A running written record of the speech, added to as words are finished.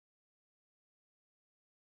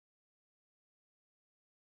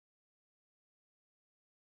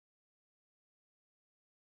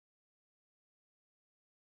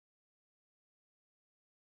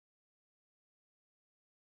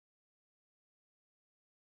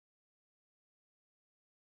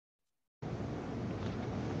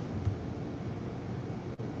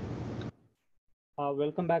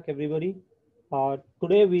Welcome back, everybody.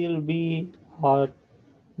 Today we'll be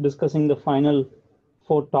discussing the final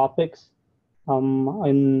four topics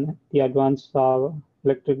in the advanced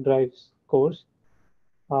electric drives course.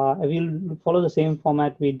 We'll follow the same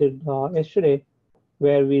format we did yesterday,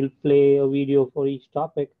 where we'll play a video for each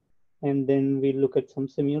topic, and then we'll look at some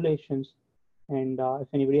simulations. And if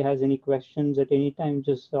anybody has any questions at any time,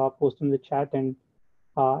 just post in the chat, and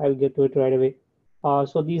I'll get to it right away.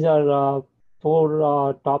 So these are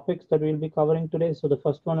four topics that we'll be covering today. So the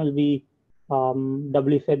first one will be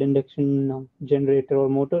doubly fed induction generator or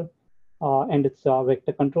motor and its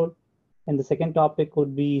vector control. And the second topic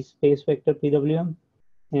would be space vector PWM.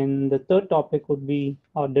 And the third topic would be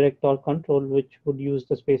direct torque control, which would use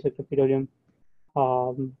the space vector PWM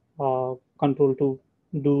control to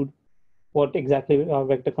do what exactly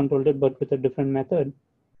vector control did, but with a different method.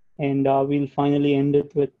 And we'll finally end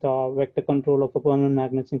it with vector control of a permanent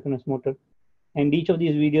magnet synchronous motor. And each of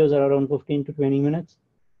these videos are around 15 to 20 minutes.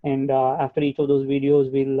 And after each of those videos,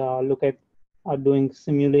 we'll look at doing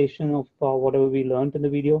simulation of whatever we learned in the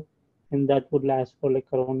video. And that would last for like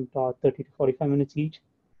around 30 to 45 minutes each.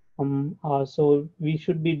 So we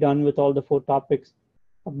should be done with all the four topics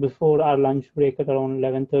before our lunch break at around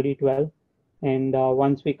 11:30, 12. And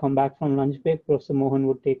once we come back from lunch break, Professor Mohan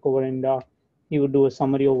would take over and he would do a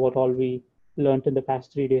summary of what all we learned in the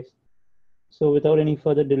past 3 days. So without any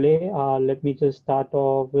further delay, let me just start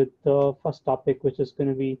off with the first topic, which is going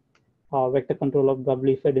to be vector control of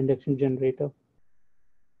doubly fed induction generator.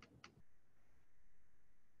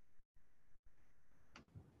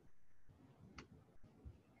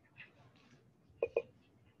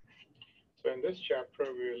 So in this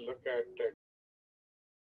chapter, we will look at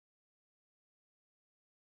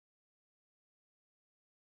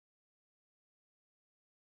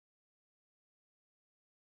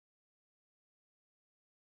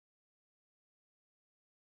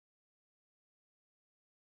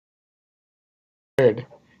grid.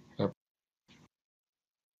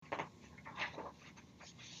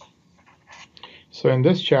 So in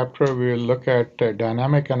this chapter, we will look at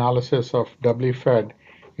dynamic analysis of doubly fed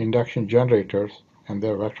induction generators and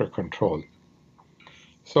their vector control.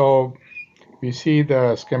 So we see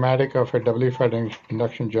the schematic of a doubly fed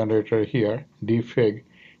induction generator here, DFIG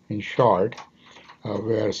in short,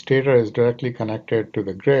 where stator is directly connected to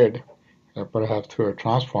the grid, perhaps through a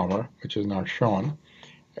transformer, which is not shown.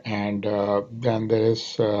 And then there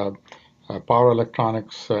is power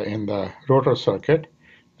electronics in the rotor circuit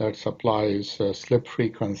that supplies slip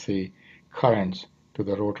frequency currents to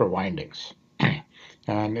the rotor windings.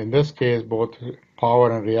 And in this case, both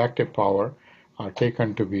power and reactive power are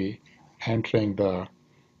taken to be entering the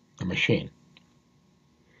machine.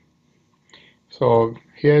 So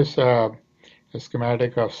here's a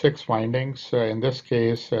schematic of 6 windings. In this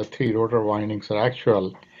case, 3 rotor windings are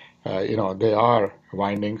actual. They are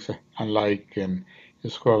windings, unlike in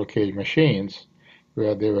squirrel cage machines,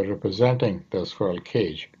 where they were representing the squirrel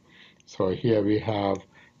cage. So here we have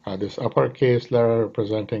this uppercase letter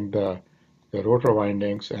representing the rotor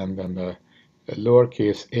windings, and then the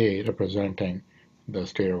lowercase a representing the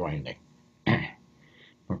stator winding.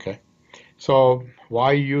 Okay, so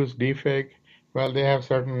why use DFIG? Well, they have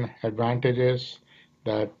certain advantages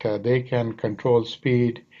that they can control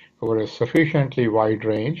speed over a sufficiently wide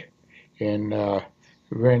range in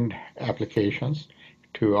wind applications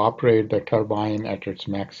to operate the turbine at its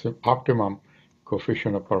optimum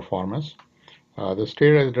coefficient of performance. The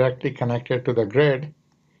stator is directly connected to the grid,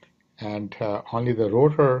 and only the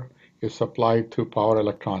rotor is supplied through power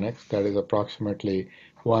electronics, that is approximately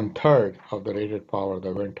 1/3 of the rated power of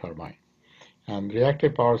the wind turbine. And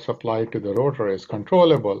reactive power supplied to the rotor is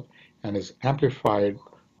controllable and is amplified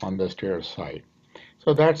on the stator side.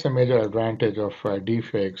 So that's a major advantage of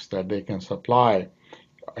DFIGs, that they can supply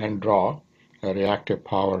and draw reactive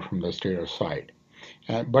power from the stator side.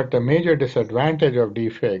 But the major disadvantage of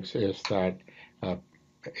DFIGs is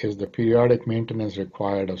the periodic maintenance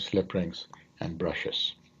required of slip rings and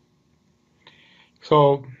brushes.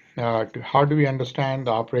 So how do we understand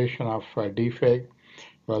the operation of DFIG?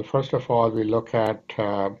 Well, first of all, we look at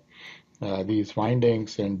these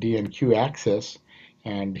windings in D and Q axis,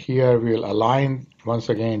 and here we'll align once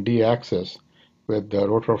again D axis with the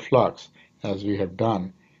rotor flux, as we have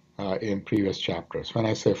done in previous chapters. When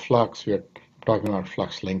I say flux, we're talking about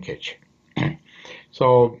flux linkage. And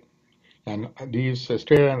these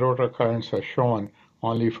stator and rotor currents are shown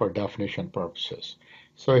only for definition purposes.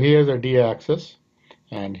 So here's the D axis,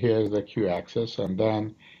 and here's the Q axis, and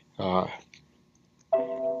then I'm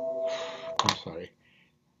sorry.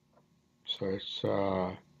 So it's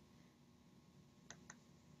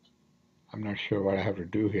I'm not sure what I have to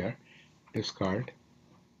do here. discard,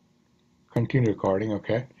 continue recording,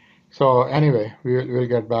 okay. So anyway, we'll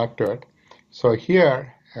get back to it. So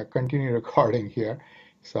here, continue recording here.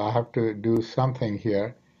 So I have to do something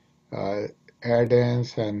here,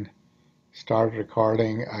 add-ins and start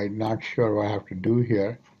recording. I'm not sure what I have to do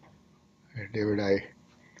here. David, Try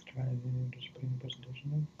just putting the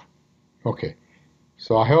presentation in. okay.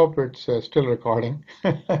 So I hope it's still recording.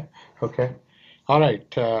 Okay. All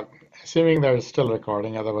right. Assuming that it's still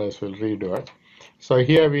recording, otherwise we'll redo it. So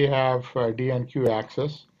here we have D and Q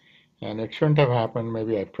axis, and it shouldn't have happened.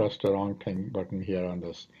 Maybe I pressed the wrong button here on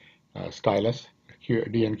this stylus,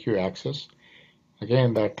 D and Q axis.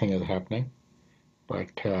 Again, that thing is happening, but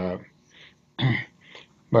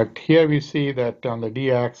but here we see that on the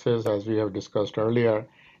D axis, as we have discussed earlier,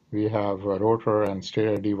 we have rotor and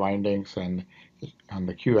stator D windings, and on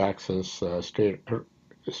the Q axis,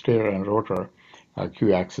 stator and rotor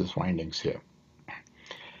Q axis windings here.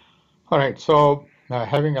 All right, so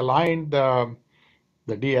having aligned the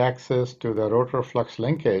D axis to the rotor flux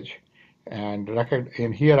linkage, and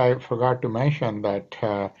in here I forgot to mention that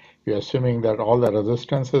we are assuming that all the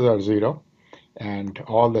resistances are zero and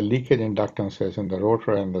all the leakage inductances in the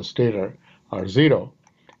rotor and the stator are zero,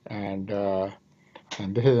 and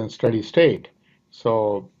this is in steady state.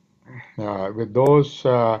 So with those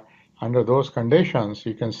under those conditions,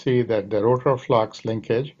 you can see that the rotor flux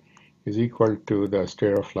linkage is equal to the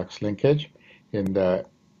stator flux linkage in the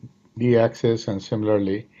d-axis and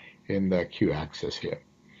similarly in the q-axis here.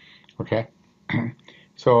 Okay,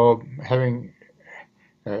 so having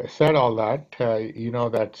said all that, you know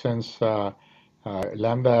that since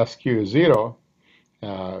lambda SQ is 0,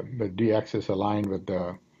 the d-axis aligned with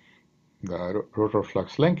the rotor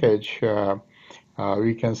flux linkage,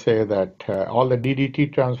 we can say that all the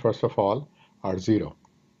ddt terms, first of all, are 0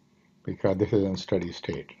 because this is in steady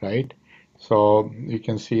state, right? So you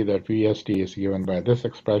can see that VSD is given by this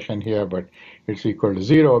expression here, but it's equal to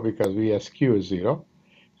 0 because VSQ is 0.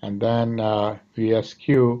 And then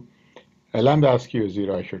VSQ, lambda SQ is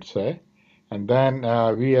 0, I should say. And then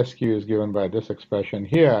VSQ is given by this expression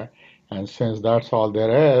here. And since that's all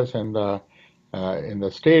there is in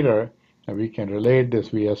the stator, we can relate this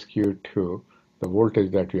VSQ to the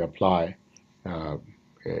voltage that we apply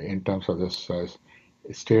in terms of this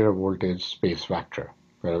stator voltage space vector,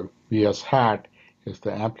 where Vs hat is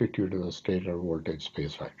the amplitude of the stator voltage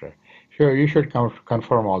space vector. Sure, you should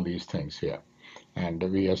confirm all these things here, and the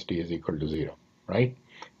VSD is equal to 0, right?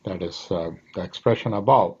 That is the expression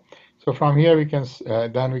above. So from here we can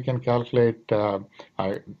then we can calculate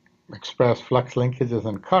express flux linkages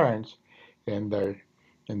and currents in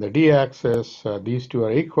the d-axis. These two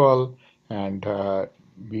are equal, and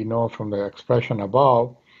we know from the expression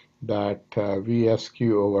above that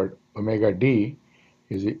VSQ over omega d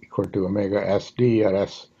is equal to omega SD or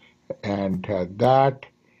S, and that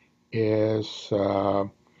is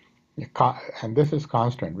and this is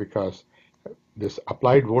constant because this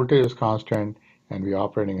applied voltage is constant and we're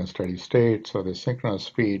operating in steady state, so the synchronous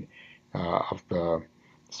speed of the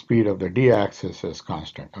speed of the d-axis is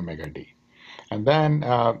constant, omega d. And then,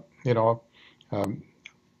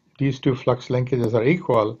 these two flux linkages are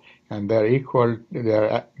equal, and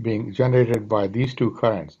they're being generated by these two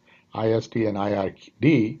currents, ISD and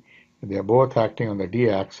IRD. They're both acting on the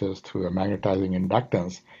d-axis through a magnetizing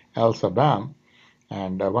inductance, L sub m.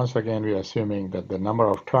 And once again, we are assuming that the number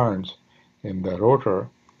of turns in the rotor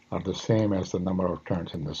are the same as the number of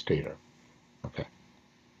turns in the stator. Okay.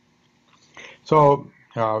 So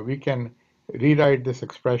we can rewrite this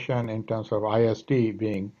expression in terms of ISD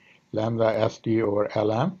being lambda SD over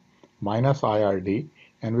Lm minus IRD,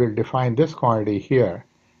 and we'll define this quantity here,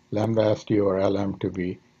 lambda SD over Lm, to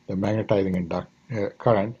be the magnetizing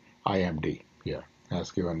current IMD here,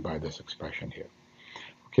 as given by this expression here.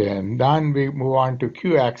 Okay, and then we move on to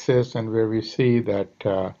q-axis, and where we see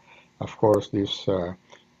that, of course, this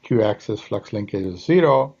q-axis flux linkage is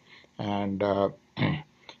 0, and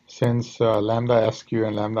since lambda SQ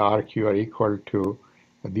and lambda RQ are equal to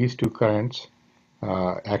these two currents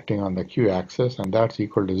acting on the q-axis, and that's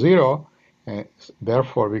equal to 0, and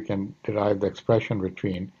therefore we can derive the expression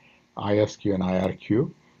between ISQ and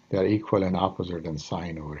IRQ. They're equal and opposite in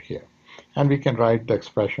sign over here. And we can write the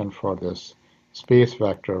expression for this space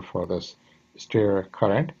vector for this stator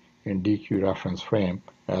current in dq reference frame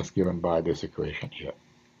as given by this equation here.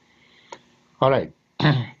 All right,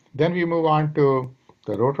 then we move on to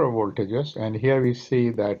the rotor voltages, and here we see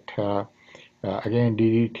that again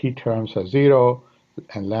ddt terms are 0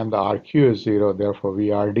 and lambda RQ is 0, therefore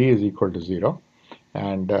VRD is equal to 0,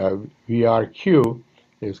 and VRQ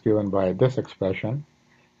is given by this expression,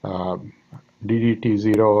 ddt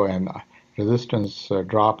 0 and resistance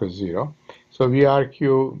drop is 0. So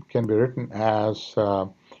VRQ can be written as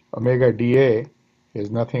omega dA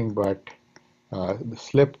is nothing but the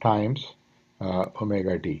slip times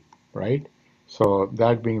omega d, right? So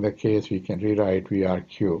that being the case, we can rewrite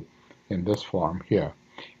VRQ in this form here.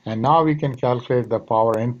 And now we can calculate the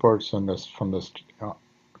power inputs on this, from the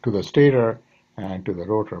to the stator and to the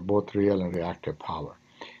rotor, both real and reactive power.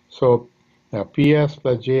 So PS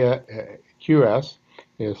plus QS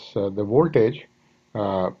is the voltage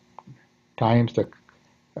times the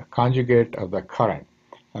conjugate of the current.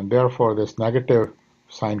 And therefore, this negative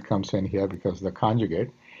sign comes in here because of the conjugate.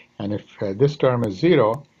 And if this term is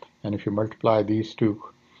 0, and if you multiply these two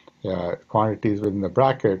quantities within the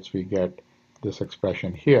brackets, we get this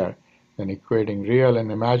expression here. Then equating real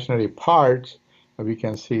and imaginary parts, we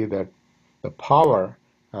can see that the power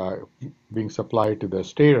being supplied to the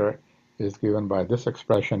stator is given by this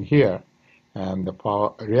expression here, and the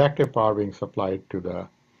reactive power being supplied to the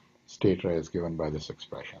stator is given by this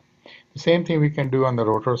expression. The same thing we can do on the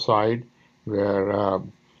rotor side, where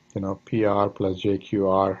PR plus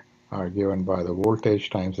JQR are given by the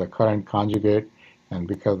voltage times the current conjugate, and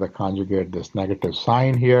because the conjugate, this negative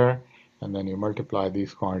sign here, and then you multiply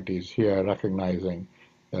these quantities here, recognizing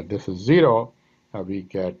that this is 0, we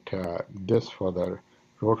get this for the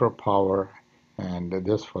rotor power and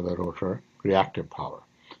this for the rotor reactive power.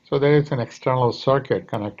 So there is an external circuit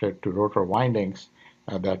connected to rotor windings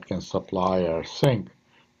that can supply or sink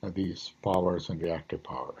these powers and reactive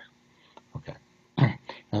powers. Okay.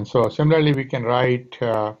 And so similarly, we can write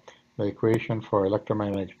the equation for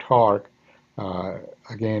electromagnetic torque,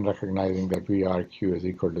 again recognizing that VRQ is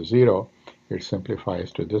equal to 0. It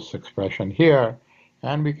simplifies to this expression here.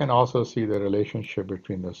 And we can also see the relationship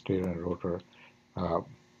between the stator and rotor.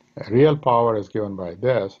 Real power is given by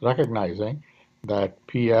this, recognizing that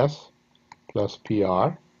PS plus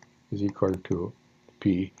PR is equal to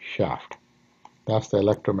P shaft. That's the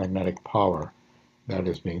electromagnetic power that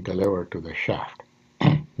is being delivered to the shaft.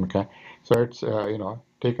 Okay, so it's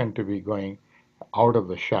taken to be going out of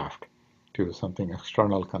the shaft to something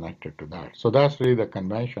external connected to that. So that's really the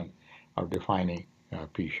convention of defining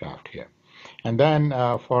P shaft here. And then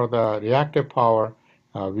for the reactive power,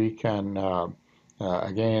 we can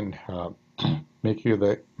again make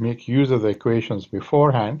use of the equations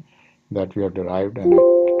beforehand that we have derived, and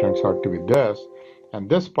it turns out to be this. And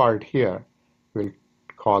this part here, we'll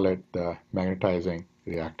call it the magnetizing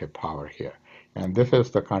reactive power here. And this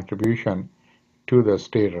is the contribution to the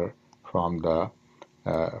stator from the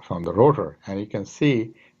rotor. And you can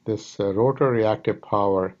see this rotor reactive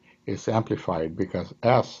power is amplified because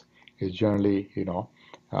S is generally,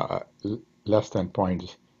 less than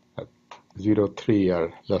 0.03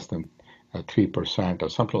 or less than 3% or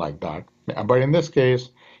something like that. But in this case,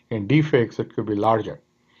 in defects, it could be larger.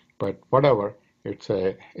 But whatever, it's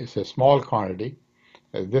a small quantity.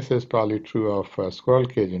 This is probably true of squirrel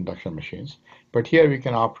cage induction machines. But here we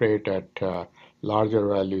can operate at larger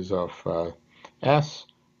values of S,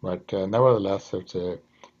 but nevertheless,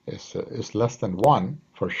 it's less than 1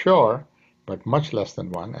 for sure, but much less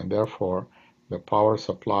than 1, and therefore the power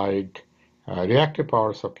supplied, reactive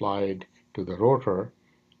power supplied to the rotor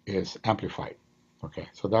is amplified. Okay,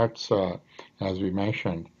 so that's, as we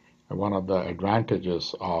mentioned, one of the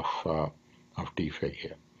advantages of defig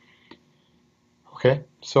here. Okay,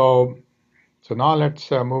 so now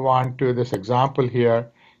let's move on to this example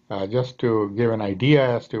here, just to give an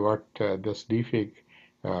idea as to what this defig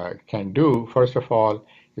can do. First of all,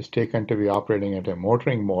 it's taken to be operating at a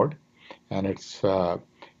motoring mode, and it's that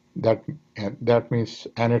means,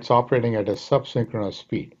 and it's operating at a subsynchronous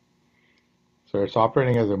speed. So it's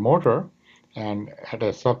operating as a motor and at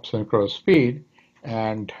a subsynchronous speed,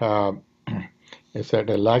 and it's at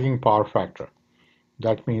a lagging power factor.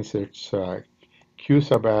 That means its Q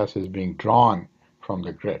sub S is being drawn from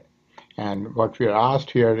the grid. And what we are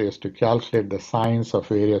asked here is to calculate the signs of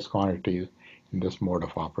various quantities in this mode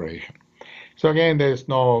of operation. So again, there is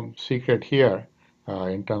no secret here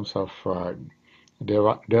in terms of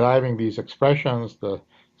deriving these expressions. The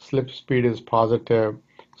slip speed is positive,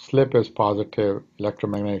 slip is positive,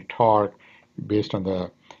 electromagnetic torque based on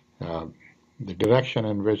the direction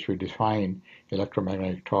in which we define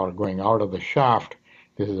electromagnetic torque going out of the shaft.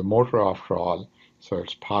 This is a motor after all, so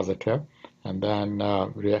it's positive. And then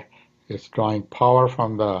it's drawing power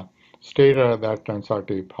from the stator. That turns out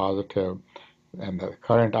to be positive. And the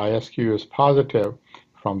current ISQ is positive.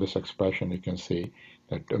 From this expression, you can see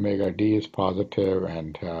that omega d is positive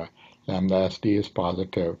and lambda SD is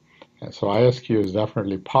positive. And so ISQ is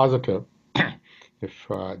definitely positive. If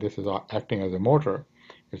this is acting as a motor,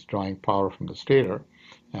 it's drawing power from the stator.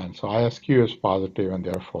 And so ISQ is positive, and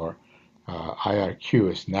therefore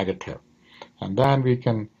IRQ is negative. And then we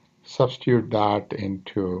can substitute that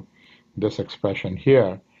into this expression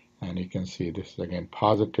here, and you can see this is again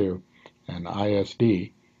positive, and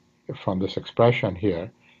ISD from this expression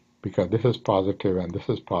here, because this is positive and this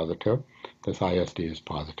is positive, this ISD is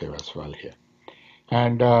positive as well here.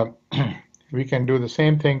 And we can do the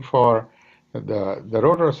same thing for the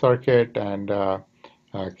rotor circuit and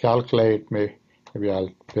calculate, maybe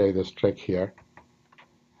I'll play this trick here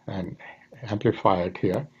and amplify it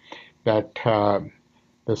here, that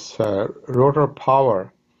this rotor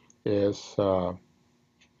power is,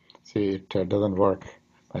 see, it doesn't work,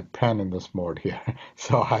 my pen in this mode here,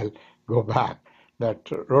 so I'll go back. That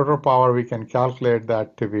rotor power, we can calculate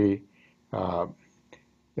that to be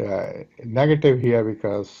negative here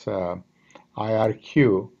because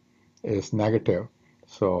IRQ is negative.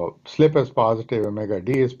 So slip is positive, omega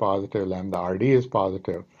D is positive, lambda RD is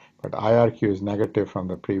positive, but IRQ is negative from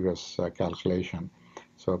the previous calculation.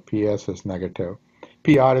 So PS is negative,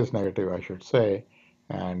 PR is negative, I should say,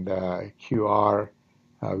 and QR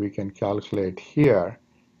we can calculate here,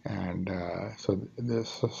 and so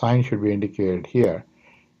this sign should be indicated here,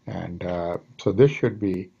 and so this should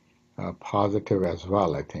be positive as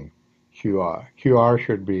well, I think. QR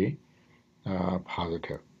should be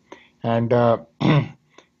positive. And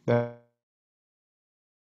then,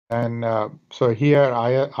 so here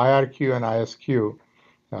IRQ and ISQ,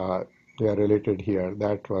 they are related here.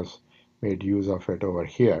 That was made use of it over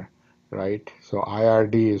here, right? So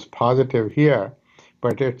IRD is positive here,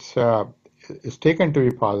 but it's taken to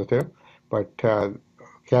be positive, but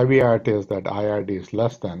caveat is that IRD is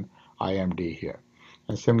less than IMD here.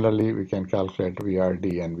 And similarly, we can calculate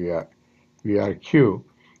VRD and VRQ.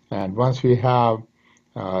 And once we have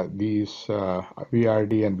these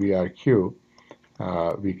VRD and VRQ,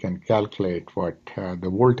 we can calculate what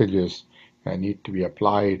the voltages need to be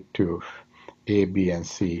applied to A, B, and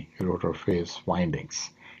C rotor phase windings.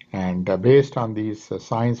 And based on these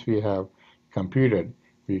signs we have computed,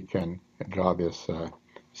 we can draw this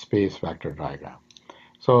space vector diagram.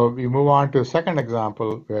 So we move on to a second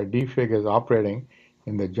example where dfig is operating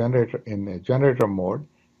in the generator mode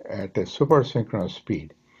at a supersynchronous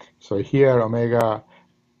speed. So here omega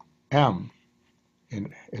m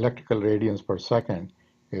in electrical radians per second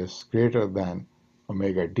is greater than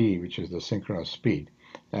omega d, which is the synchronous speed,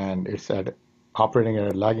 and it's operating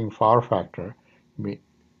at a lagging power factor,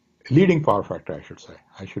 leading power factor, I should say.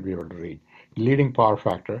 I should be able to read. Leading power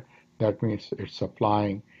factor, that means it's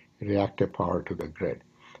supplying reactive power to the grid.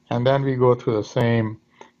 And then we go through the same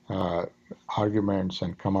arguments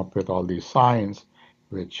and come up with all these signs,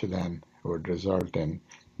 which then would result in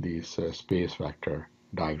these space vector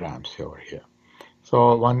diagrams over here.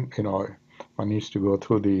 So one needs to go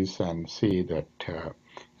through these and see that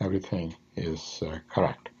everything is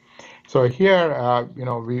correct. So here,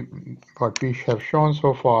 what we have shown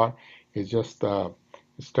so far is just the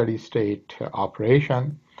steady state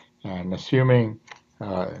operation, and assuming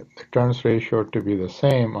the turns ratio to be the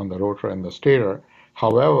same on the rotor and the stator.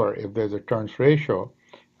 However, if there's a turns ratio,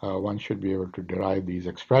 one should be able to derive these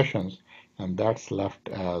expressions, and that's left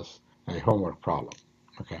as a homework problem.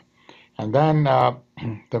 Okay, and then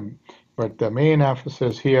but the main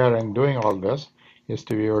emphasis here in doing all this is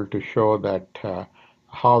to be able to show that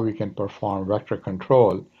how we can perform vector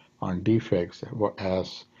control on defigs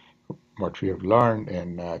as what we have learned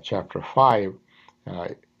in chapter 5,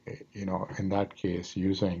 in that case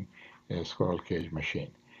using a squirrel cage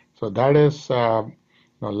machine. So that is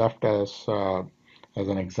left as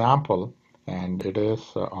an example, and it is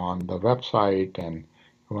on the website, and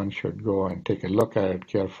one should go and take a look at it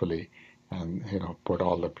carefully and put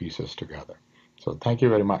all the pieces together. So thank you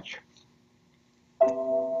very much.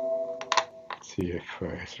 Let's see if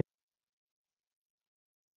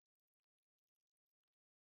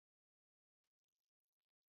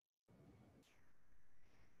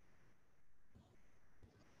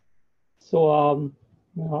So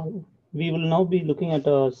we will now be looking at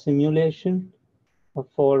a simulation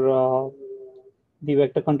for the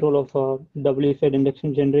vector control of a W-fed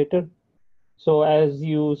induction generator. So as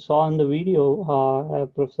you saw in the video,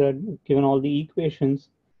 Professor had given all the equations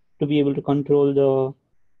to be able to control the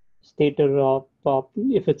stator,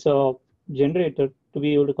 if it's a generator, to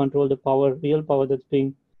be able to control the power, real power that's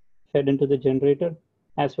being fed into the generator,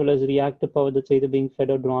 as well as reactive power that's either being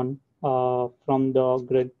fed or drawn from the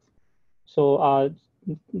grid. So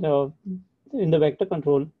in the vector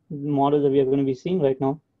control model that we are going to be seeing right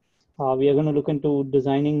now, we are going to look into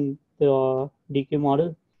designing the DQ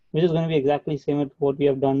model, which is going to be exactly same as what we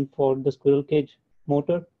have done for the squirrel cage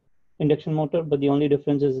motor, induction motor, but the only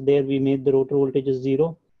difference is there we made the rotor voltage is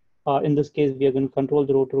 0, In this case, we are going to control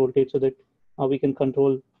the rotor voltage so that we can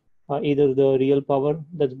control either the real power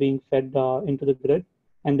that's being fed into the grid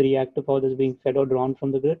and the reactive power that's being fed or drawn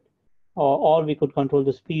from the grid, or we could control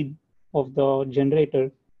the speed of the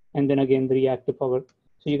generator and then again the reactive power.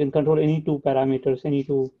 So you can control any two parameters, any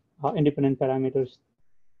two independent parameters.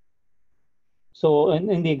 So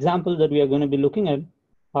in the example that we are going to be looking at,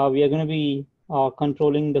 we are going to be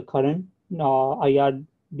controlling the current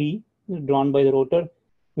IRD drawn by the rotor,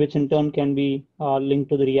 which in turn can be linked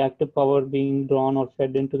to the reactive power being drawn or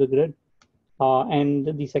fed into the grid. And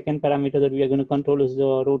the second parameter that we are going to control is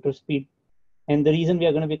the rotor speed. And the reason we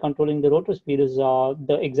are going to be controlling the rotor speed is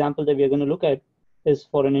the example that we are going to look at is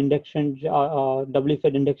for an induction, doubly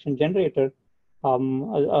fed induction generator, a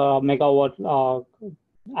megawatt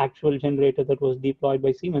actual generator that was deployed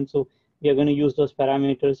by Siemens. So we are going to use those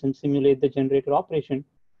parameters and simulate the generator operation.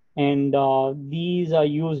 And these are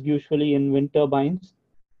used usually in wind turbines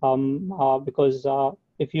because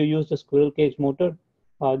if you use the squirrel cage motor,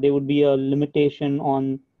 there would be a limitation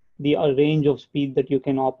on the range of speed that you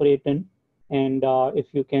can operate in. And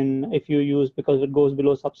if you use, because it goes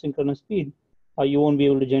below subsynchronous speed, you won't be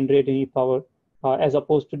able to generate any power. As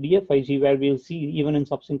opposed to DFIG, where we'll see even in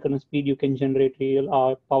subsynchronous speed, you can generate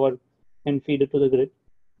real power and feed it to the grid.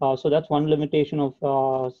 So that's one limitation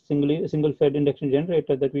of single fed induction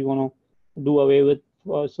generator that we want to do away with.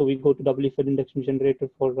 So we go to doubly fed induction generator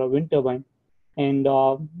for wind turbine. And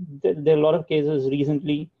there are a lot of cases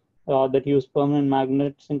recently that use permanent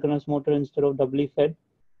magnet synchronous motor instead of doubly fed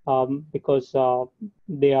because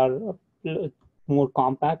they are more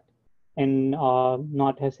compact and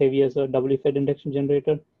not as heavy as a doubly fed induction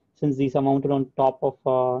generator. Since these are mounted on top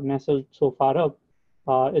of nacelle so far up,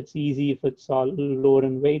 it's easy if it's lower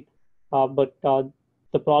in weight. But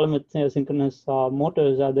the problem with synchronous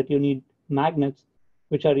motors are that you need magnets,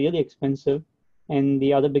 which are really expensive. And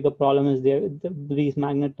the other bigger problem is these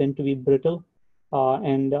magnets tend to be brittle.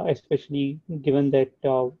 And especially given that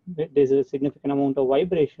there's a significant amount of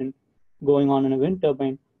vibration going on in a wind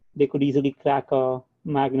turbine, they could easily crack a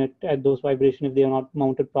magnet at those vibrations if they are not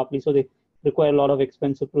mounted properly. So they require a lot of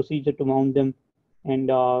expensive procedure to mount them and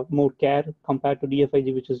more care compared to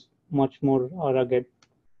DFIG, which is much more rugged.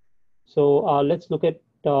 So let's look at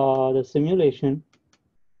the simulation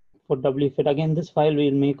for WFIT. Again, this file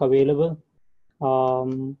we'll make available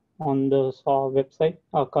on the website,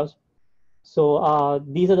 CUSP. So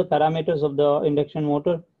these are the parameters of the induction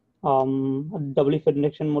motor. Doubly fed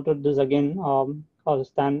induction motor. This again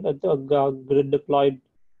grid deployed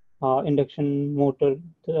induction motor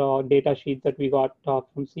data sheet that we got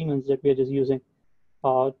from Siemens that we are just using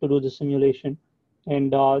to do the simulation.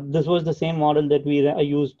 And this was the same model that we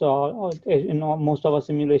used in most of our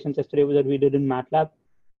simulations yesterday that we did in MATLAB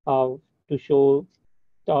to show.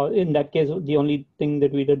 In that case, the only thing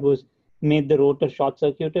that we did was made the rotor short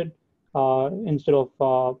circuited instead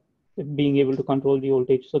of being able to control the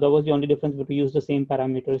voltage. So that was the only difference, but we used the same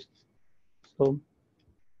parameters. So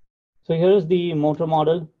here is the motor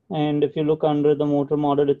model. And if you look under the motor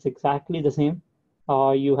model, it's exactly the same.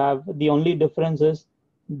 You have the only difference is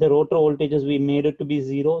the rotor voltages, we made it to be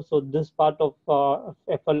 0. So this part of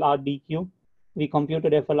FLRDQ, we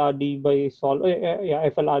computed FLRD by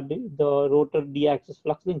FLRD, the rotor D-axis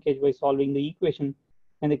flux linkage by solving the equation.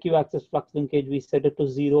 And the Q-axis flux linkage, we set it to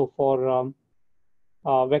 0 for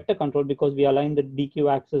vector control because we aligned the DQ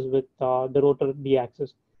axis with the rotor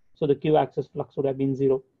D-axis. So the Q-axis flux would have been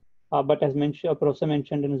 0. But as Professor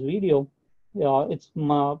mentioned in his video, it's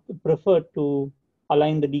preferred to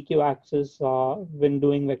align the DQ axis when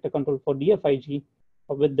doing vector control for DFIG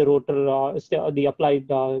with the rotor, the applied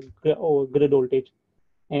grid voltage.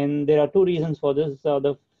 And there are two reasons for this.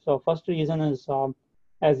 The first reason is,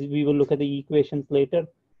 as we will look at the equations later,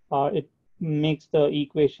 it makes the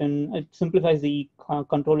equation, it simplifies the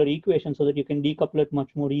controller equation so that you can decouple it much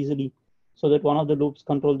more easily, so that one of the loops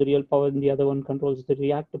controls the real power and the other one controls the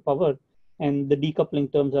reactive power. And the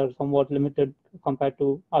decoupling terms are somewhat limited compared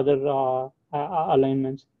to other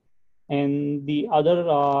alignments. And the other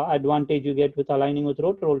advantage you get with aligning with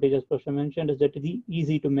rotor voltage, as Professor mentioned, is that it's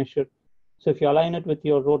easy to measure. So if you align it with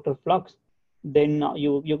your rotor flux, then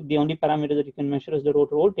the only parameter that you can measure is the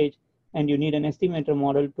rotor voltage, and you need an estimator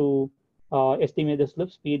model to estimate the slip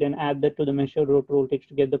speed and add that to the measured rotor voltage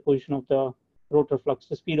to get the position of the rotor flux,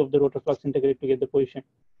 the speed of the rotor flux integrate to get the position.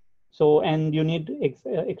 So, and you need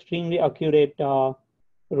extremely accurate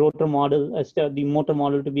rotor model, the motor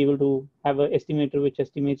model, to be able to have an estimator which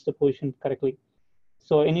estimates the position correctly.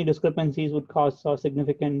 So any discrepancies would cause a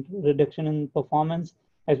significant reduction in performance,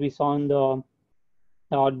 as we saw in the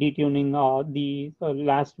detuning, the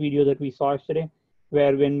last video that we saw yesterday,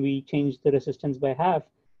 where when we changed the resistance by half,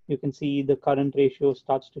 you can see the current ratio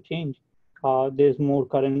starts to change. There's more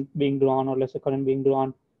current being drawn or lesser current being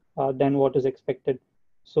drawn than what is expected.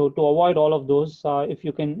 So to avoid all of those, if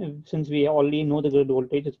you can, since we already know the grid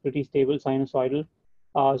voltage, it's pretty stable, sinusoidal.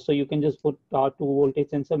 So you can just put two voltage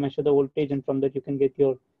sensor, measure the voltage, and from that you can get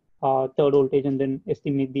your third voltage and then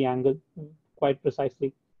estimate the angle quite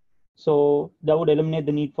precisely. So that would eliminate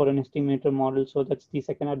the need for an estimator model. So that's the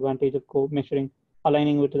second advantage of co-measuring,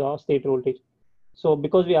 aligning with the state voltage. So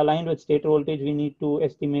because we aligned with state voltage, we need to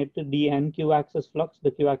estimate the and Q axis flux.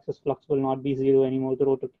 The Q axis flux will not be zero anymore, the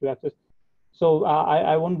rotor Q axis. So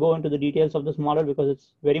I won't go into the details of this model because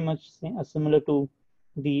it's very much similar to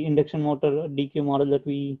the induction motor DQ model that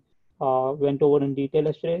we went over in detail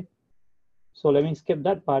yesterday. So let me skip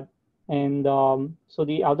that part. And so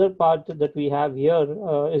the other part that we have here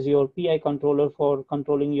is your PI controller for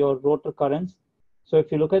controlling your rotor currents. So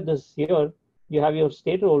if you look at this here, you have your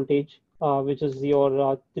stator voltage, which is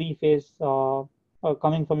your three-phase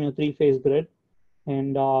coming from your three-phase grid.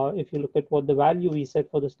 And if you look at what the value we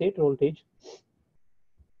set for the stator voltage,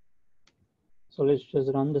 so let's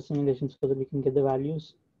just run the simulation so that we can get the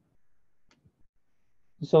values.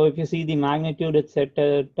 So if you see the magnitude, it's set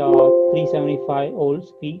at 375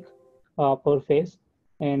 volts peak per phase,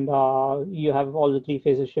 and you have all the three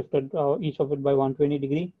phases shifted, each of it by 120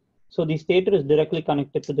 degree. So the stator is directly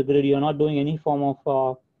connected to the grid. You're not doing any form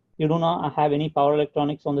of, you do not have any power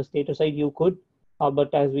electronics on the stator side. You could,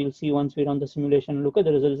 but as we'll see once we run the simulation and look at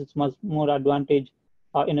the results, it's much more advantage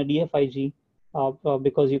in a DFIG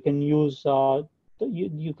because you can use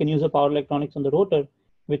you can use the power electronics on the rotor,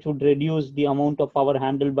 which would reduce the amount of power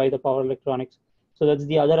handled by the power electronics. So that's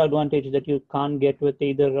the other advantage that you can't get with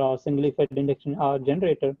either singly fed induction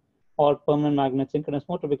generator or permanent magnet synchronous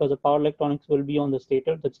motor, because the power electronics will be on the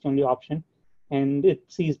stator. That's the only option, and it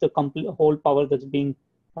sees the complete whole power that's being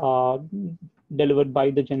uh, delivered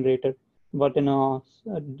by the generator. But in a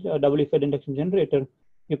doubly fed induction generator,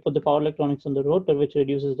 you put the power electronics on the rotor, which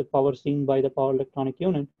reduces the power seen by the power electronic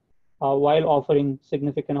unit, while offering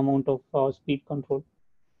significant amount of speed control.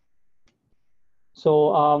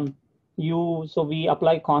 So so we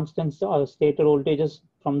apply constant stator voltages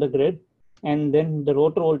from the grid, and then the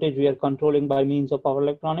rotor voltage we are controlling by means of power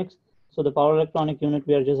electronics. So the power electronic unit,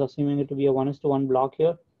 we are just assuming it to be a 1:1 block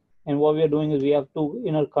here. And what we are doing is we have two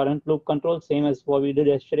inner current loop control, same as what we did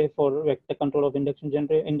yesterday for vector control of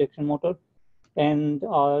induction motor. And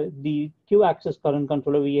the Q axis current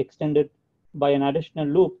controller, we extended by an additional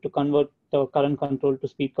loop to convert the current control to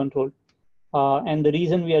speed control. And the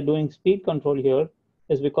reason we are doing speed control here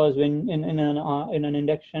is because when in an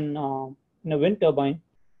induction in a wind turbine,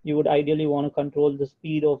 you would ideally want to control the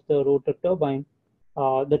speed of the rotor turbine,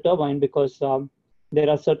 because there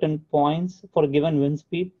are certain points for a given wind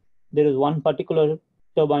speed. There is one particular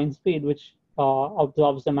turbine speed which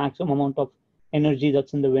absorbs the maximum amount of energy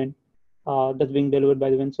that's in the wind, that's being delivered by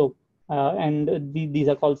the wind. So these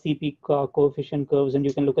are called CP coefficient curves, and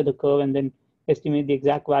you can look at the curve and then estimate the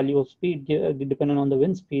exact value of speed depending on the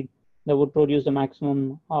wind speed that would produce the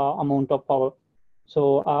maximum amount of power.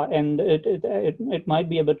 So and it might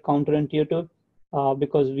be a bit counterintuitive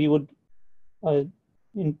because we would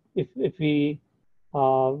if we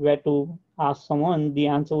were to ask someone, the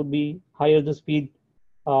answer would be higher the speed,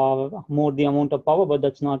 more the amount of power, but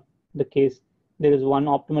that's not the case. There is one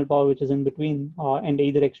optimal power which is in between, and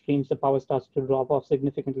either extremes the power starts to drop off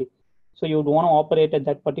significantly. So you would want to operate at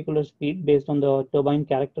that particular speed based on the turbine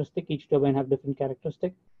characteristic. Each turbine have different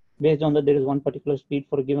characteristic. Based on that, there is one particular speed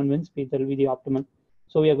for a given wind speed that will be the optimal.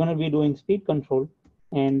 So we are going to be doing speed control.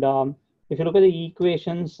 And if you look at the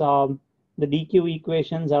equations, the DQ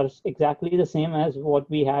equations are exactly the same as what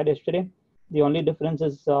we had yesterday. The only difference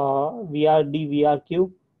is VRD,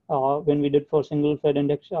 VRQ. When we did for single fed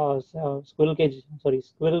induction, squirrel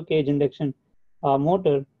cage induction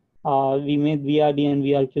motor, we made VRD and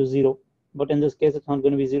VRQ 0. But in this case, it's not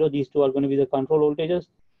going to be 0. These two are going to be the control voltages.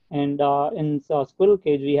 And in squirrel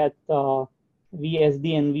cage, we had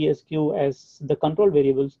VSD and VSQ as the control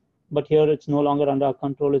variables. But here it's no longer under our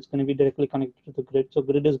control. It's going to be directly connected to the grid. So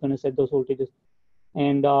grid is going to set those voltages.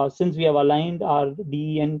 And since we have aligned our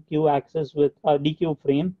DNQ axis with DQ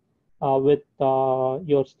frame with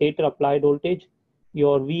your stator applied voltage,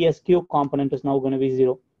 your VSQ component is now going to be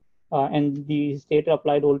 0. And the stator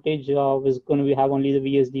applied voltage is going to have only the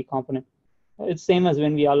VSD component. It's same as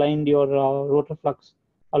when we aligned your rotor flux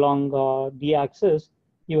along D axis.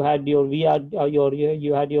 You had your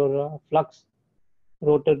you had your flux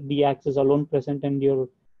rotor D axis alone present, and your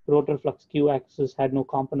rotor flux Q axis had no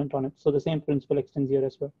component on it. So the same principle extends here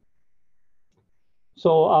as well.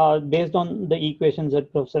 So based on the equations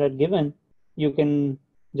that professor had given, you can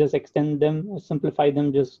just extend them, simplify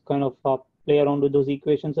them, just kind of play around with those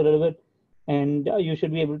equations a little bit, and you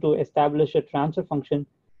should be able to establish a transfer function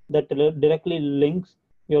that directly links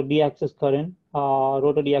your d-axis current,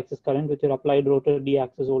 rotor d-axis current, with your applied rotor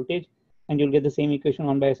d-axis voltage, and you'll get the same equation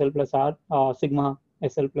 1 by SL plus R, sigma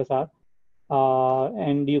SL plus R.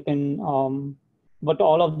 And you can, but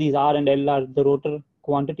all of these R and L are the rotor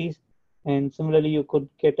quantities. And similarly, you could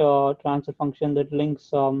get a transfer function that links,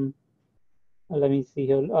 let me see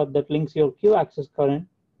here, that links your q-axis current,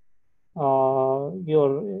 so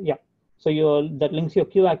that links your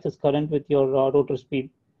q-axis current with your rotor speed.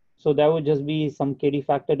 So that would just be some kd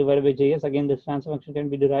factor divided by js. Again, this transfer function can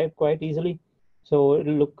be derived quite easily. So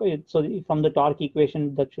it'll look, so from the torque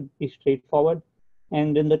equation, that should be straightforward.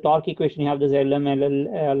 And in the torque equation, you have this Lm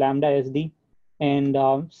lambda Sd. And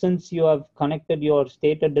since you have connected your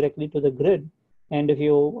stator directly to the grid, and if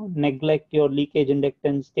you neglect your leakage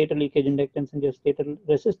inductance, stator leakage inductance, and your stator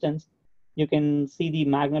resistance, you can see the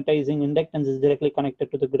magnetizing inductance is directly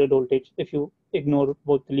connected to the grid voltage if you ignore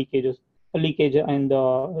both the leakage and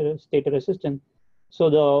the stator resistance.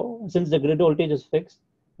 So since the grid voltage is fixed,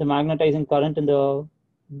 the magnetizing current in the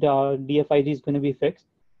DFIG is going to be fixed,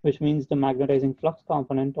 which means the magnetizing flux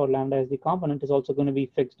component, or lambda as the component, is also going to be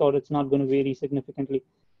fixed, or it's not going to vary significantly.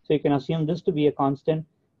 So you can assume this to be a constant,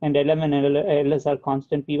 and Lm and Ls are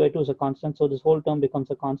constant, P by 2 is a constant, so this whole term becomes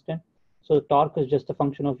a constant. So the torque is just a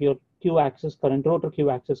function of your q-axis current, rotor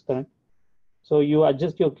q-axis current. So you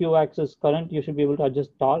adjust your q-axis current, you should be able to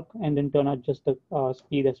adjust torque, and in turn adjust the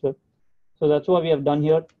speed as well. So that's what we have done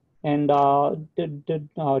here. And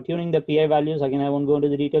tuning the PI values, again, I won't go into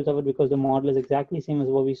the details of it because the model is exactly the same as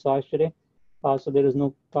what we saw yesterday. So there is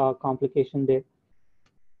no complication there.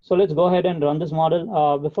 So let's go ahead and run this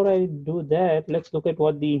model. Before I do that, let's look at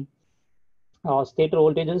what the stator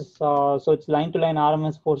voltage is. So it's line to line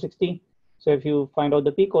RMS 460. So if you find out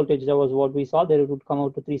the peak voltage, that was what we saw there, it would come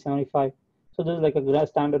out to 375. So this is like a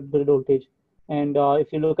standard grid voltage. And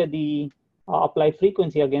if you look at the applied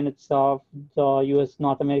frequency, again, it's the US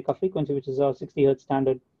North America frequency, which is a 60 Hertz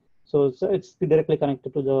standard. So it's directly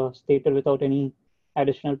connected to the stator without any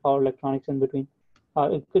additional power electronics in between.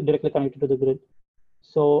 It's directly connected to the grid.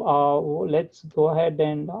 So let's go ahead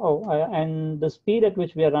and the speed at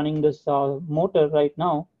which we are running this motor right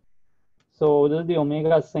now. So this is the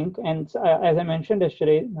omega sync, and as I mentioned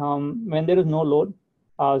yesterday, when there is no load,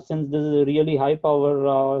 since this is a really high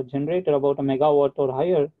power generator, about a megawatt or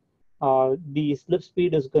higher, the slip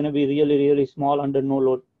speed is going to be really small under no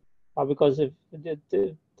load, because if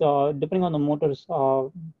depending on the motor's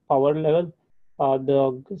power level,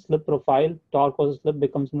 the slip profile, torque versus slip,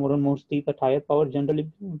 becomes more and more steep at higher power. Generally,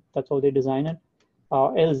 that's how they design it.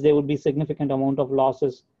 Else there would be significant amount of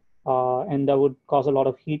losses, and that would cause a lot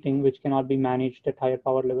of heating, which cannot be managed at higher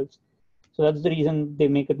power levels. So that's the reason they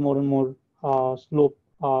make it more and more slope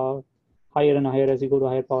higher and higher as you go to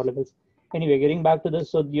higher power levels. Anyway, getting back to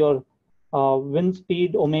this, so your wind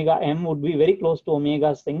speed omega m would be very close to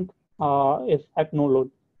omega sync if at no load.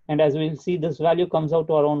 And as we'll see, this value comes out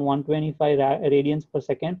to around 125 radians per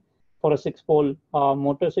second for a 6-pole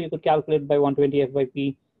motor. So you could calculate by 120 F by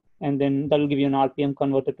P, and then that'll give you an RPM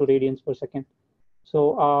converted to radians per second.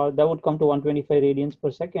 So that would come to 125 radians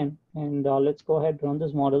per second. And let's go ahead and run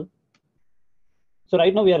this model. So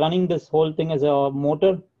right now we are running this whole thing as a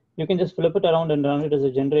motor. You can just flip it around and run it as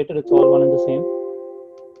a generator. It's all one and the same.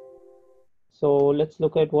 So let's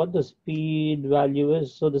look at what the speed value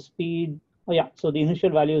is. So the speed, so the initial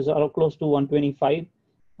values are close to 125.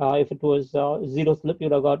 If it was zero slip,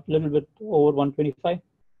 you'd have got a little bit over 125.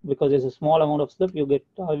 Because there's a small amount of slip, you get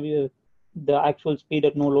the actual speed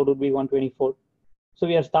at no load would be 124. So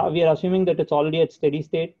we are assuming that it's already at steady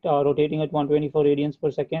state, rotating at 124 radians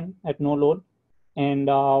per second at no load. And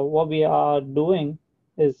what we are doing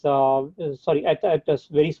is, at a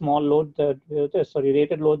very small load,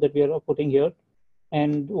 rated load that we are putting here.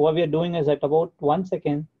 And what we are doing is at about 1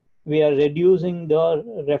 second, we are reducing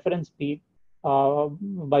the reference speed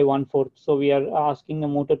by 1/4. So we are asking the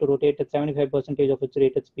motor to rotate at 75% of its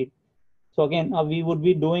rated speed. So again, we would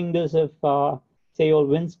be doing this if, say, your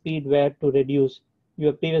wind speed were to reduce. You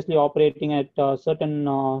were previously operating at a certain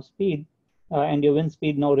speed, and your wind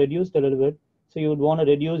speed now reduced a little bit. So you would want to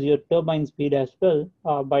reduce your turbine speed as well,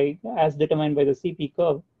 as determined by the CP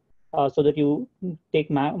curve, so that you take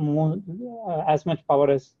as much power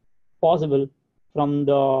as possible from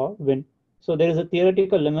the wind. So there is a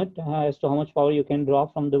theoretical limit as to how much power you can draw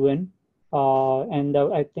from the wind. And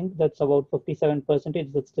I think that's about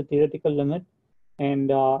 57%. That's the theoretical limit. And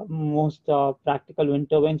most practical wind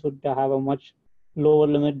turbines would have a much lower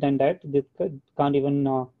limit than that. They can't even,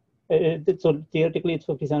 so theoretically it's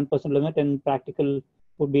 57% limit, and practical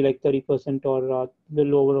would be like 30% or a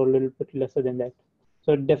little over or a little bit lesser than that.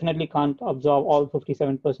 So it definitely can't absorb all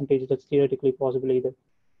 57% that's theoretically possible either.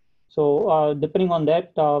 So depending on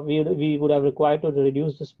that, we would have required to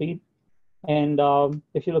reduce the speed. And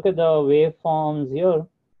if you look at the waveforms here,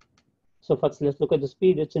 so first let's look at the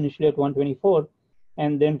speed. It's initially at 124,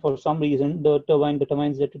 and then for some reason the turbine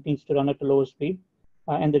determines that it needs to run at a lower speed,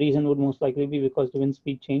 and the reason would most likely be because the wind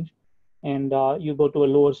speed changed, and you go to a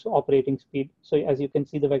lower operating speed. So as you can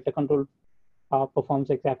see, the vector control performs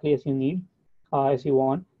exactly as you need, as you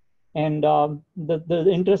want. And the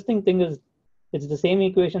interesting thing is it's the same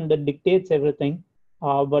equation that dictates everything.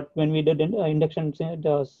 But when we did induction,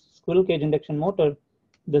 the squirrel cage induction motor,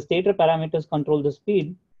 the stator parameters control the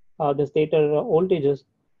speed, the stator voltages.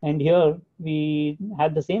 And here we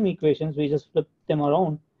had the same equations, we just flipped them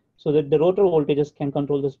around so that the rotor voltages can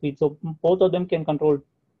control the speed. So both of them can control,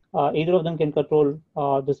 either of them can control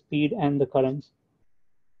the speed and the currents.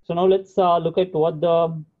 So now let's look at what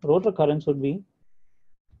the rotor currents would be.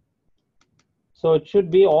 So it should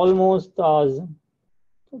be almost close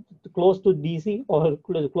to DC or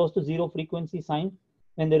close to zero frequency sign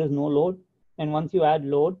when there is no load. And once you add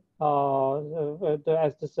load,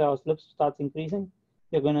 as this slip starts increasing,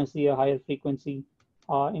 you're going to see a higher frequency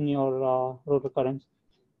in your rotor currents.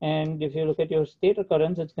 And if you look at your stator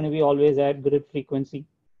currents, it's going to be always at grid frequency.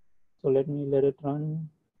 So let it run.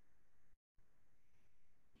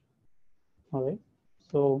 All right.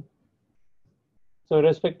 So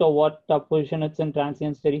irrespective of what position it's in,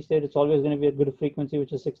 transient, steady state, it's always going to be a good frequency,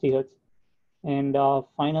 which is 60 hertz. And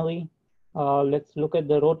finally, let's look at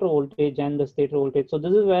the rotor voltage and the stator voltage. So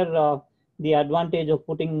this is where the advantage of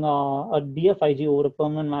putting a DFIG over a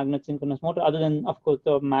permanent magnet synchronous motor, other than, of course,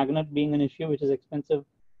 the magnet being an issue, which is expensive,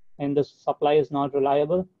 and the supply is not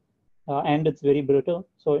reliable, and it's very brittle.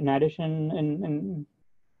 So in addition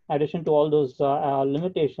to all those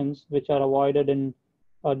limitations which are avoided in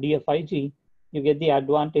DFIG, you get the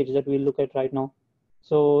advantage that we'll look at right now.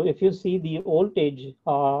 So if you see the voltage,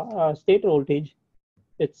 stator voltage,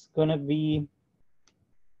 it's going to be,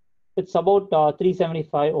 it's about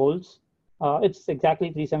 375 volts. It's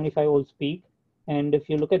exactly 375 volts peak. And if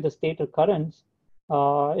you look at the stator currents,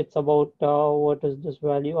 it's about, what is this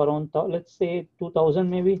value? Around, let's say 2000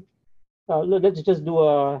 maybe. Let's just do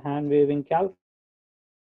a hand waving calc.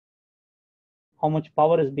 How much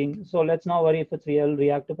power is being, so let's not worry if it's real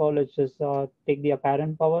reactive power, let's just take the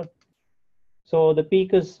apparent power. So the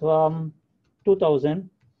peak is 2000,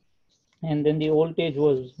 and then the voltage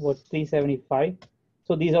was what, 375.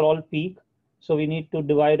 So these are all peak. So we need to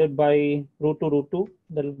divide it by root 2.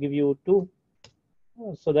 That'll give you 2.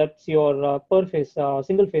 So that's your per phase,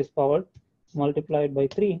 single phase power multiplied by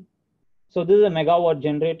 3. So this is a megawatt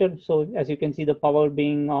generator. So as you can see, the power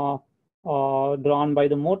being drawn by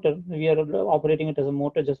the motor. We are operating it as a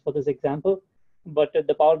motor just for this example, but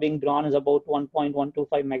the power being drawn is about 1.125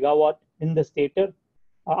 megawatt in the stator,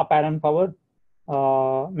 apparent power,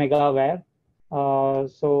 megawatt.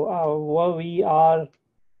 So what we are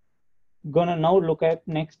gonna now look at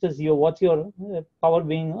next is what's your power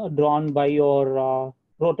being drawn by your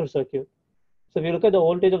rotor circuit. So if you look at the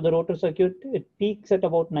voltage of the rotor circuit, it peaks at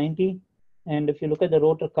about 90. And if you look at the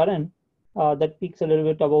rotor current, that peaks a little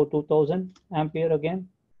bit about 2000 ampere again.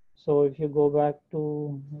 So if you go back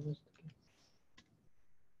to,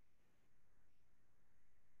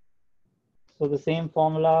 so the same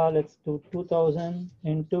formula, let's do 2000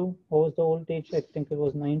 into, what was the voltage? I think it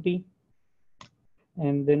was 90.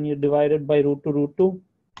 And then you divide it by root 2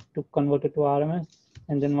 to convert it to RMS,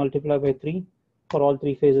 and then multiply by 3 for all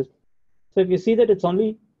 3 phases. So if you see that it's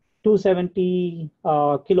only 270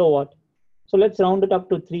 kilowatt, so let's round it up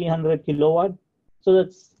to 300 kilowatt. So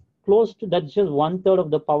that's close to, that's just 1/3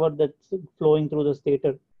 of the power that's flowing through the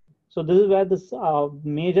stator. So this is where this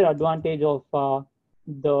major advantage of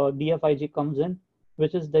the DFIG comes in,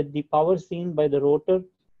 which is that the power seen by the rotor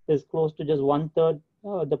is close to just 1/3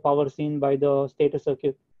 the power seen by the stator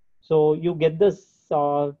circuit. So you get this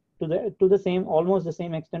to the same, almost the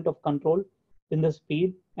same extent of control in the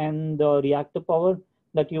speed and the reactive power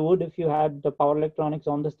that you would if you had the power electronics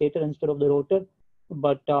on the stator instead of the rotor.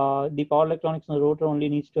 But the power electronics on the rotor only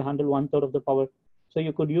needs to handle 1/3 of the power. So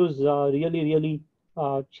you could use really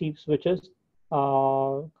cheap switches,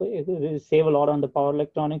 save a lot on the power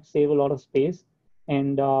electronics, save a lot of space.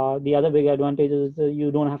 And the other big advantage is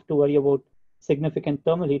you don't have to worry about significant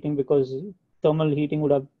thermal heating, because thermal heating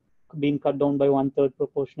would have been cut down by 1/3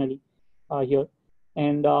 proportionally here.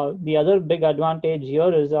 And the other big advantage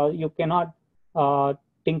here is you cannot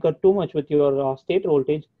tinker too much with your state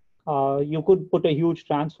voltage. You could put a huge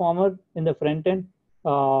transformer in the front end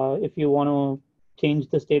if you want to change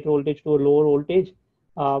the state voltage to a lower voltage.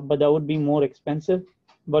 but that would be more expensive.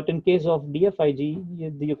 But in case of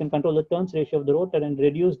DFIG, you can control the turns ratio of the rotor and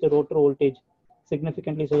reduce the rotor voltage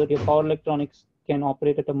significantly so that your power electronics can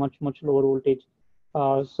operate at a much lower voltage.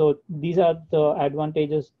 So these are the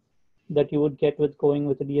advantages that you would get with going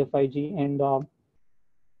with the DFIG, and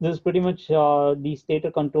this is pretty much the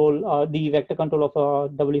stator control, the vector control of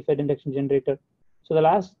a doubly fed induction generator. So the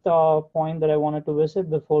last point that I wanted to visit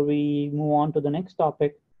before we move on to the next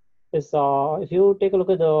topic is if you take a look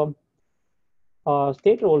at the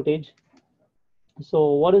stator voltage.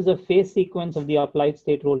 So what is the phase sequence of the applied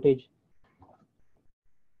state voltage?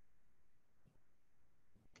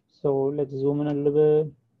 So let's zoom in a little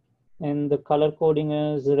bit. And the color coding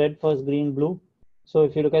is red first, green, blue. So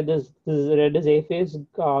if you look at this red is A phase,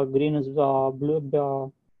 green is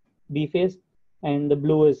blue, B phase, and the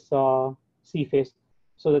blue is C phase.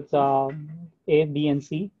 So that's A, B, and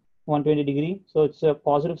C, 120 degree. So it's a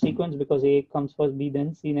positive sequence because A comes first, B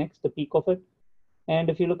then C next, the peak of it. And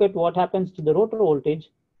if you look at what happens to the rotor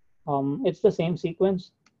voltage, it's the same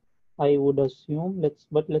sequence, I would assume. Let's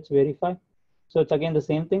verify. So it's again the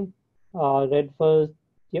same thing. Red first,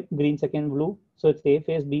 yep, green second, blue. So it's A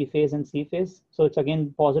phase, B phase, and C phase. So it's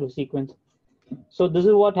again positive sequence. So this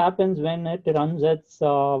is what happens when it runs at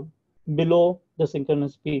below the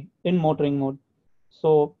synchronous speed in motoring mode.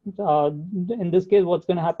 So in this case, what's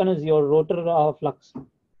going to happen is your rotor flux,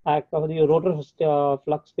 your rotor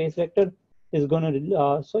flux space vector is going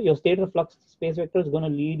to, so your stator flux space vector is going to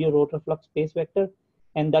lead your rotor flux space vector,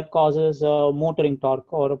 and that causes a motoring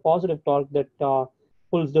torque or a positive torque that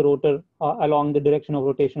pulls the rotor along the direction of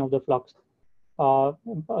rotation of the flux. Now,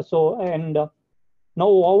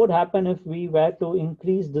 what would happen if we were to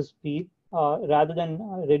increase the speed rather than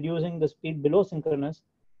reducing the speed below synchronous?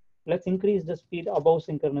 Let's increase the speed above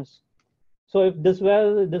synchronous. So if this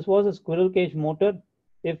was a squirrel cage motor,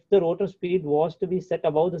 if the rotor speed was to be set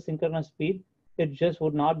above the synchronous speed, it just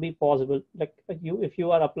would not be possible. Like if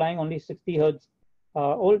you are applying only 60 hertz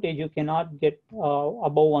voltage, you cannot get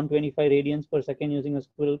above 125 radians per second using a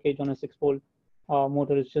squirrel cage on a 6-pole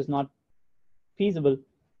motor. It's just not feasible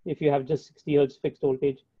if you have just 60 hertz fixed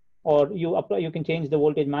voltage. Or you can change the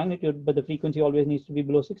voltage magnitude, but the frequency always needs to be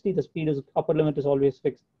below 60. The speed is upper limit is always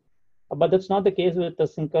fixed. But that's not the case with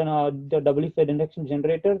the doubly fed induction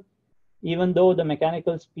generator. Even though the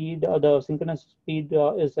mechanical speed, the synchronous speed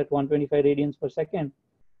is at 125 radians per second,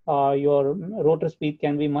 your rotor speed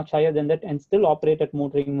can be much higher than that and still operate at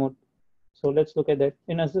motoring mode. So let's look at that.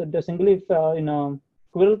 In a squirrel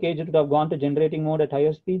cage, it would have gone to generating mode at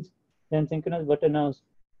higher speeds than synchronous, but in a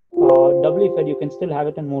doubly fed, you can still have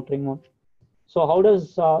it in motoring mode. So how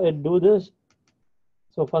does it do this?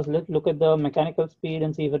 So first, let's look at the mechanical speed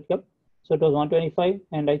and see if it kept. So it was 125,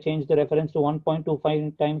 and I changed the reference to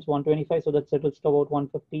 1.25 times 125, so that settles to about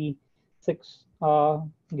 156,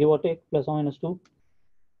 give or take, plus or minus 2.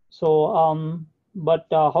 So,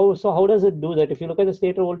 how does it do that? If you look at the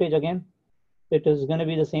stator voltage again, it is going to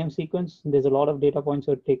be the same sequence. There's a lot of data points,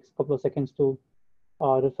 so it takes a couple of seconds to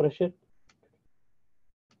refresh it.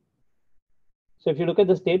 So if you look at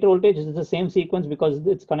the stator voltage, it's the same sequence because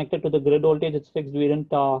it's connected to the grid voltage. It's fixed. We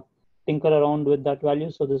didn't tinker around with that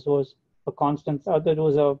value. So this was a constant. There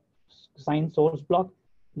was a sine source block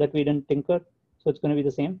that we didn't tinker. So it's going to be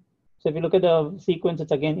the same. So if you look at the sequence,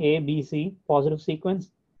 it's again A, B, C, positive sequence.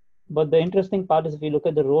 But the interesting part is if you look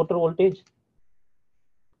at the rotor voltage,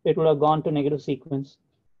 it would have gone to negative sequence.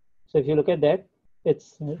 So if you look at that,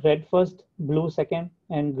 it's red first, blue second,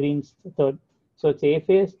 and green third. So it's A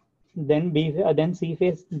phase, then then C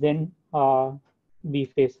phase, then B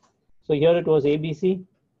phase. So here it was ABC,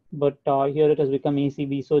 but here it has become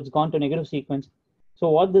ACB. So it's gone to negative sequence. So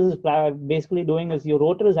what this is basically doing is your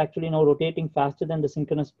rotor is actually now rotating faster than the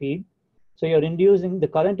synchronous speed. So you're inducing the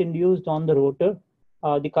current induced on the rotor,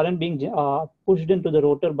 the current being pushed into the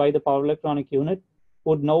rotor by the power electronic unit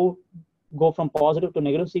would now go from positive to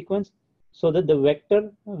negative sequence, so that the vector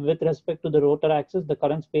with respect to the rotor axis, the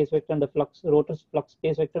current space vector and the rotor flux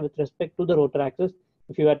space vector with respect to the rotor axis,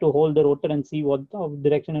 if you had to hold the rotor and see what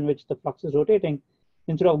direction in which the flux is rotating,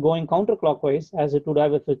 instead of going counterclockwise as it would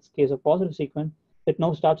have if it's case of positive sequence, it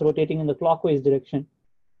now starts rotating in the clockwise direction.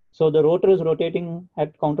 So the rotor is rotating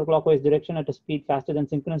at counterclockwise direction at a speed faster than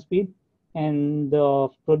synchronous speed, and the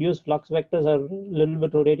produced flux vectors are a little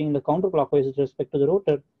bit rotating in the counterclockwise with respect to the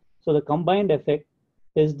rotor. So the combined effect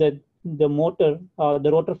is that the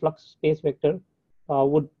rotor flux space vector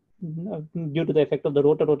would, due to the effect of the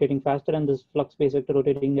rotor rotating faster and this flux space vector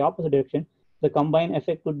rotating in the opposite direction, the combined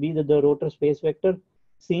effect would be that the rotor space vector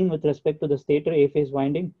seen with respect to the stator A phase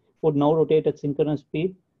winding would now rotate at synchronous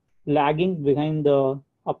speed, lagging behind the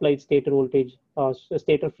applied stator voltage,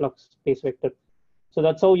 stator flux space vector. So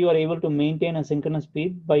that's how you are able to maintain a synchronous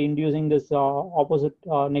speed by inducing this opposite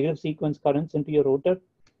negative sequence currents into your rotor,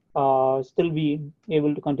 still be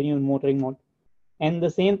able to continue in motoring mode. And the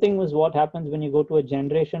same thing was what happens when you go to a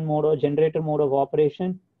generation mode or generator mode of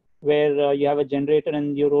operation, where you have a generator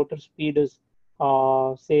and your rotor speed is,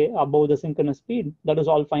 say, above the synchronous speed. That is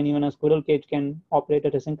all fine. Even a squirrel cage can operate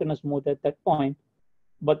at a synchronous mode at that point.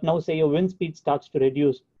 But now, say your wind speed starts to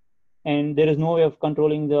reduce, and there is no way of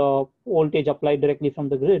controlling the voltage applied directly from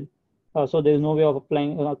the grid. So there is no way of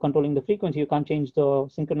applying controlling the frequency. You can't change the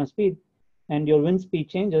synchronous speed, and your wind speed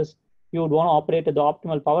changes. You would want to operate at the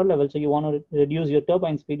optimal power level. So you want to reduce your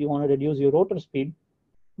turbine speed. You want to reduce your rotor speed.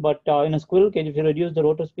 But in a squirrel cage, if you reduce the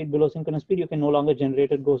rotor speed below synchronous speed, you can no longer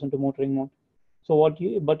generate it. Goes into motoring mode. So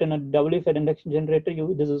but in a W-fed induction generator,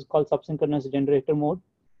 this is called subsynchronous generator mode.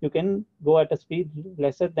 You can go at a speed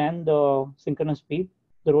lesser than the synchronous speed.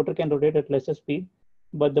 The rotor can rotate at lesser speed,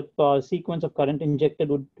 but the sequence of current injected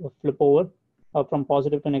would flip over from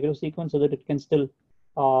positive to negative sequence so that it can still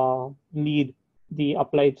lead the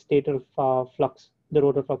applied stator flux, the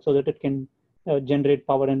rotor flux, so that it can generate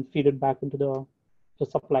power and feed it back into the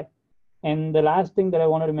supply. And the last thing that I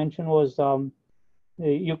wanted to mention was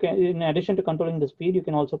you can, in addition to controlling the speed, you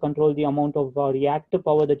can also control the amount of reactive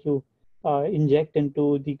power that you inject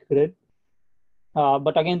into the grid.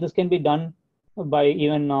 But again, this can be done by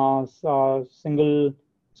even single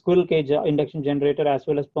squirrel cage induction generator as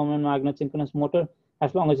well as permanent magnet synchronous motor.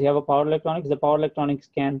 As long as you have a power electronics, the power electronics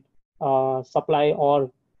can supply or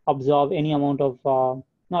absorb any amount of,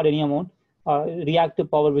 not any amount, reactive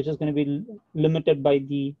power, which is going to be limited by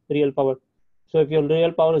the real power. So if your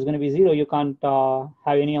real power is going to be zero, you can't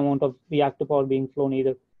have any amount of reactive power being flown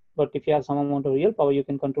either. But if you have some amount of real power, you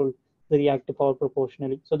can control the reactive power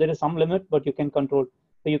proportionally. So there is some limit, but you can control.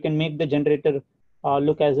 So you can make the generator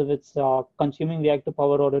look as if it's consuming reactive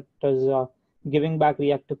power or it is giving back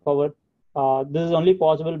reactive power. This is only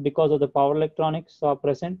possible because of the power electronics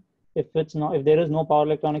present. If there is no power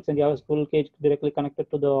electronics and you have a squirrel cage directly connected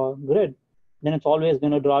to the grid, then it's always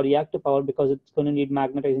going to draw reactive power because it's going to need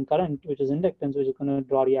magnetizing current, which is inductance, which is going to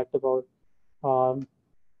draw reactive power.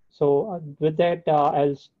 So with that,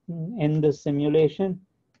 I'll end this simulation,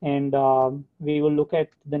 and we will look at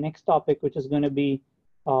the next topic, which is going to be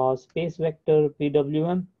space vector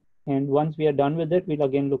PWM. And once we are done with it, we'll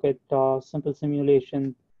again look at simple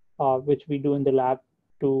simulation, which we do in the lab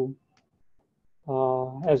to,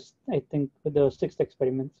 as I think, the sixth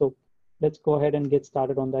experiment. So let's go ahead and get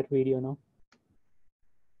started on that video now.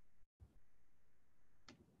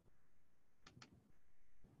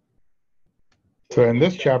 So in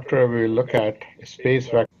this chapter, we will look at space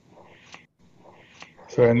vector.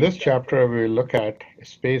 So in this chapter, we will look at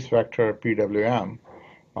space vector PWM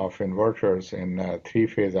of inverters in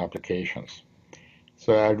three-phase applications.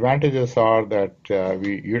 So advantages are that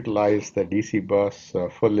we utilize the DC bus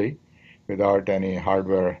fully without any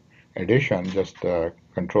hardware addition, just the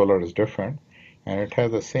controller is different. And it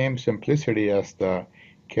has the same simplicity as the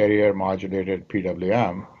carrier modulated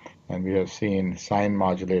PWM, and we have seen sine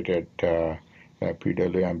modulated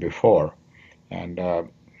PWM before. And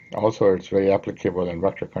also it's very applicable in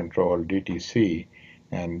vector control, DTC,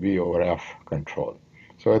 and V over F control.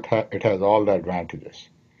 So it has all the advantages.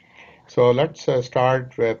 So let's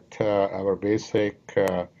start with our basic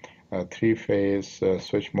three-phase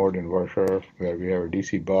switch mode inverter where we have a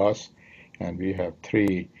DC bus and we have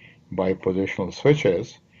three bipositional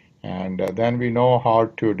switches. And then we know how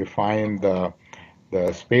to define the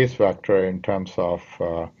space vector in terms of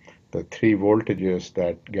the three voltages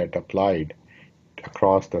that get applied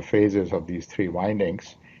across the phases of these three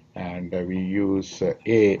windings. And we use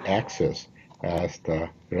A axis as the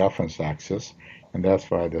reference axis, and that's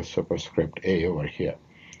why the superscript A over here.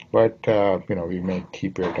 But we may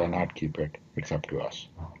keep it or not keep it. It's up to us.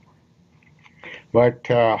 But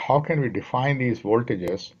how can we define these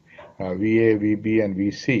voltages, VA, VB, and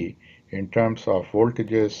VC, in terms of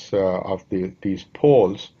voltages of these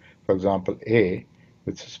poles? For example, A,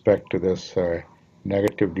 with respect to this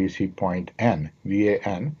negative DC point N,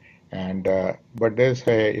 VAN, and but there's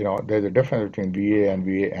a difference between VA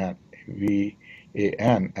and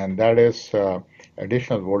VAN, and that is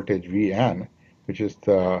additional voltage VN, which is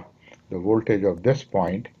the voltage of this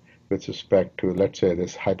point with respect to, let's say,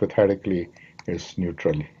 this hypothetically is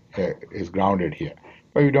neutral, is grounded here.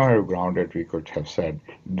 But we don't have grounded. We could have said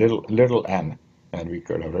little n, and we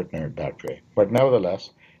could have written it that way. But nevertheless,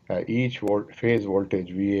 each phase voltage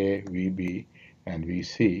VA, VB, and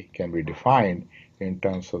VC can be defined in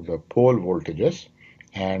terms of the pole voltages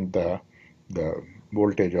and the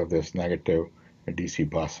voltage of this negative DC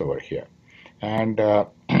bus over here. And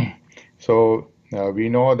so we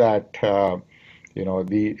know that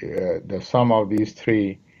the sum of these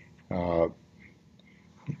three uh,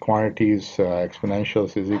 quantities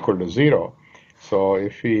exponentials is equal to 0. So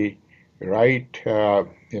if we write,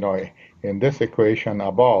 in this equation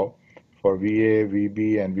above for VA,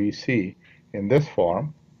 VB, and VC in this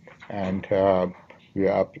form, and we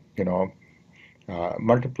are,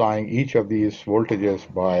 multiplying each of these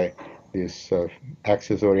voltages by these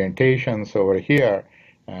axis orientations over here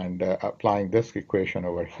and applying this equation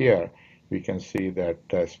over here, we can see that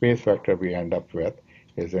space vector we end up with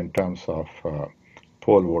is in terms of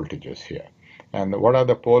pole voltages here. And what are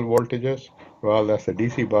the pole voltages? Well, that's the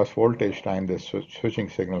DC bus voltage times the switching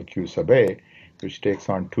signal Q sub A, which takes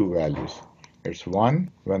on two values. It's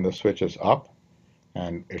 1 when the switch is up,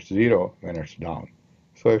 and it's 0 when it's down.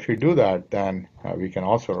 So if you do that, then we can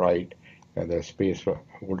also write the space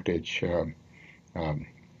voltage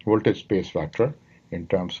voltage space vector in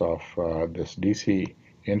terms of this DC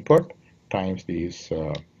input times these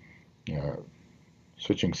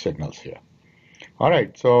switching signals here. All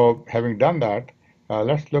right, so having done that,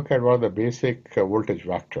 let's look at what are the basic voltage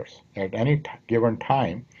vectors. At any given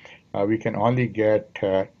time, we can only get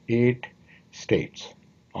 8 states,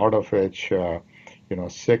 out of which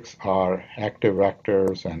 6 are active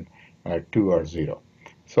vectors and 2 are 0.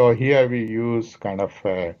 So here we use kind of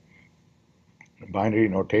a binary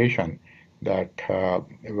notation that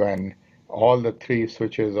when all the 3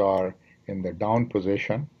 switches are in the down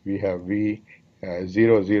position, we have V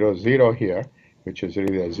 0, 0, 0 here, which is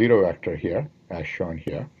really a 0 vector here, as shown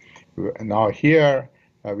here. Now here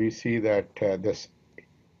we see that this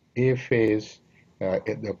A phase,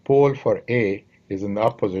 the pole for A is in the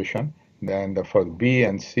up position, then for B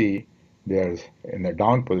and C, there's in the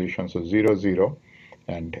down position, so 0, 0,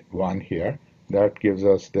 and 1 here. That gives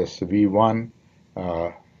us this V1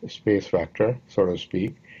 space vector, so to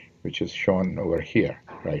speak, which is shown over here,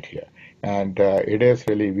 right here. And it is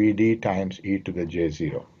really Vd times e to the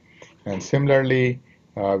j0. And similarly,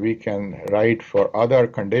 we can write for other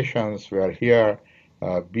conditions where here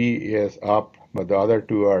B is up, but the other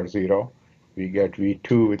two are 0. We get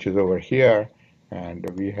V2, which is over here, and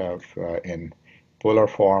we have in polar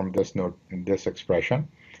form this expression.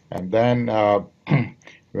 And then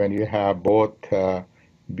when you have both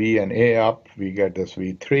B and A up, we get this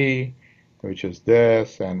V3, which is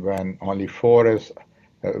this, and when only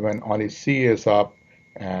C is up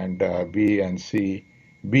and B and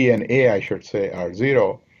A, I should say, are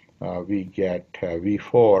 0, we get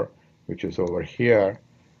V4, which is over here,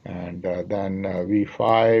 and then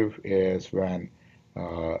V5 is when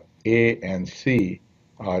A and C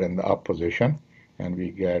are in the up position, and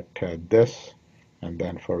we get this, and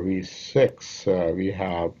then for V6, we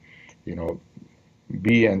have,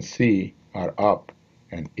 B and C are up,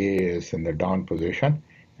 and A is in the down position,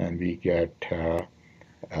 and we get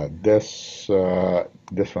this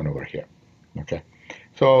one over here. Okay.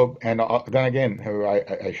 So, and then again,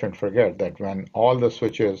 I shouldn't forget that when all the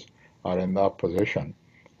switches are in the up position,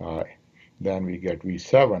 then we get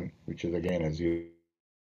V7, which is again a 0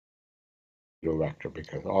 vector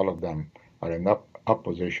because all of them are in up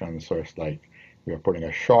position. So it's like we are putting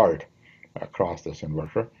a short across this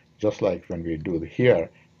inverter, just like when we do here,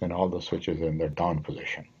 then all the switches are in their down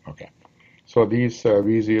position. Okay. So these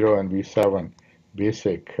V0 and V7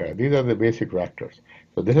 basic, these are the basic vectors.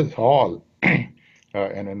 So this is all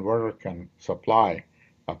an inverter can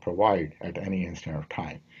provide at any instant of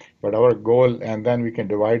time. But our goal, and then we can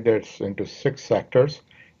divide this into 6 sectors.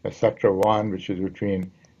 Sector 1, which is between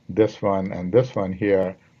this one and this one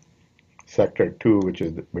here. Sector 2, which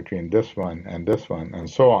is between this one, and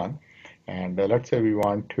so on. And let's say we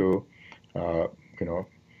want to,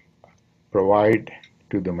 provide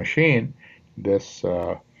to the machine this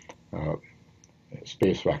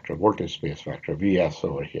space vector, voltage space vector, Vs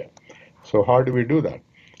over here. So how do we do that?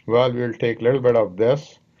 Well, we'll take a little bit of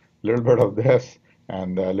this,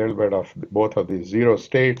 and a little bit of both of these 0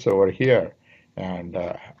 states over here, and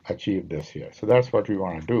achieve this here. So that's what we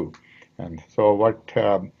want to do. And so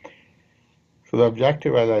so the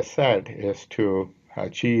objective, as I said, is to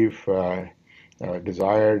achieve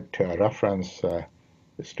desired reference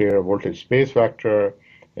stereo voltage space vector.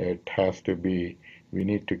 It has to be, we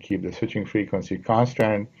need to keep the switching frequency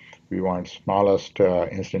constant. We want smallest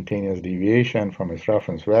instantaneous deviation from its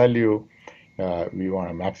reference value. We want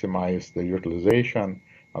to maximize the utilization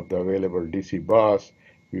of the available DC bus.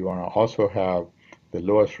 We want to also have the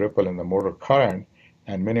lowest ripple in the motor current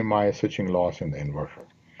and minimize switching loss in the inverter.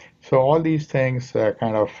 So all these things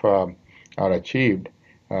kind of are achieved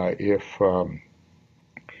if of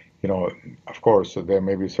course, there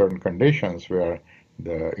may be certain conditions where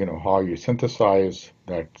how you synthesize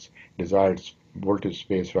that desired voltage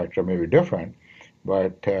space vector may be different.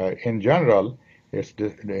 but in general, it's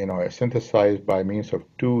synthesized by means of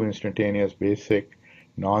two instantaneous basic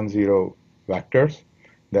non-zero vectors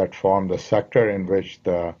that form the sector in which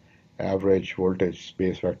the average voltage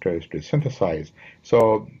space vector is to synthesize.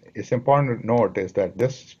 So it's important to note is that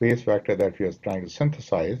this space vector that we are trying to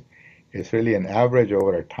synthesize is really an average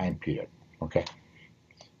over a time period. Okay.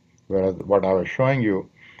 Whereas what I was showing you,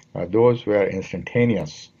 those were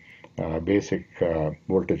instantaneous basic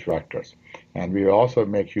voltage vectors. And we also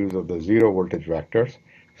make use of the zero voltage vectors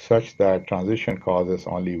such that transition causes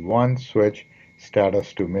only one switch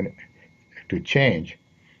status to change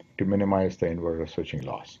to minimize the inverter switching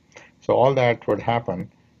loss. So all that would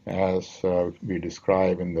happen as we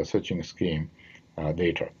describe in the switching scheme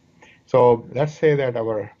later. So let's say that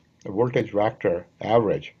our voltage vector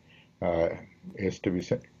average uh, is to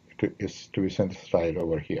be synthesized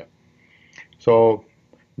over here. So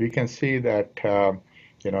we can see that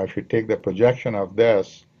if you take the projection of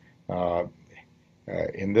this uh,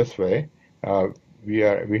 in this way, uh, we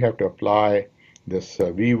have to apply this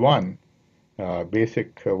V1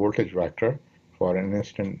 basic voltage vector for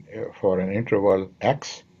an interval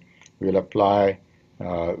x. We'll apply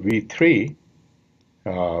V3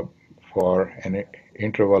 uh, for an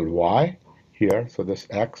interval y here. So this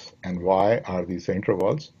x and y are these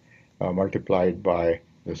intervals multiplied by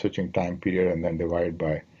the switching time period and then divided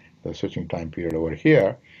by the switching time period over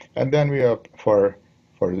here. And then we have for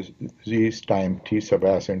z time t sub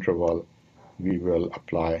s interval, we will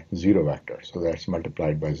apply zero vector. So that's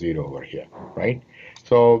multiplied by zero over here, right?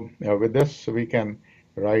 So with this, we can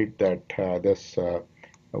write that this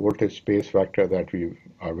voltage space vector that we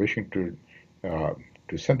are wishing uh,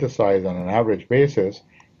 to synthesize on an average basis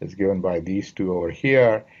is given by these two over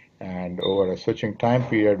here. And over a switching time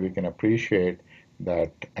period, we can appreciate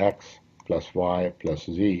that x plus y plus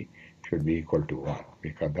z should be equal to 1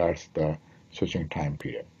 because that's the switching time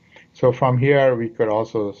period. So from here, we could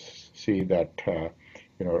also see that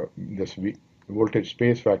this voltage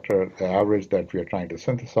space vector, the average that we are trying to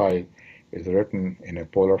synthesize, is written in a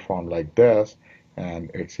polar form like this,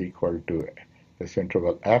 and it's equal to this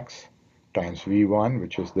interval x times v1,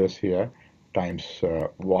 which is this here, times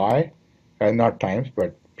y, not times,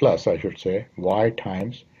 but plus, I should say, y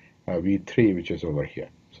times v3, which is over here.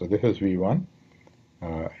 So this is v1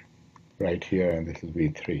 uh, right here, and this is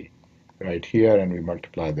v3 right here, and we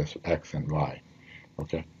multiply this x and y.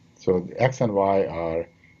 Okay, so x and y are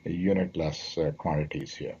unitless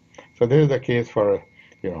quantities here. So this is the case for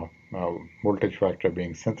voltage vector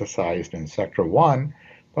being synthesized in sector 1,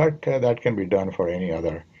 but that can be done for any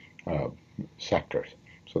other uh, sectors.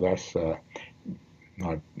 So that's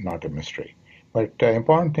not a mystery. But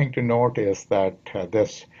important thing to note is that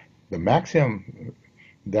the maximum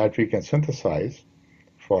that we can synthesize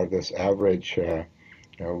for this average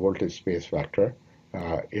voltage space vector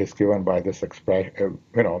is given by this expression.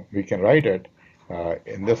 We can write it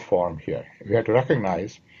in this form here. We have to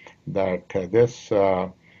recognize that this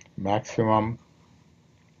maximum,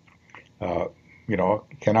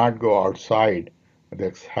 cannot go outside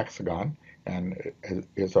this hexagon and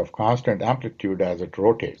is of constant amplitude as it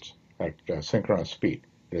rotates at synchronous speed,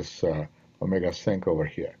 this omega sync over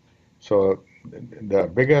here. So the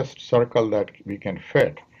biggest circle that we can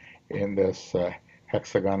fit in this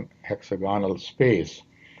hexagonal space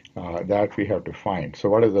that we have to find. So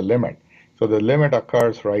what is the limit? So the limit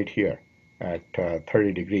occurs right here at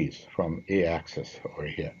 30 degrees from a-axis over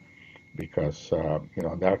here, because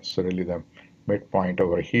that's really the midpoint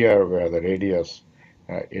over here where the radius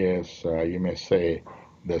is, you may say,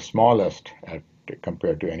 the smallest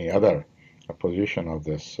compared to any other position of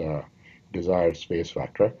this desired space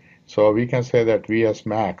vector. So we can say that Vs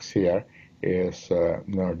max here is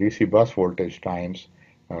DC bus voltage times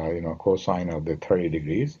cosine of the 30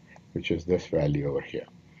 degrees, which is this value over here.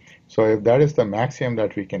 So if that is the maximum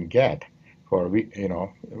that we can get for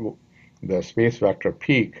the space vector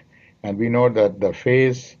peak, and we know that the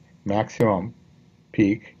phase maximum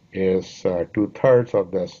peak is 2/3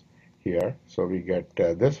 of this here, so we get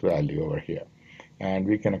this value over here. And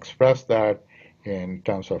we can express that in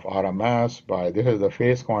terms of RMS by, this is the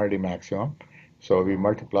phase quantity maximum, so we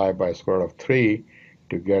multiply by square root of 3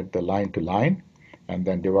 to get the line to line, and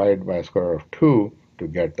then divide by square root of 2 to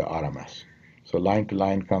get the RMS. So line to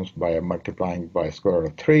line comes by multiplying by square root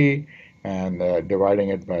of 3, and dividing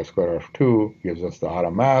it by square root of 2 gives us the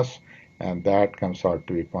RMS, and that comes out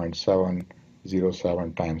to be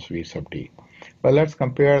 0.707 times V sub t. Well, let's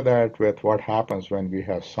compare that with what happens when we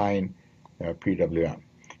have sine PWM.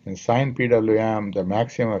 In sine PWM, the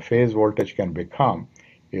maximum phase voltage can become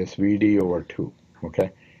is Vd over 2.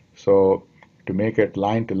 Okay, so to make it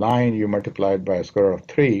line to line, you multiply it by a square root of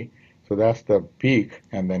 3. So that's the peak,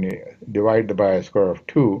 and then you divide by a square of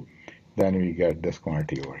 2, then we get this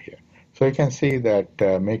quantity over here. So you can see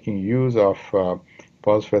that making use of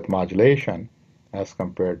pulse width modulation as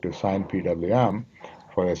compared to sine PWM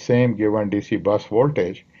for the same given DC bus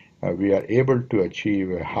voltage, we are able to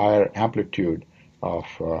achieve a higher amplitude of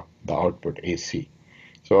the output AC.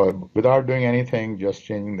 So without doing anything, just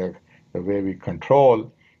changing the way we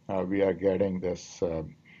control, we are getting this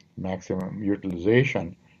maximum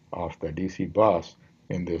utilization of the DC bus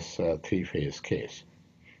in this three-phase case.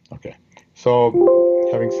 Okay, so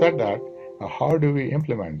having said that, how do we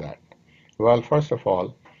implement that? Well, first of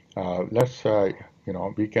all, let's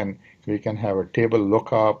we can have a table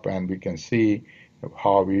lookup, and we can see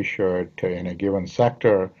how we should in a given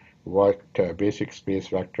sector what basic space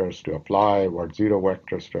vectors to apply, what zero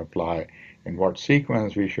vectors to apply, in what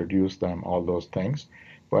sequence we should use them, all those things.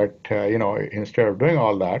 But instead of doing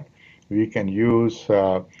all that, we can use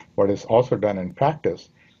what is also done in practice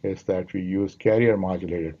is that we use carrier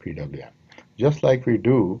modulated PWM, just like we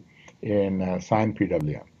do in sine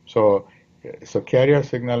PWM. So carrier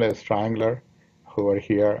signal is triangular over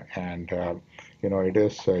here, and it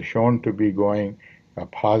is shown to be going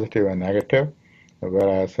positive and negative,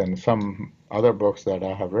 whereas in some other books that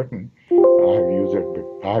I have written,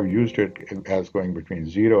 I have used it as going between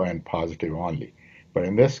 0 and positive only. But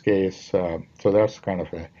in this case, so that's kind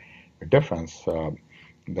of a difference,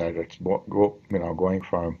 that it's going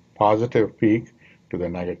from positive peak to the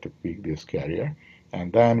negative peak, this carrier.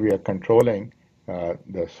 And then we are controlling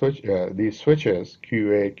these switches,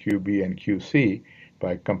 QA, QB, and QC,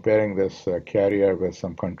 by comparing this carrier with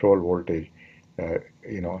some control voltage,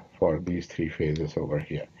 for these three phases over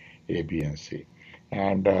here, A, B, and C.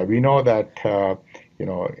 And we know that,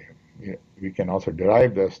 we can also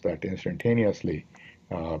derive this, that instantaneously,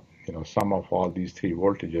 sum of all these three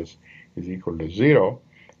voltages is equal to 0.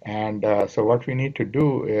 And so what we need to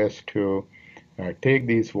do is to take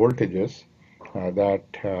these voltages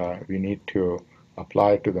that we need to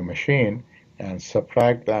apply to the machine and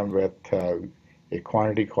subtract them with a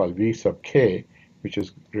quantity called V sub k, which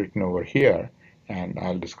is written over here, and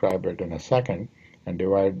I'll describe it in a second, and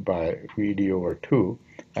divide by Vd over 2,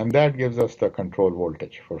 and that gives us the control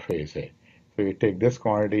voltage for phase A. So you take this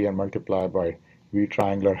quantity and multiply by V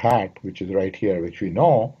triangular hat, which is right here, which we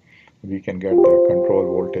know, we can get the control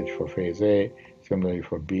voltage for phase A, similarly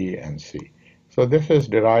for B and C. So this is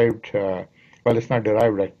derived, well, it's not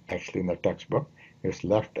derived actually in the textbook, it's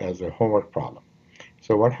left as a homework problem.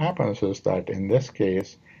 So what happens is that in this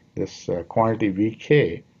case, this quantity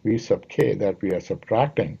V sub k that we are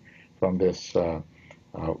subtracting from this uh,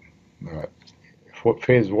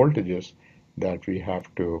 phase voltages that we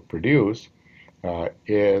have to produce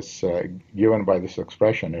is given by this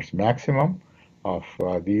expression. It's maximum of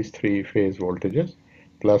these three phase voltages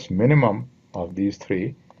plus minimum of these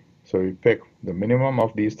three. So we pick the minimum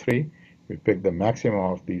of these three, we pick the maximum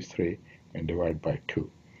of these three, and divide by 2.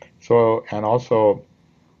 So, and also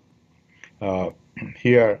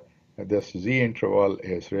here, this Z interval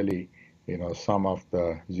is really, sum of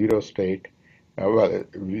the zero state,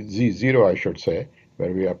 Z0 I should say,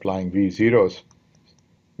 where we are applying V0's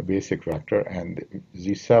basic vector, and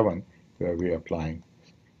Z7 where we are applying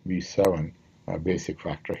V7 basic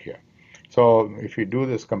vector here. So if we do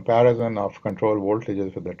this comparison of control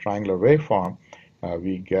voltages with the triangular waveform,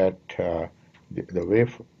 we get the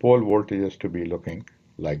wave pole voltages to be looking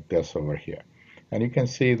like this over here. And you can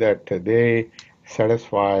see that they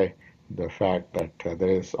satisfy the fact that there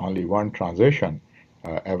is only one transition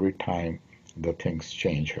every time the things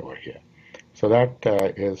change over here. So that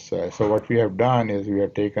so what we have done is we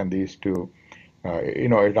have taken these two,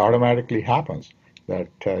 it automatically happens that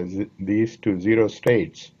these two zero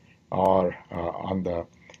states are on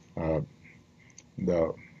uh,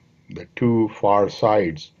 the two far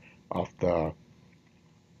sides of the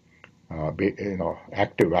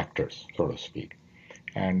active vectors, so to speak.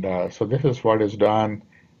 And so this is what is done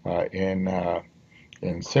in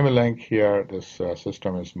Simulink here. This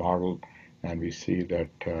system is modeled, and we see that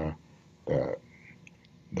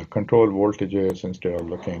the control voltages, instead of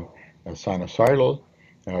looking sinusoidal,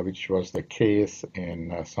 which was the case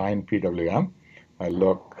in sine PWM,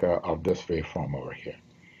 look of this waveform over here.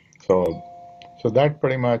 So that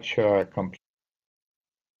pretty much completes.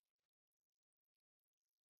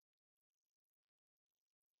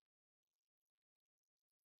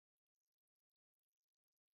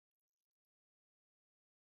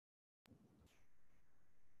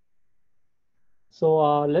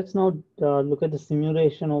 So let's now look at the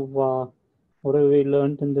simulation of whatever we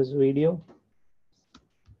learned in this video.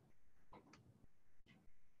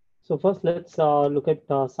 So first, let's look at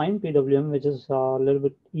sine PWM, which is a little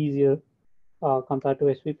bit easier compared to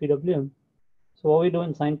SV PWM. So what we do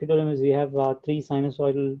in sine PWM is we have three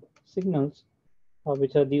sinusoidal signals,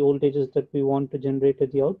 which are the voltages that we want to generate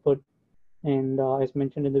at the output. And as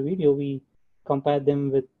mentioned in the video, we compare them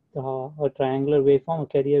with a triangular waveform, a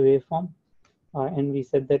carrier waveform, and we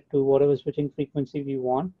set that to whatever switching frequency we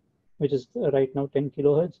want, which is right now 10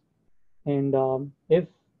 kilohertz. And if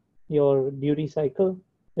your duty cycle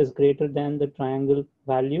is greater than the triangle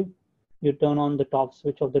value, you turn on the top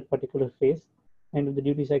switch of that particular phase. And if the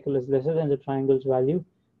duty cycle is lesser than the triangle's value,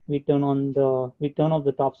 we turn off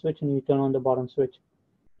the top switch and we turn on the bottom switch.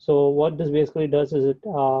 So what this basically does is it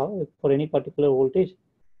for any particular voltage,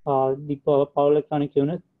 the power electronic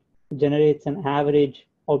unit generates an average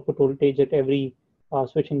output voltage at every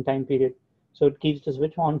switching time period. So it keeps the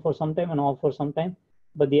switch on for some time and off for some time,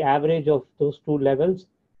 but the average of those two levels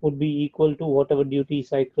would be equal to whatever duty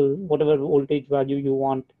cycle, whatever voltage value you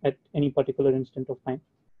want at any particular instant of time.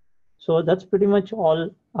 So that's pretty much all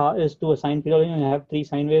is to a sine PWM. You have three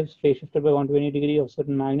sine waves phase shifted by 120 degree of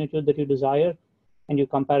certain magnitude that you desire, and you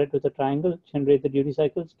compare it with a triangle, generate the duty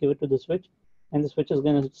cycles, give it to the switch, and the switch is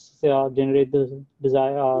going to generate the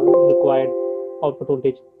required output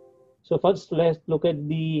voltage. So first, let's look at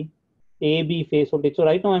the AB phase voltage. So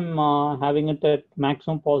right now I'm having it at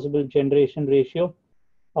maximum possible generation ratio.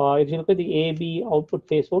 If you look at the AB output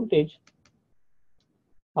phase voltage,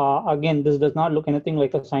 again, this does not look anything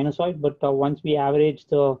like a sinusoid, but once we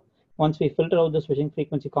filter out the switching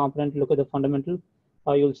frequency component, look at the fundamental,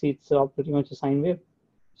 you'll see it's pretty much a sine wave.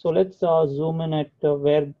 So let's zoom in at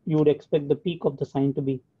where you would expect the peak of the sine to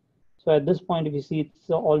be. So at this point, if you see, it's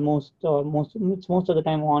most of the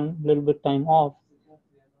time on, a little bit time off.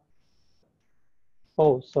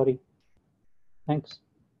 Oh, sorry. Thanks.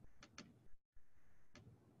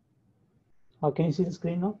 Can you see the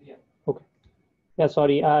screen now? Yeah. Okay. Yeah,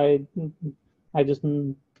 sorry. I just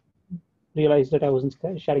realized that I wasn't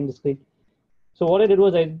sharing the screen. So what I did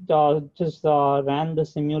was I just ran the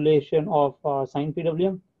simulation of sine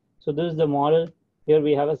PWM. So this is the model. Here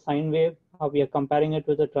we have a sine wave. We are comparing it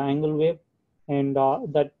with a triangle wave, and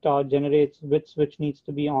that generates which switch needs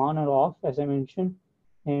to be on or off, as I mentioned.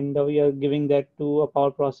 And we are giving that to a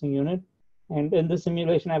power processing unit. And in this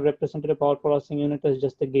simulation, I've represented a power processing unit as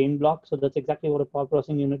just a gain block. So that's exactly what a power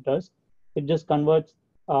processing unit does. It just converts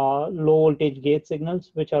low voltage gate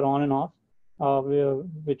signals, which are on and off,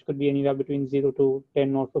 which could be anywhere between 0 to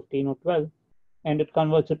 10 or 15 or 12, and it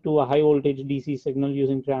converts it to a high voltage DC signal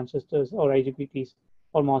using transistors or IGBTs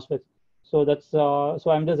or MOSFETs. So that's so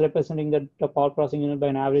I'm just representing that the power processing unit by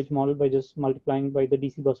an average model by just multiplying by the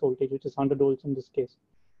DC bus voltage, which is 100 volts in this case.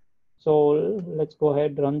 So let's go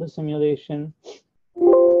ahead, run the simulation.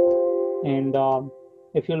 And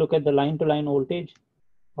if you look at the line-to-line voltage,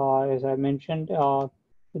 as I mentioned,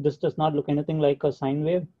 this does not look anything like a sine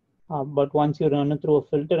wave. But once you run it through a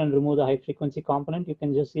filter and remove the high frequency component, you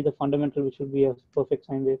can just see the fundamental, which will be a perfect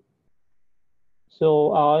sine wave.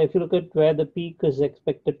 So if you look at where the peak is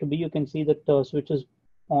expected to be, you can see that the switch is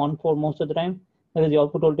on for most of the time. That is, the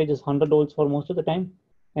output voltage is 100 volts for most of the time.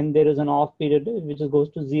 And there is an off period, which goes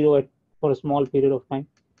to 0 for a small period of time.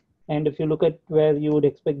 And if you look at where you would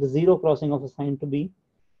expect the zero crossing of a sine to be,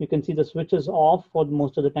 you can see the switch is off for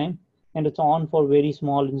most of the time, and it's on for very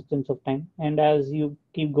small instance of time. And as you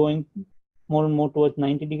keep going more and more towards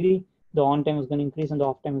 90 degree, the on time is going to increase and the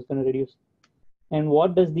off time is going to reduce. And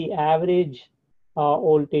what does the average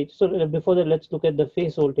voltage? So before that, let's look at the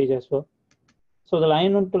phase voltage as well. So the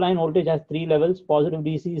line-to-line voltage has three levels: positive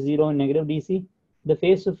DC, zero, and negative DC. The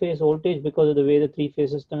phase-to-phase voltage, because of the way the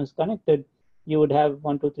three-phase system is connected, you would have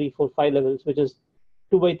 1, 2, 3, 4, 5 levels, which is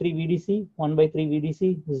 2 by 3 VDC, 1 by 3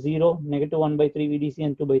 VDC, 0, negative 1 by 3 VDC,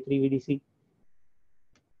 and 2 by 3 VDC.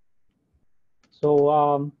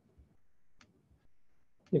 So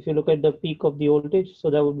if you look at the peak of the voltage,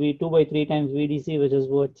 so that would be 2 by 3 times VDC, which is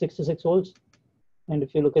what, 66 volts. And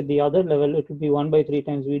if you look at the other level, it would be 1 by 3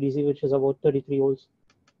 times VDC, which is about 33 volts.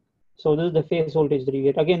 So this is the phase voltage that you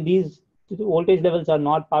get. Again, these voltage levels are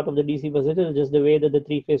not part of the DC bus. It is just the way that the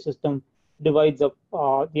three-phase system divides up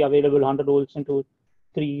the available 100 volts into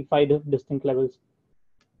 5 distinct levels.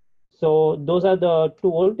 So those are the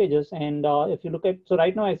two voltages. And if you look at, so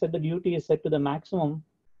right now I said the duty is set to the maximum,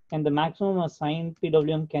 and the maximum a sine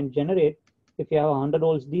PWM can generate if you have a 100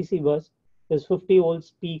 volts DC bus is 50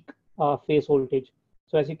 volts peak phase voltage.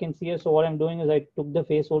 So as you can see here, so what I'm doing is I took the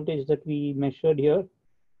phase voltage that we measured here,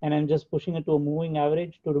 and I'm just pushing it to a moving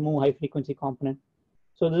average to remove high frequency component.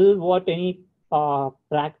 So this is what any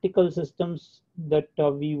practical systems that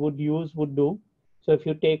we would use would do. So if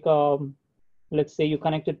you take, let's say you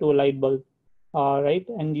connect it to a light bulb, right?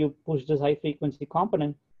 And you push this high frequency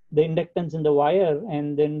component, the inductance in the wire,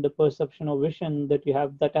 and then the perception of vision that you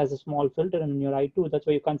have that has a small filter in your eye too. That's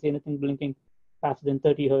why you can't see anything blinking faster than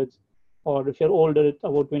 30 hertz, or if you're older, it's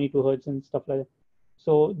about 22 hertz and stuff like that.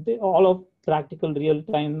 So all of practical real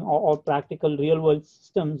time or practical real world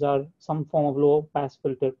systems are some form of low pass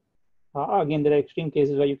filter. Again, there are extreme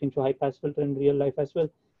cases where you can show high pass filter in real life as well,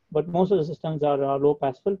 but most of the systems are low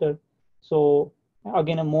pass filter. So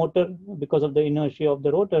again, a motor, because of the inertia of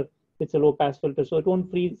the rotor, it's a low pass filter, so it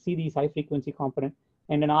won't see these high frequency component.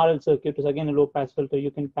 And an RL circuit is again a low pass filter. You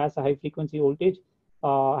can pass a high frequency voltage,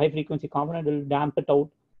 high frequency component will damp it out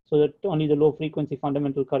so that only the low frequency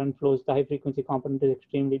fundamental current flows. The high frequency component is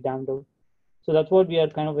extremely damped out. So that's what we are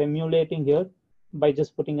kind of emulating here by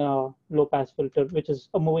just putting a low pass filter, which is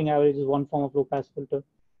a moving average is one form of low pass filter.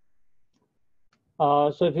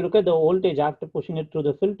 So if you look at the voltage after pushing it through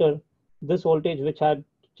the filter, this voltage which had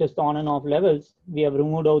just on and off levels, we have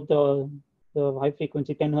removed out the high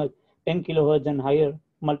frequency 10 hertz, 10 kilohertz and higher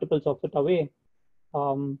multiples of it away.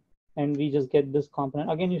 And we just get this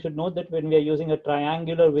component. Again, you should note that when we are using a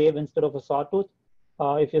triangular wave instead of a sawtooth,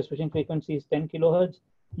 if you're switching frequencies 10 kilohertz,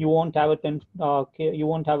 you won't have you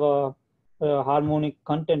won't have a harmonic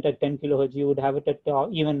content at 10 kilohertz. You would have it at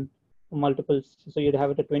even multiples. So you'd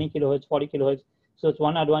have it at 20 kilohertz, 40 kilohertz. So it's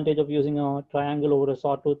one advantage of using a triangle over a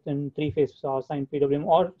sawtooth in three-phase sine PWM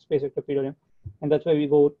or space vector PWM, and that's why we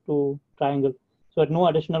go to triangle. So at no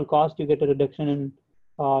additional cost, you get a reduction in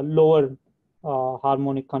lower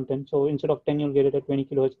harmonic content. So instead of 10, you'll get it at 20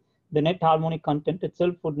 kilohertz. The net harmonic content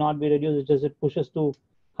itself would not be reduced, it's just it pushes to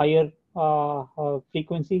higher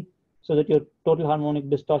frequency so that your total harmonic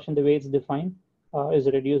distortion, the way it's defined, is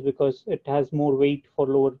reduced because it has more weight for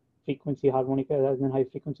lower frequency harmonic rather than high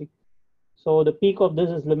frequency. So the peak of this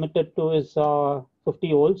is limited to is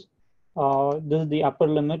 50 volts. This is the upper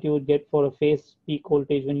limit you would get for a phase peak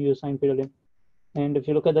voltage when you use sine PWM. And if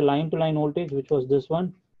you look at the line-to-line voltage, which was this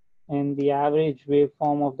one, and the average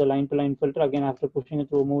waveform of the line-to-line filter, again after pushing it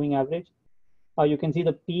through a moving average, you can see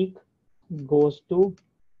the peak goes to,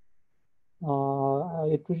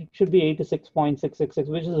 it should be 86.666,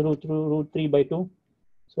 which is root 3 by 2.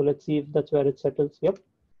 So let's see if that's where it settles. Yep,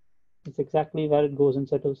 it's exactly where it goes and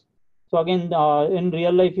settles. So again, in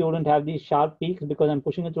real life, you wouldn't have these sharp peaks because I'm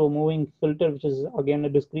pushing it through a moving filter, which is again a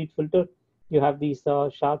discrete filter. You have these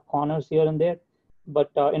sharp corners here and there.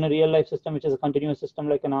 But in a real life system, which is a continuous system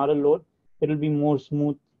like an RL load, it'll be more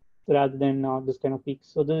smooth rather than this kind of peaks.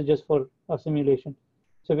 So this is just for a simulation.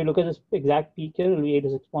 So if you look at this exact peak here, it'll be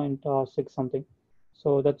 86.6 something.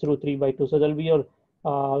 So that's root 3 by 2. So that'll be your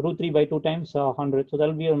root 3 by 2 times 100. So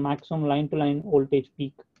that'll be your maximum line-to-line voltage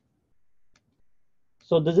peak.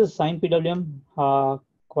 So this is sine PWM,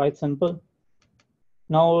 quite simple.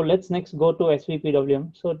 Now let's next go to SV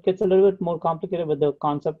PWM. So it gets a little bit more complicated, but the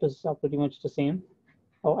concept is pretty much the same.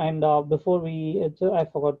 Oh, and before I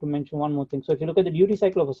forgot to mention one more thing. So if you look at the duty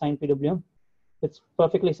cycle of a sine PWM, it's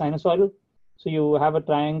perfectly sinusoidal. So you have a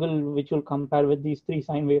triangle which will compare with these three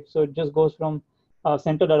sine waves. So it just goes from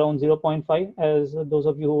centered around 0.5, as those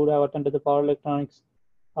of you who have attended the power electronics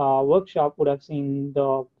workshop would have seen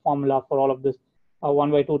the formula for all of this.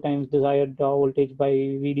 1 by 2 times desired voltage by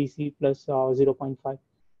VDC plus 0.5.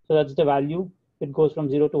 So that's the value. It goes from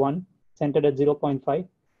 0 to 1, centered at 0.5,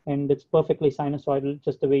 and it's perfectly sinusoidal,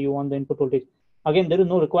 just the way you want the input voltage. Again, there is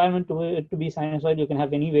no requirement to it to be sinusoidal. You can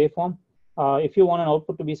have any waveform. If you want an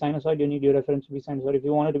output to be sinusoid, you need your reference to be sinusoid. If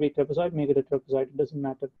you want it to be trapezoid, make it a trapezoid. It doesn't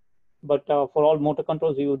matter. But for all motor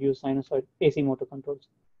controls, you would use sinusoid, AC motor controls.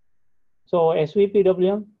 So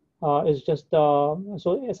SVPWM is just,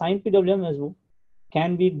 so sine PWM is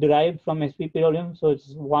can be derived from SVPWM. So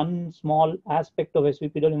it's one small aspect of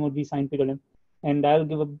SVPWM would be sine PWM. And I'll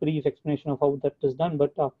give a brief explanation of how that is done.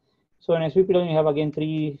 But so in SVPWM, you have again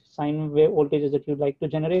three sine wave voltages that you'd like to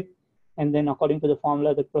generate. And then according to the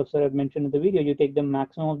formula that Professor had mentioned in the video, you take the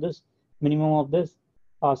maximum of this, minimum of this,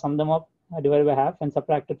 sum them up, divided by half, and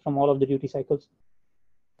subtract it from all of the duty cycles.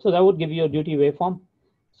 So that would give you a duty waveform.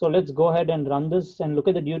 So let's go ahead and run this and look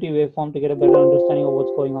at the duty waveform to get a better understanding of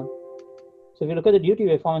what's going on. So if you look at the duty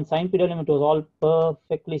waveform in sine PWM, it was all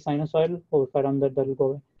perfectly sinusoidal. Oh, if I run that, that'll go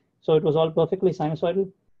away. So it was all perfectly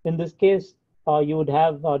sinusoidal. In this case, you would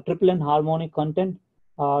have triple N harmonic content.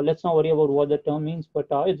 Let's not worry about what the term means, but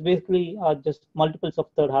it's basically just multiples of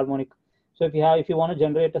third harmonic. So if you want to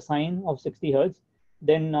generate a sine of 60 hertz,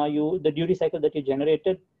 then the duty cycle that you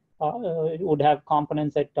generated would have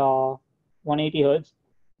components at 180 hertz,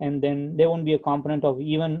 and then there won't be a component of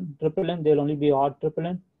even triple N. There'll only be odd triple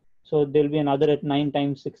N. So there'll be another at 9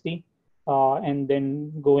 times 60, and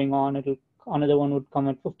then going on, another one would come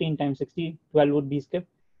at 15 times 60, 12 would be skipped,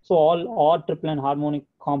 So all odd, triple, and harmonic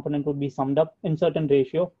component would be summed up in certain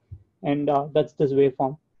ratio, and that's this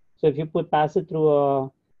waveform. So if you pass it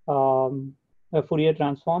through a Fourier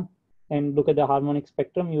transform and look at the harmonic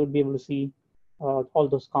spectrum, you would be able to see all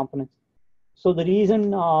those components. So the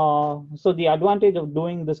reason, so the advantage of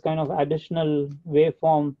doing this kind of additional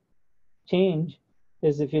waveform change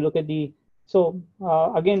is if you look at the, so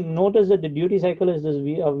again, notice that the duty cycle is this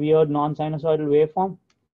a weird non-sinusoidal waveform,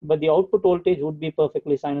 but the output voltage would be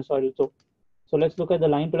perfectly sinusoidal. So let's look at the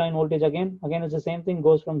line-to-line voltage again. Again, it's the same thing,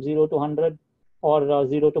 goes from 0 to 100 or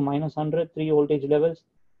 0 to minus 100, three voltage levels,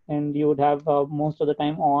 and you would have most of the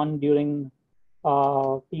time on during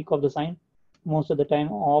peak of the sine, most of the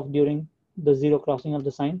time off during the zero crossing of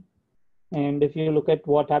the sine. And if you look at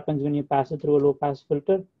what happens when you pass it through a low pass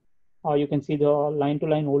filter, you can see the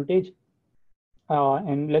line-to-line voltage.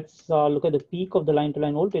 And let's look at the peak of the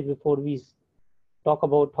line-to-line voltage before we talk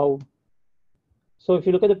about how. So if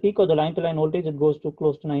you look at the peak of the line-to-line voltage, it goes to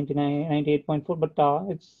close to 99, 98.4, but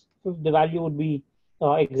it's the value would be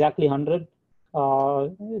exactly 100.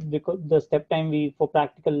 Because the step time for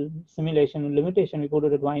practical simulation limitation, we put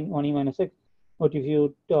it at 1e minus 6. But if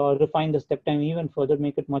you refine the step time even further,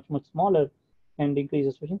 make it much, much smaller and increase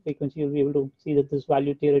the switching frequency, you'll be able to see that this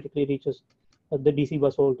value theoretically reaches the DC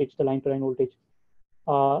bus voltage, the line-to-line voltage,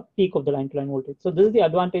 peak of the line-to-line voltage. So this is the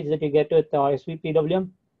advantage that you get with SVPWM.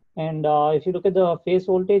 And if you look at the phase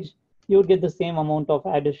voltage, you would get the same amount of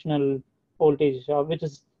additional voltage, which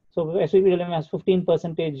is, so SVPWM has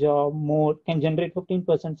 15% more, can generate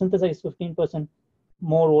 15%, synthesize 15%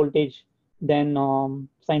 more voltage than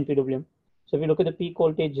sine PWM. So if you look at the peak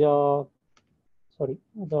voltage, the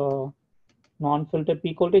non-filtered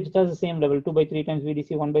peak voltage, it has the same level, 2 by 3 times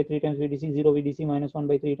VDC, 1 by 3 times VDC, 0 VDC, minus 1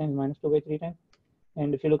 by 3 times, minus 2 by 3 times.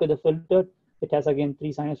 And if you look at the filter, it has again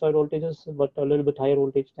three sinusoid voltages, but a little bit higher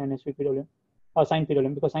voltage than SVPWM, sine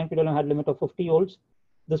PWM, because sine PWM had limit of 50 volts.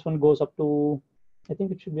 This one goes up to, I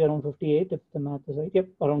think it should be around 58 if the math is right. Yep,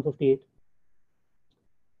 around 58.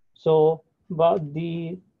 So, but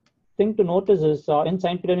the thing to notice is in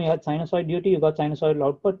sine PWM you had sinusoid duty, you got sinusoidal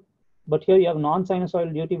output, but here you have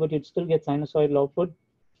non-sinusoidal duty, but you'd still get sinusoidal output.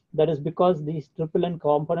 That is because these triple N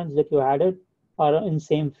components that you added are in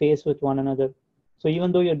same phase with one another. So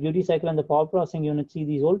even though your duty cycle and the power processing unit see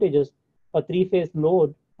these voltages, a three-phase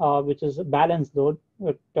load, which is a balanced load,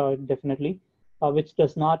 definitely, which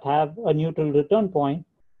does not have a neutral return point,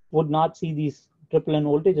 would not see these triple N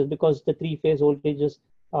voltages because the three-phase voltages,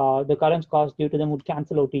 the currents caused due to them would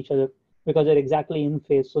cancel out each other because they're exactly in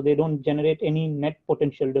phase. So they don't generate any net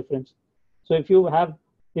potential difference. So if you have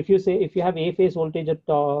A phase voltage at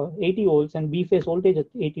 80 volts and B phase voltage at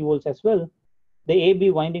 80 volts as well, the AB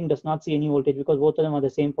winding does not see any voltage because both of them are the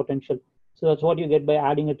same potential. So that's what you get by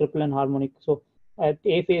adding a triple N harmonic. So at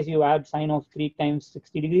A phase, you add sine of 3 times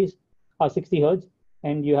 60 degrees, 60 hertz,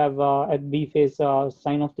 and you have at B phase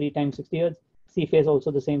sine of 3 times 60 hertz. C phase also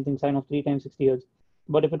the same thing, sine of 3 times 60 hertz.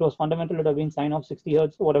 But if it was fundamental, it would have been sine of 60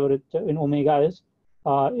 hertz, whatever it in omega is,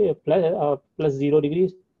 plus 0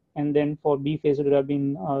 degrees. And then for B phase, it would have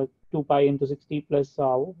been 2 pi into 60 plus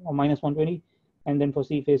or minus 120. And then for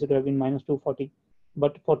C phase, it would have been minus 240.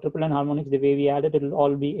 But for triple N harmonics, the way we add it, it'll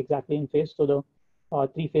all be exactly in phase. So the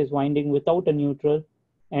three-phase winding without a neutral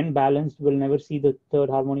and balanced will never see the third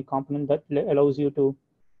harmonic component that allows you to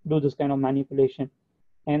do this kind of manipulation.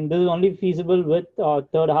 And this is only feasible with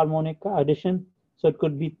third harmonic addition. So it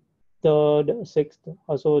could be third, sixth,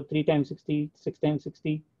 so 3 times 60, 6 times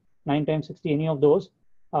 60, 9 times 60, any of those.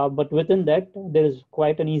 But within that, there is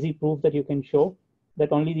quite an easy proof that you can show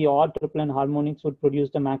that only the odd triple N harmonics would produce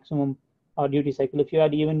the maximum duty cycle. If you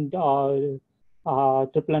had even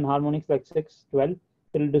triple N harmonics like 6, 12,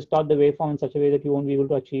 it'll distort the waveform in such a way that you won't be able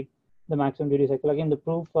to achieve the maximum duty cycle. Again, the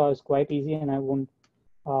proof is quite easy and I won't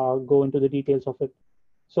go into the details of it.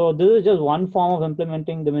 So this is just one form of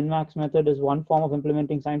implementing the min-max method, is one form of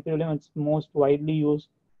implementing sine PWM. It's most widely used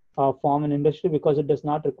form in industry because it does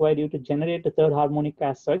not require you to generate a third harmonic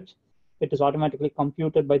as such. It is automatically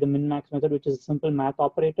computed by the min-max method, which is a simple math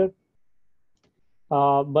operator.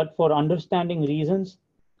 But for understanding reasons,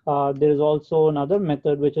 there is also another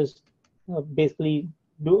method, which is basically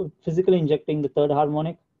physically injecting the third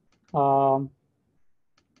harmonic. So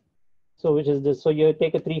which is this. So you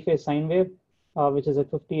take a three-phase sine wave, which is at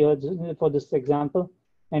 50 hertz for this example,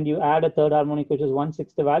 and you add a third harmonic, which is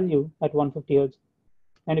 1/6 the value at 150 hertz.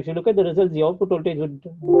 And if you look at the results, the output voltage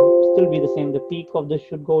would still be the same. The peak of this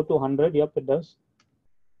should go to 100. Yep, it does.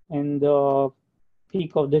 And the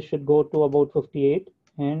peak of this should go to about 58.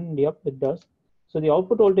 And yep, it does. So the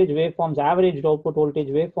output voltage waveforms, averaged output voltage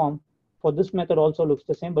waveform for this method also looks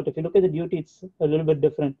the same. But if you look at the duty, it's a little bit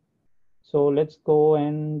different. So let's go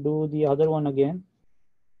and do the other one again.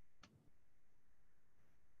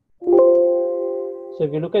 So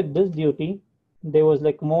if you look at this duty, there was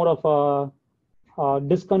like more of a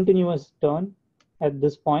discontinuous turn at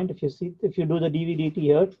this point. If you see, if you do the dvdt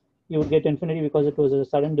here, you would get infinity because it was a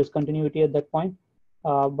sudden discontinuity at that point.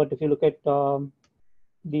 But if you look at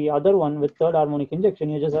the other one with third harmonic injection,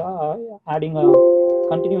 you're just adding a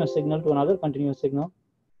continuous signal to another continuous signal.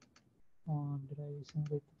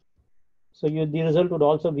 So the result would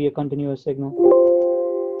also be a continuous signal.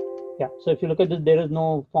 Yeah, so if you look at this, there is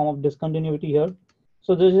no form of discontinuity here.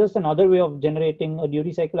 So this is just another way of generating a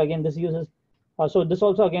duty cycle. Again, this uses, so this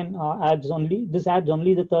also again adds only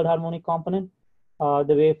the third harmonic component. The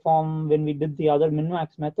waveform when we did the other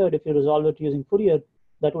min-max method, if you resolve it using Fourier,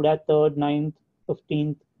 that would add third, ninth,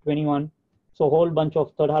 15th, 21. So a whole bunch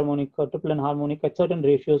of third harmonic, triple and harmonic at certain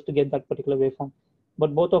ratios to get that particular waveform.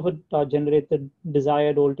 But both of it generate the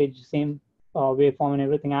desired voltage, same waveform and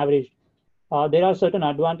everything averaged. There are certain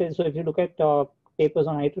advantages. So if you look at papers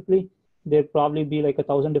on IEEE, there'd probably be like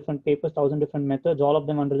 1,000 different papers, 1,000 different methods, all of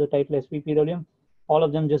them under the title SVPWM. All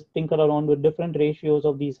of them just tinker around with different ratios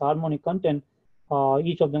of these harmonic content,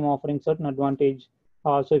 each of them offering certain advantage.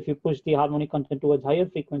 So if you push the harmonic content towards higher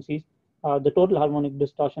frequencies, the total harmonic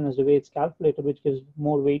distortion is the way it's calculated, which gives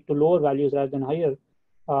more weight to lower values rather than higher.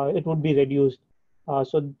 It would be reduced.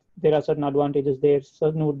 So there are certain advantages there.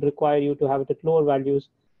 Certain would require you to have it at lower values.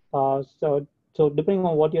 So depending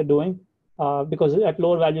on what you're doing, because at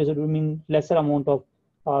lower values it will mean lesser amount of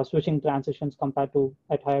switching transitions compared to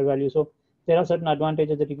at higher values. So there are certain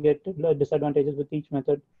advantages that you get, disadvantages with each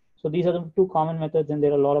method. So these are the two common methods, and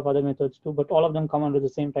there are a lot of other methods too, but all of them come under the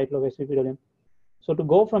same title of SVPWM. So to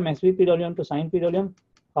go from SVPWM to sine PWM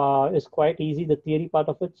is quite easy, the theory part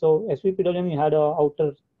of it. So SVPWM, you had a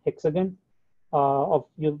outer hexagon of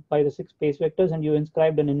you by the 6 space vectors, and you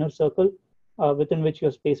inscribed an inner circle within which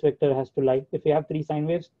your space vector has to lie. If you have 3 sine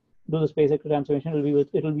waves, do the space vector transformation,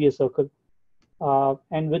 it will be a circle.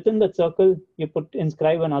 And within that circle, you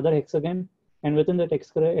inscribe another hexagon, and within that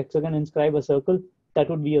hexagon inscribe a circle. That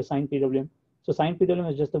would be a sine PWM. So sine PWM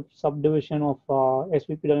is just a subdivision of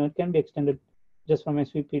SVPWM. It can be extended just from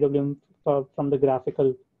SVPWM from the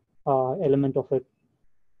graphical element of it.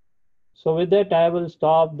 So with that, I will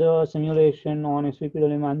stop the simulation on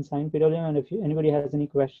SVPWM and sine PWM. And if anybody has any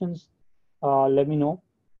questions, let me know,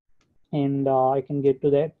 and I can get to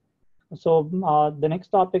that. So the next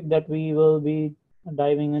topic that we will be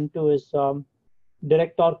diving into is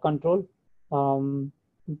direct torque control.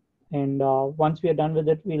 And once we are done with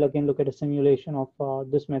it, we'll again look at a simulation of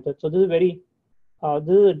this method. So this is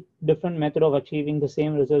a different method of achieving the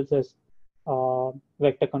same results as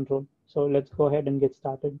vector control. So let's go ahead and get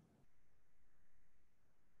started.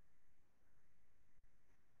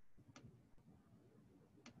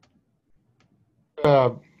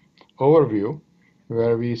 Overview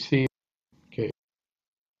where we see, okay,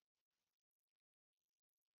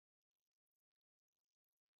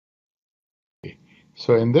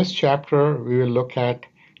 so in this chapter we will look at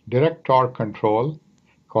direct torque control,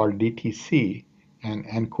 called DTC, and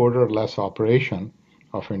encoder-less operation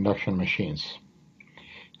of induction machines.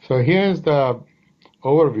 So here's the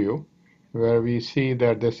overview where we see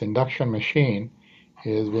that this induction machine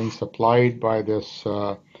is being supplied by this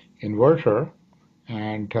inverter,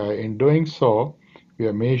 and in doing so we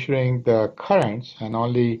are measuring the currents, and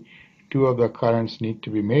only 2 of the currents need to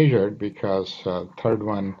be measured because third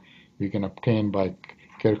one we can obtain by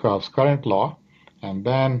Kirchhoff's current law. And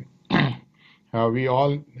then we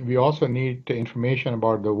also need information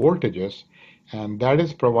about the voltages, and that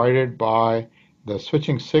is provided by the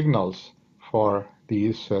switching signals for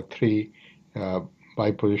these 3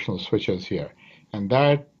 bipositional switches here. And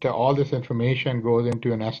that all this information goes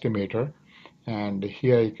into an estimator. And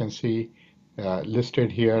here you can see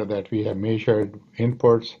listed here that we have measured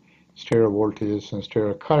inputs, stereo voltages, and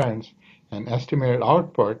stereo currents, and estimated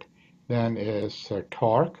output then is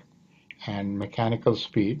torque and mechanical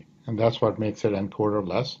speed, and that's what makes it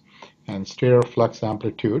encoder-less, and stereo flux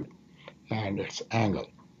amplitude and its angle.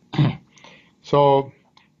 So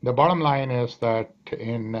the bottom line is that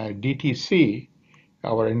in DTC,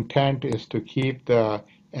 our intent is to keep the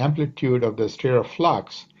amplitude of the stereo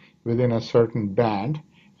flux within a certain band,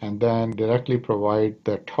 and then directly provide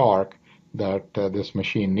the torque that this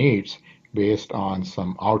machine needs based on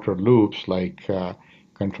some outer loops, like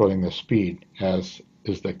controlling the speed, as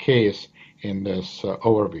is the case in this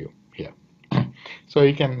overview here. So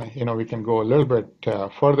we can go a little bit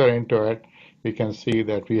further into it. We can see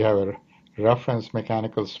that we have a reference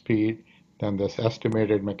mechanical speed, then this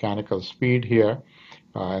estimated mechanical speed here,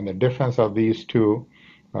 and the difference of these two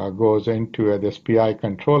goes into this PI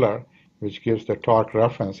controller, which gives the torque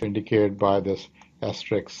reference indicated by this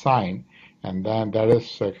asterisk sign, and then that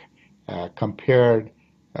is compared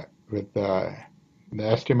with the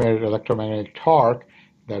estimated electromagnetic torque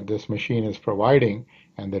that this machine is providing,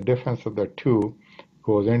 and the difference of the two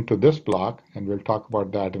goes into this block, and we'll talk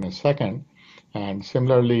about that in a second. And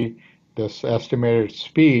similarly, this estimated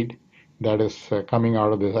speed that is coming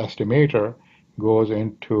out of this estimator goes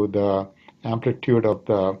into the amplitude of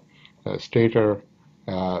the stator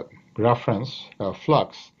reference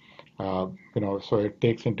flux. So it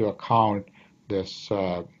takes into account this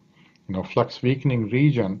flux weakening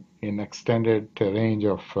region in extended range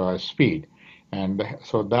of speed. And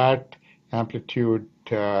so that amplitude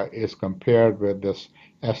is compared with this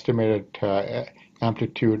estimated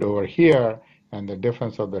amplitude over here, and the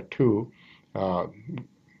difference of the two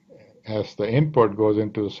as the input goes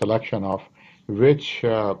into the selection of which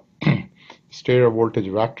stator voltage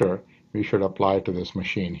vector we should apply to this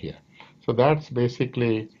machine here. So that's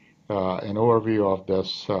basically an overview of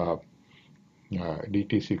this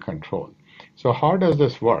DTC control. So how does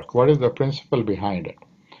this work? What is the principle behind it?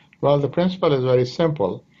 Well, the principle is very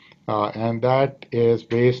simple, and that is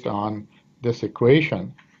based on this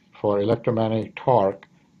equation for electromagnetic torque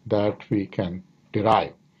that we can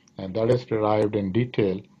derive. And that is derived in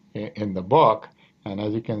detail in the book. And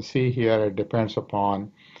as you can see here, it depends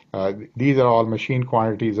upon, these are all machine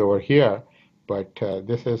quantities over here, but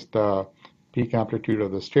this is the peak amplitude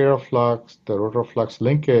of the stator flux, the rotor flux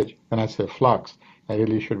linkage. When I say flux, I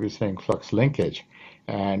really should be saying flux linkage,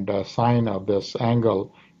 and sine of this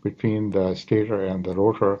angle between the stator and the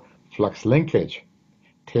rotor flux linkage,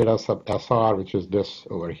 theta sub SR, which is this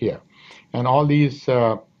over here. And all these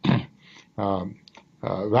flux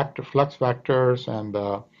vectors and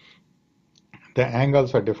the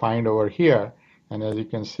angles are defined over here. And as you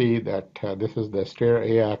can see that this is the stator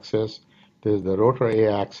A-axis, this is the rotor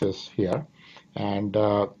A-axis here. And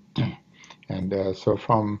so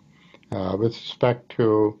from with respect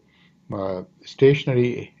to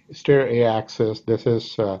stationary stator A-axis, this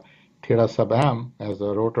is theta sub m. As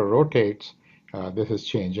the rotor rotates, this is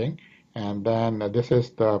changing. And then this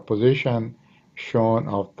is the position shown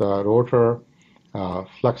of the rotor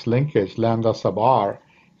flux linkage, lambda sub r.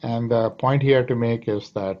 And the point here to make is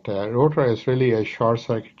that rotor is really a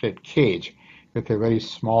short-circuited cage with a very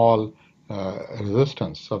small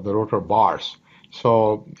resistance of the rotor bars.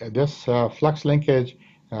 So this flux linkage,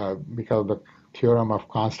 because of the theorem of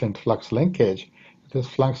constant flux linkage, this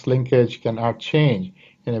flux linkage cannot change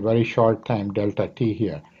in a very short time, delta t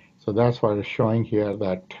here. So that's what it's showing here,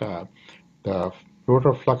 that the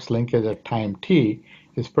rotor flux linkage at time t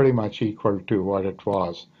is pretty much equal to what it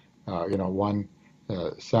was, one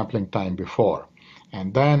sampling time before.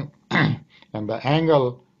 And then, and the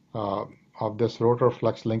angle of this rotor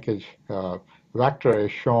flux linkage vector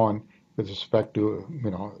is shown with respect to,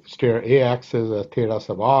 stator A-axis as theta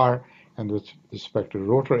sub r, and with respect to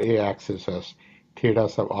rotor A-axis as theta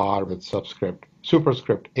sub r with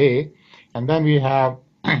superscript a. And then we have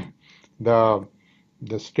the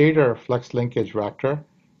stator flux linkage vector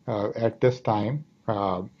at this time,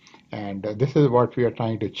 and this is what we are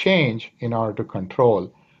trying to change in order to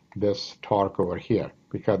control this torque over here,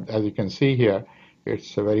 because as you can see here,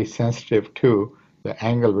 it's very sensitive to the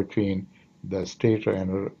angle between the stator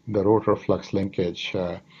and the rotor flux linkage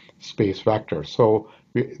space vector. So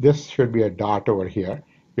this should be a dot over here.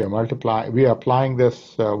 We are applying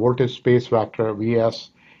this voltage space vector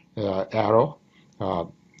Vs arrow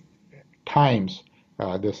times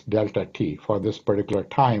this delta t. For this particular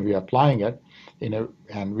time, we are applying it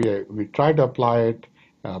and we try to apply it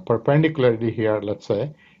perpendicularly here, let's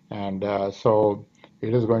say, and so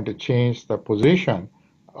it is going to change the position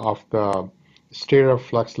of the stator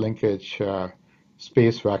flux linkage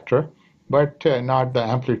space vector, but not the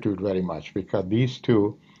amplitude very much, because these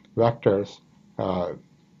two vectors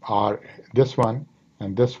are, this one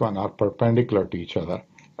and this one are perpendicular to each other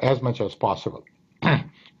as much as possible.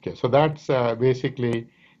 Okay, so that's basically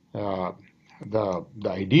the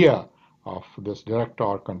idea of this direct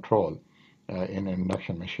torque control in an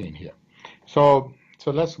induction machine here. So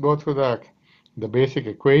let's go through the basic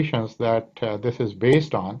equations that this is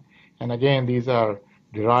based on. And again, these are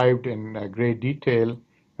derived in great detail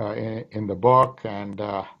in the book, and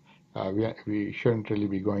we shouldn't really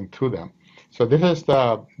be going through them. So this is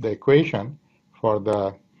the equation for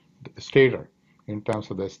the stator in terms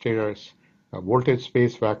of the stator's voltage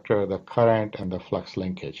space vector, the current, and the flux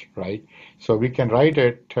linkage, right? So we can write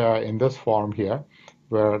it in this form here,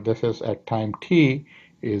 where this is at time t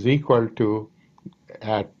is equal to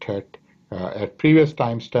at previous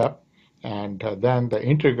time step, and then the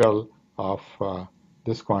integral of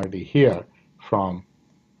this quantity here from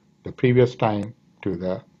the previous time to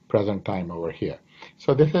the present time over here.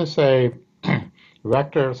 So this is a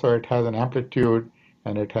vector, so it has an amplitude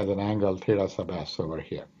and it has an angle theta sub s over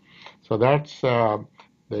here. So that's the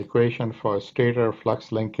equation for stator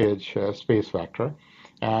flux linkage space vector.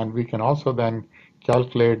 And we can also then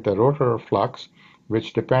calculate the rotor flux,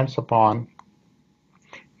 which depends upon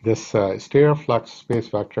this stator flux space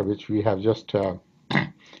vector, which we have just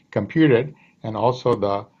computed, and also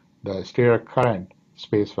the stator current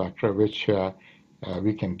space vector, which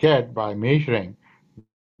we can get by measuring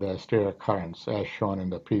the stator currents as shown in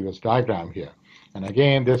the previous diagram here. And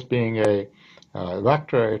again, this being a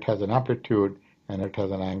vector, it has an amplitude and it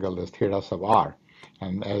has an angle that's theta sub r.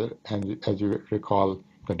 And as you recall,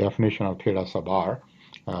 the definition of theta sub r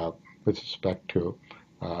with respect to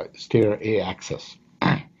stator a-axis.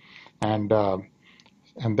 and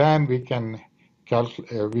and then we can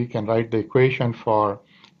write the equation for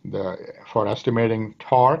estimating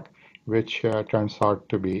torque, which turns out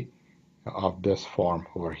to be of this form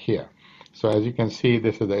over here. So as you can see,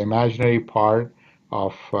 this is the imaginary part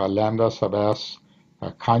of lambda sub s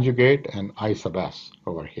conjugate and I sub s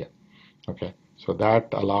over here. Okay, so that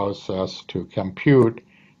allows us to compute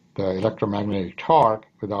the electromagnetic torque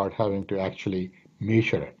without having to actually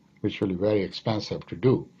measure it, which will be very expensive to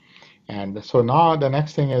do. And so now the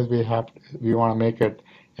next thing is we want to make it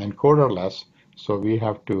encoderless, so we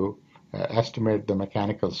have to estimate the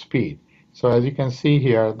mechanical speed. So as you can see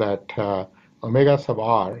here that omega sub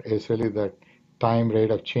r is really the time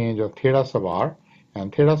rate of change of theta sub r,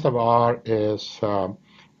 and theta sub r is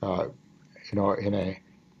in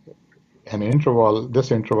an interval,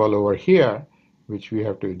 this interval over here, which we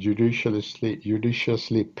have to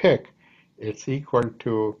judiciously pick. It's equal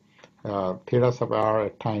to theta sub r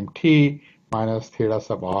at time t minus theta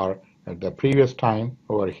sub r at the previous time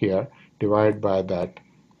over here, divided by that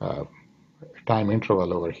time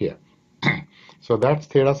interval over here. So that's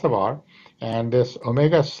theta sub r, and this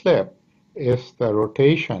omega slip is the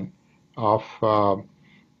rotation of the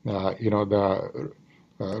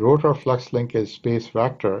rotor flux linkage space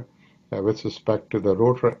vector with respect to the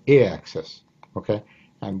rotor a-axis. Okay,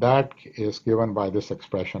 and that is given by this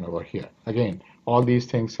expression over here. Again, all these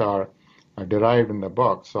things are derived in the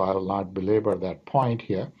book, so I will not belabor that point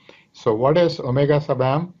here. So what is omega sub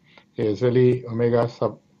m? Is really omega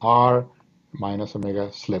sub r minus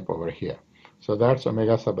omega slip over here. So that's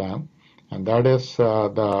omega sub m, and that is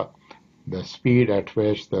the speed at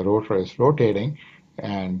which the rotor is rotating,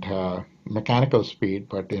 and mechanical speed,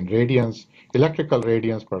 but in radians, electrical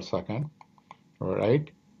radians per second, all right,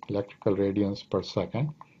 electrical radians per second,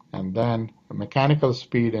 and then mechanical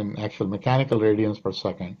speed in actual mechanical radians per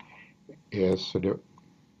second is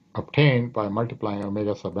obtained by multiplying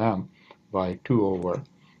omega sub m by 2 over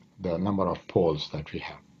the number of poles that we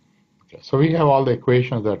have. Okay, so we have all the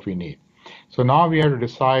equations that we need. So now we have to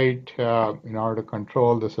decide, in order to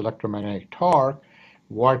control this electromagnetic torque,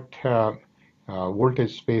 what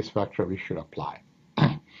voltage space vector we should apply.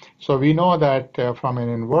 So we know that from an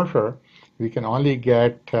inverter, we can only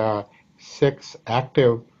get 6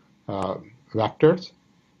 active vectors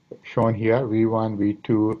shown here, V1,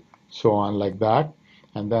 V2, so on like that.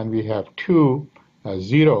 And then we have 2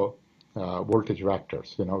 zero voltage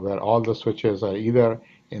vectors, where all the switches are either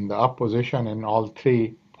in the up position in all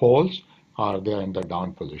 3 poles, or they're in the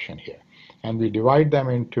down position here. And we divide them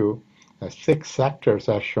into 6 sectors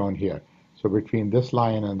as shown here. So between this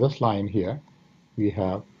line and this line here, we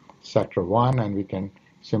have sector 1, and we can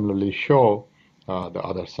similarly show the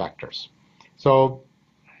other sectors. So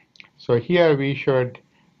here we should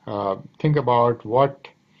think about what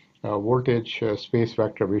voltage space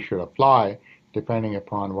vector we should apply depending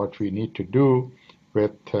upon what we need to do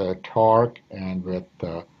with torque and with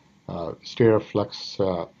stator flux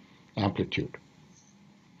amplitude.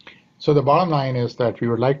 So the bottom line is that we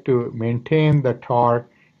would like to maintain the torque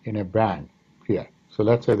in a band here. So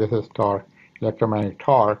let's say this is torque, electromagnetic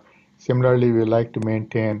torque. Similarly, we like to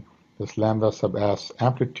maintain this lambda sub s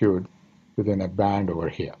amplitude within a band over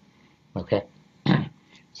here. Okay.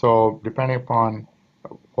 So depending upon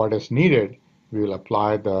what is needed, we will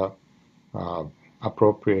apply the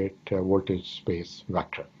appropriate voltage space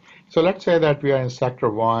vector. So let's say that we are in sector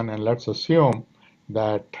 1, and let's assume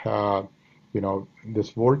that this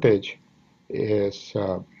voltage is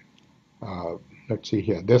let's see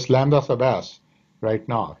here, this lambda sub s right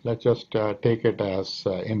now. Let's just take it as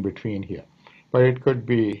in between here, but it could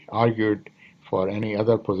be argued for any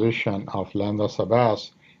other position of lambda sub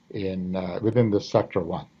s in within this sector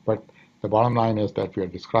 1. But the bottom line is that we are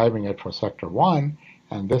describing it for sector 1,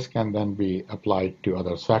 and this can then be applied to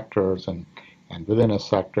other sectors, and within a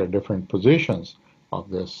sector, different positions of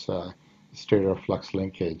this stereo flux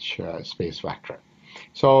linkage space vector.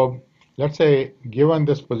 So let's say, given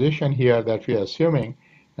this position here that we are assuming,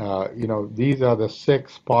 these are the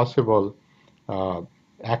 6 possible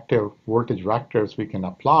active voltage vectors we can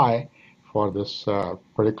apply for this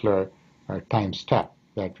particular time step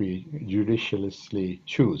that we judiciously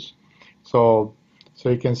choose. So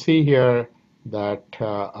you can see here that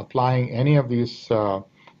applying any of these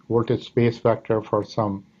voltage space vector for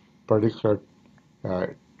some particular uh,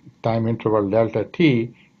 time interval delta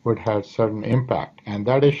t would have certain impact, and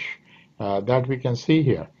that is that we can see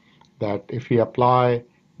here, that if we apply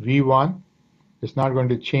V1, it's not going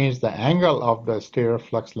to change the angle of the stereo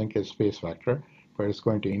flux linkage space vector, but it's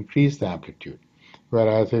going to increase the amplitude.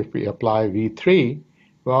 Whereas if we apply V3,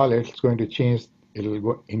 well, it's going to change,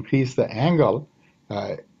 it'll increase the angle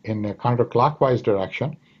in a counterclockwise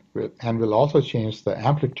direction, and will also change the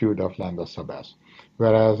amplitude of lambda sub s.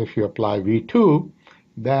 Whereas if you apply V2,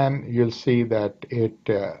 then you'll see that it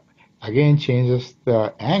again changes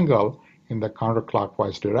the angle in the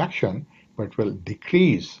counterclockwise direction, but will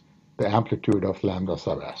decrease the amplitude of lambda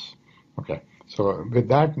sub s. Okay, so with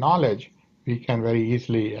that knowledge, we can very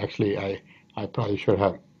easily, actually, I probably should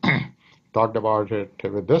have talked about it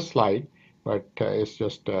with this slide, but it's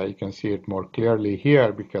just you can see it more clearly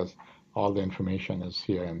here because all the information is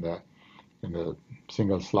here in the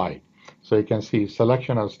single slide. So you can see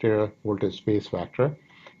selection of stereo voltage space vector,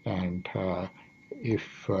 and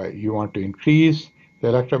if you want to increase the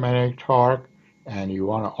electromagnetic torque and you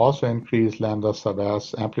want to also increase lambda sub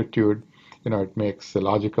s amplitude, it makes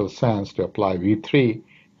logical sense to apply V3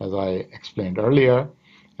 as I explained earlier.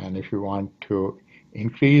 And if you want to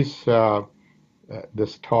increase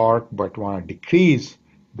this torque but want to decrease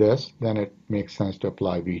this, then it makes sense to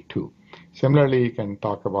apply V2. Similarly, you can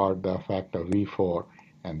talk about the effect of V4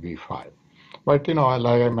 and V5. But,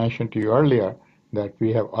 like I mentioned to you earlier, that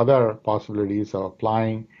we have other possibilities of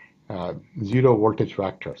applying zero voltage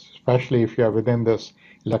vectors, especially if you are within this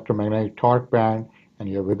electromagnetic torque band and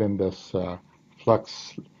you're within this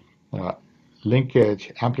flux uh,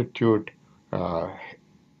 linkage amplitude.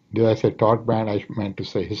 Did I say torque band? I meant to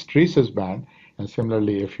say hysteresis band. And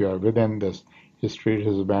similarly, if you are within this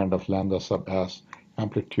hysteresis band of lambda sub s,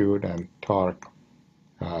 amplitude and torque,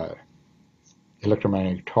 uh,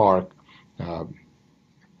 electromagnetic torque, uh,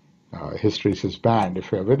 hysteresis band,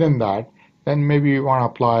 if you're within that, then maybe you want to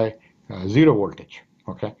apply zero voltage.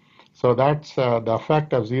 Okay, so that's the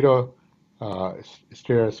effect of zero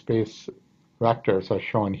stereo space vectors are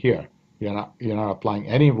shown here. You're not applying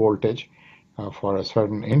any voltage for a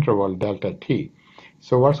certain interval delta t.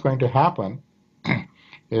 So what's going to happen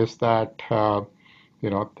is that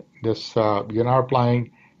this you're not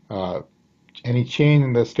applying any change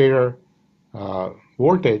in the stator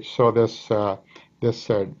voltage, so this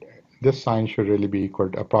this sign should really be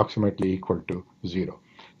approximately equal to 0.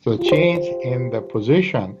 So the change in the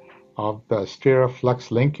position of the stereo flux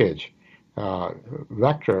linkage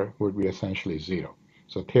vector would be essentially 0.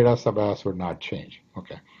 So theta sub s would not change.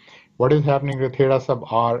 Okay. What is happening to theta sub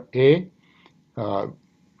RA? Uh,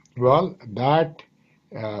 well, that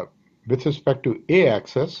with respect to A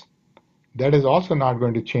axis, that is also not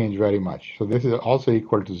going to change very much. So this is also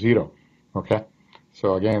equal to 0. Okay.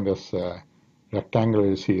 So again, this rectangular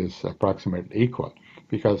you see is approximately equal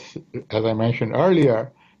because, as I mentioned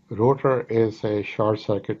earlier, rotor is a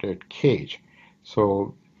short-circuited cage.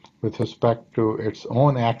 So with respect to its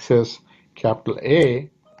own axis, capital A,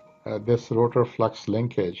 this rotor flux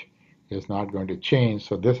linkage is not going to change.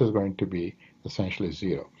 So this is going to be essentially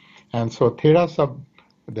 0. And so theta sub,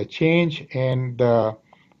 the change in the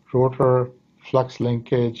rotor flux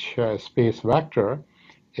linkage space vector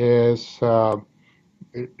is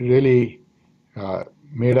really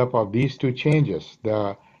made up of these two changes.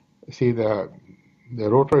 See the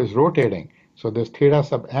rotor is rotating, so this theta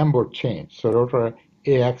sub m would change. So rotor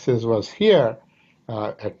A axis was here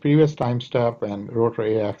at previous time step, and rotor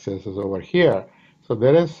A axis is over here. So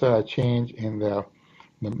there is a change in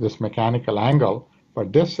this mechanical angle,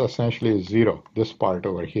 but this essentially is 0, this part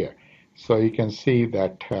over here. So you can see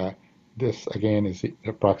that this again is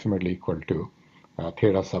approximately equal to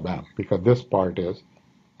theta sub m, because this part is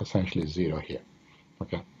essentially 0 here.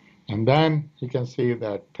 Okay, and then you can see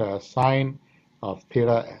that sine of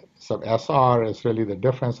theta sub SR is really the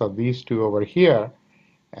difference of these two over here.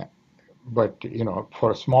 But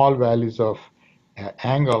for small values of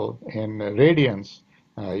angle in radians,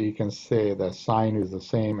 you can say the sine is the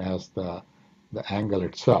same as the angle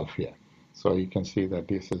itself here. So you can see that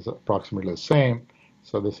this is approximately the same.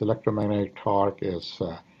 So this electromagnetic torque is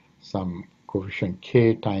some coefficient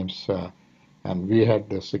k times, and we had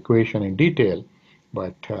this equation in detail,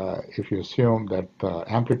 But if you assume that the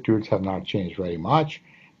amplitudes have not changed very much,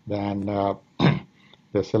 then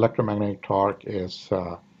this electromagnetic torque is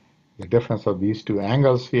the difference of these two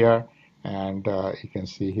angles here. And you can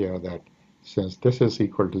see here that since this is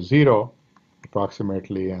equal to 0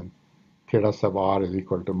 approximately, and theta sub r is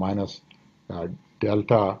equal to minus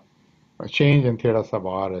delta, change in theta sub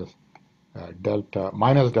r is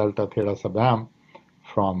minus delta theta sub m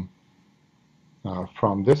from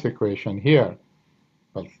this equation here.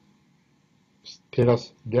 Well,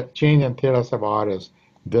 change in theta sub r is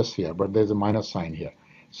this here, but there's a minus sign here.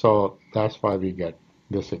 So that's why we get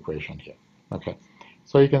this equation here. Okay,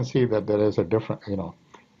 so you can see that there is a different,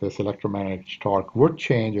 this electromagnetic torque would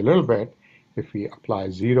change a little bit if we apply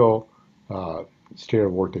 0 stereo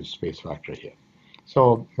voltage space vector here.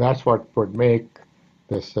 So that's what would make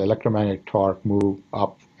this electromagnetic torque move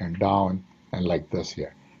up and down and like this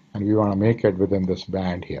here. And we want to make it within this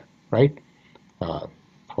band here, right,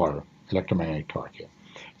 for electromagnetic torque here.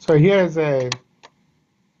 So here is a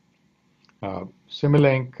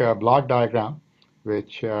Simulink block diagram,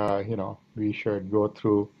 which we should go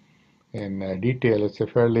through in detail. It's a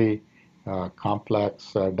fairly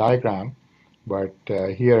complex diagram, but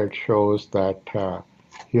here it shows that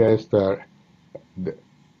here is the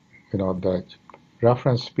the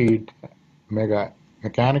reference speed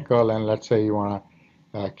mechanical, and let's say you want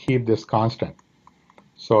to keep this constant.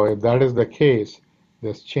 So if that is the case,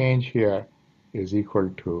 this change here is equal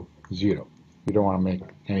to 0. You don't want to make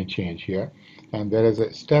any change here. And there is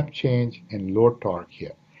a step change in load torque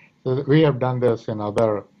here. So we have done this in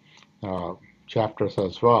other chapters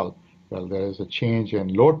as well. Well, there is a change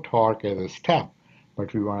in load torque as a step,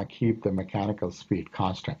 but we want to keep the mechanical speed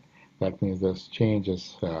constant. That means this change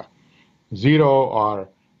is 0, or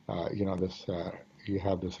you have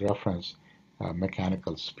this reference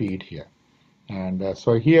mechanical speed here. And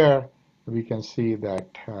so here we can see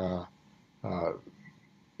that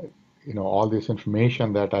all this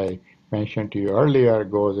information that I mentioned to you earlier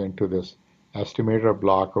goes into this estimator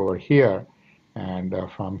block over here, and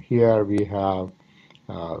from here we have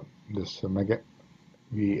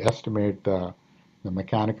we estimate the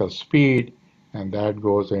mechanical speed, and that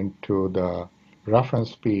goes into the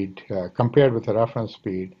reference speed compared with the reference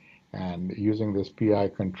speed, and using this PI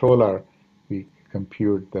controller we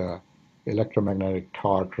compute the electromagnetic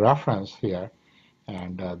torque reference here,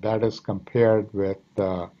 and that is compared with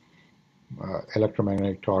the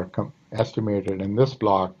electromagnetic torque estimated in this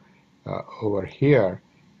block over here,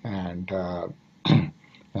 and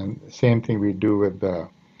and same thing we do with the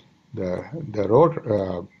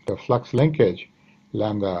flux linkage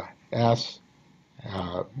lambda s,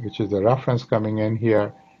 which is the reference coming in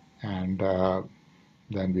here, and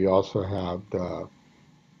then we also have the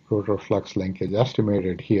rotor flux linkage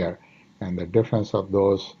estimated here, and the difference of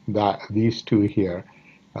these two here,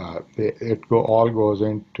 all goes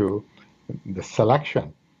into the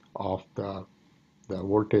selection of the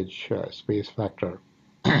voltage space vector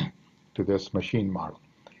to this machine model.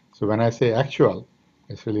 So when I say actual,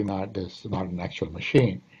 it's really not an actual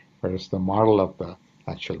machine, but it's the model of the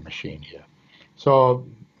actual machine here. So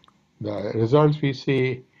the results we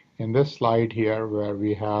see in this slide here, where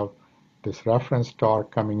we have this reference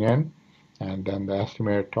torque coming in, and then the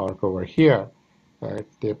estimated torque over here,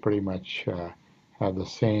 they pretty much have the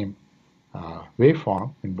same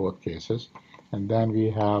waveform in both cases. And then we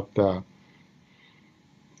have the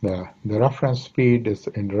reference speed is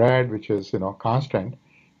in red, which is constant,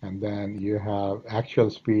 and then you have actual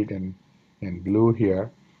speed in blue here,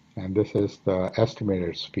 and this is the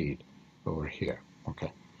estimated speed over here.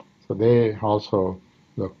 Okay, so they also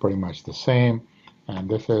look pretty much the same, and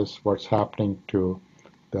this is what's happening to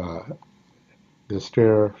the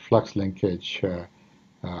stereo flux linkage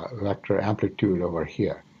vector amplitude over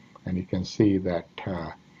here, and you can see that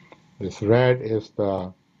this red is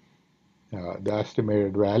the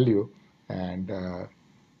estimated value, and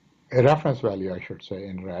a reference value, I should say,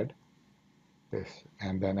 in red,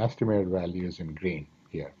 and then estimated value is in green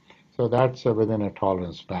here. So that's within a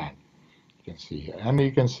tolerance band, you can see here. And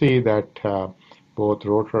you can see that both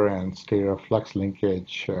rotor and stereo flux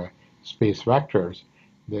linkage space vectors,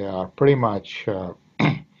 they are pretty much,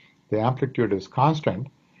 the amplitude is constant,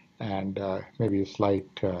 and maybe a slight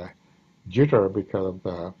jitter because of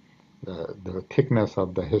the thickness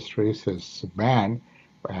of the hysteresis band,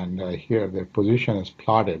 and here the position is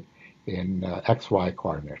plotted in XY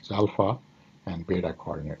coordinates, alpha and beta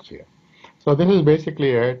coordinates here. So this is basically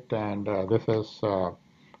it, and this is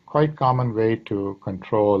quite common way to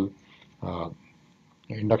control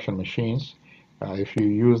induction machines. If you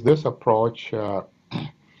use this approach,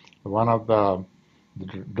 one of the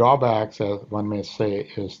drawbacks, as one may say,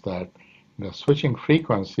 is that the switching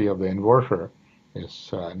frequency of the inverter is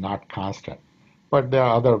not constant. But there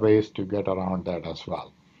are other ways to get around that as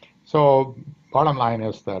well. So bottom line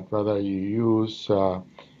is that whether you use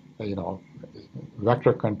you know,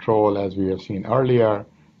 vector control as we have seen earlier,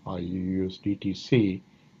 or you use DTC,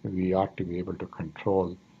 we ought to be able to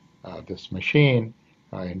control this machine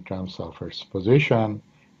in terms of its position,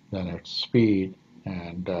 then its speed,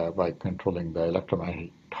 and by controlling the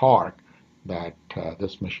electromagnetic torque that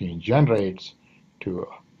this machine generates to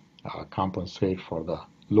compensate for the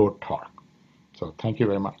load torque. So thank you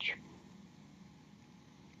very much.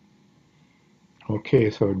 Okay,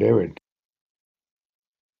 so David.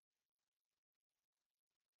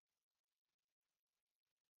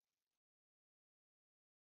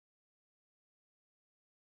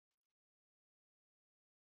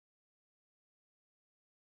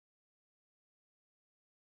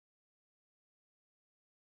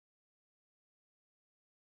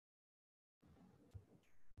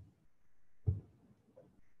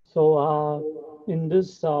 So in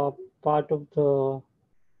this part of the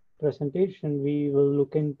presentation, we will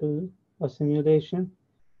look into a simulation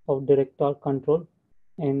of direct torque control,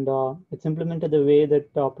 and it's implemented the way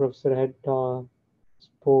that Professor had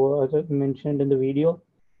mentioned in the video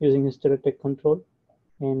using hysteretic control.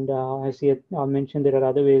 And as he had mentioned, there are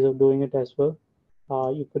other ways of doing it as well.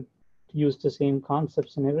 You could use the same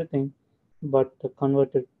concepts and everything, but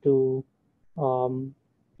convert it to um,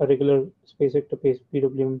 a regular space vector based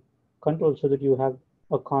PWM control so that you have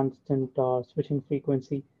a constant switching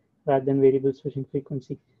frequency rather than variable switching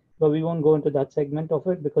frequency. But we won't go into that segment of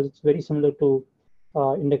it because it's very similar to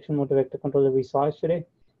induction motor vector control that we saw yesterday.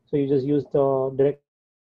 So you just use the direct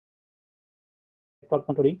torque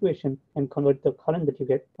control equation and convert the current that you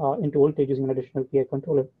get into voltage using an additional PI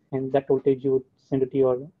controller, and that voltage you would send it to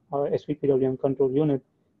your SVPWM control unit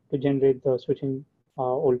to generate the switching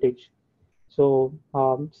voltage. So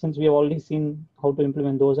since we have already seen how to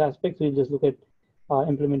implement those aspects, we'll just look at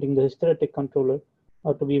implementing the hysteretic controller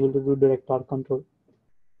to be able to do direct torque control.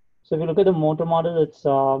 So if you look at the motor model,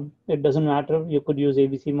 it doesn't matter. You could use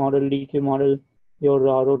ABC model, DQ model. Your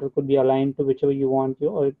rotor could be aligned to whichever you want.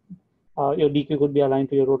 Your DQ could be aligned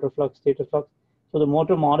to your rotor flux, stator flux. So the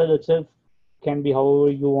motor model itself can be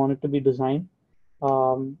however you want it to be designed,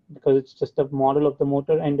 because it's just a model of the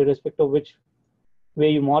motor, and irrespective of which way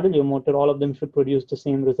you model your motor, all of them should produce the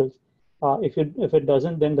same results. If it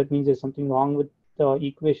doesn't, then that means there's something wrong with the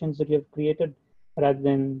equations that you have created, rather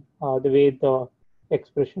than the way the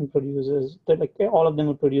expression produces. That like all of them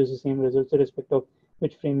would produce the same results, irrespective of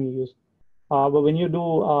which frame you use. But when you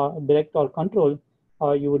do direct torque control,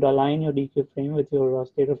 you would align your DQ frame with your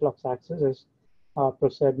stator flux axis, as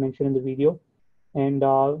Professor had mentioned in the video. And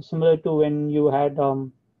similar to when you had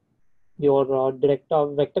your direct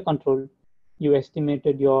vector control, you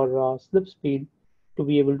estimated your slip speed to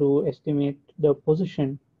be able to estimate the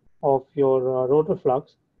position of your rotor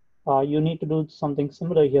flux. You need to do something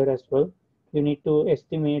similar here as well. You need to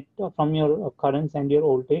estimate from your currents and your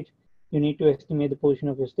voltage, you need to estimate the position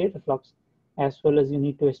of your stator flux, as well as you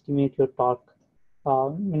need to estimate your torque.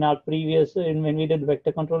 In our previous, when we did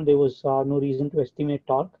vector control, there was no reason to estimate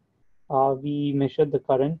torque. We measured the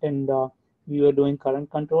current, and we were doing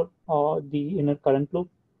current control, the inner current loop.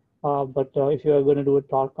 But if you are going to do a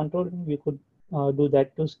torque control, you could do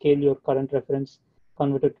that to scale your current reference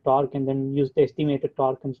converted to torque, and then use the estimated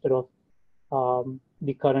torque instead of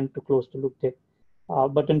the current to close the loop there.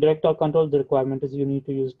 But in direct torque control, the requirement is you need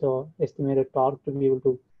to use the estimated torque to be able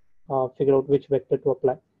to figure out which vector to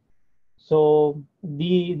apply. So in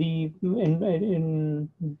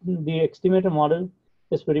the estimator model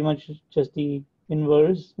is pretty much just the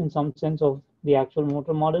inverse in some sense of the actual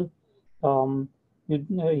motor model.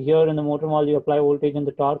 Here in the motor model, you apply voltage and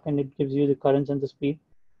the torque, and it gives you the currents and the speed.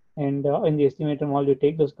 And in the estimator model, you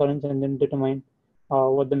take those currents and then determine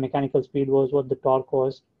what the mechanical speed was, what the torque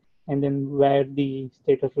was, and then where the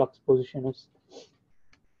stator flux position is,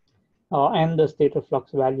 and the stator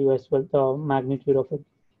flux value as well, the magnitude of it.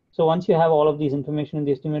 So once you have all of these information in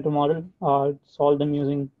the estimator model, solve them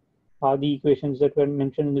using the equations that were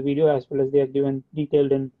mentioned in the video, as well as they are given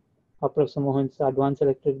detailed in Professor Mohan's Advanced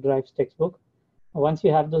Electric Drives textbook. Once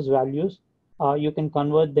you have those values, you can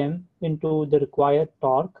convert them into the required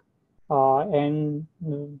torque and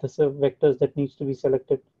the vectors that needs to be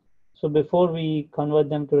selected. So before we convert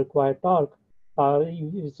them to required torque, so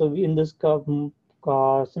in this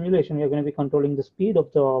simulation, we are going to be controlling the speed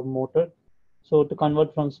of the motor. So to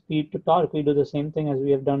convert from speed to torque, we do the same thing as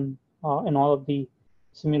we have done in all of the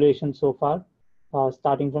simulations so far,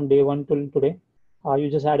 starting from day one till today.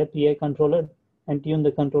 You just add a PI controller and tune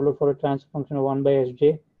the controller for a transfer function of 1 by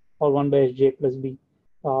Sj or 1 by Sj plus b.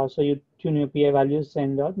 So you tune your PI values,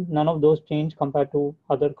 and none of those change compared to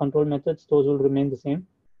other control methods. Those will remain the same.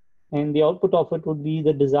 And the output of it would be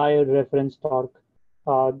the desired reference torque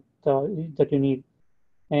uh, that you need.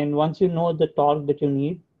 And once you know the torque that you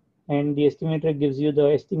need, and the estimator gives you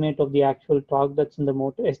the estimate of the actual torque that's in the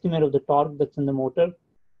motor, estimate of the torque that's in the motor,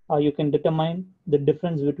 you can determine the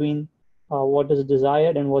difference between what is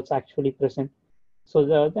desired and what's actually present. So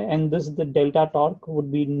the delta torque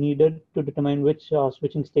would be needed to determine which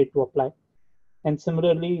switching state to apply. And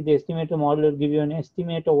similarly, the estimator model will give you an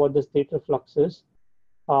estimate of what the stator flux is,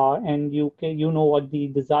 and you know what the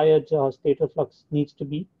desired stator flux needs to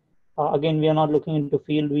be. Again, we are not looking into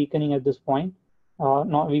field weakening at this point.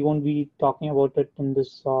 Not we won't be talking about it in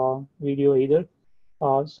this video either.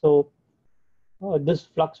 So this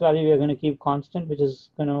flux value we are going to keep constant, which is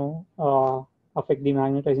going to affect the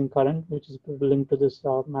magnetizing current, which is linked to this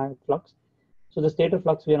magnet flux. So the stator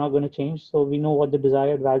flux we are not going to change. So we know what the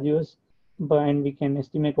desired value is, and we can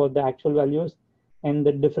estimate what the actual value is. And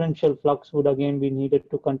the differential flux would again be needed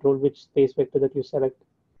to control which space vector that you select.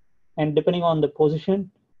 And depending on the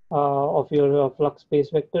position of your flux space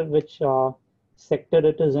vector, which sector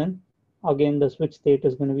it is in, again, the switch state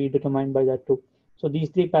is going to be determined by that too. So these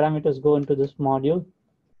three parameters go into this module,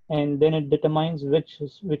 and then it determines which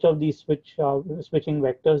of these switching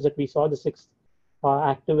vectors that we saw, the six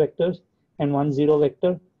active vectors and one zero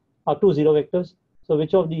vector, two zero vectors. So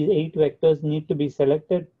which of these 8 vectors need to be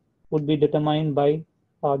selected would be determined by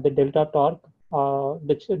the delta torque,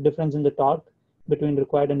 the difference in the torque between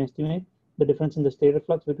required and estimate, the difference in the stator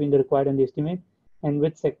flux between the required and the estimate, and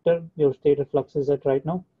which sector your stator flux is at right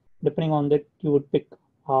now. Depending on that, you would pick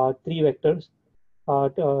 3 vectors,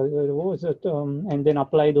 what was it, and then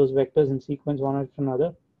apply those vectors in sequence one after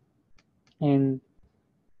another. And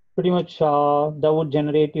pretty much that would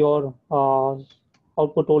generate your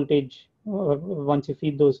output voltage. Once you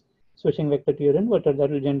feed those switching vector to your inverter,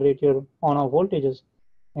 that will generate your on-off voltages,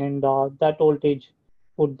 and that voltage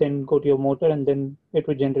would then go to your motor, and then it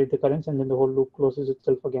would generate the currents, and then the whole loop closes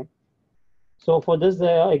itself again. So for this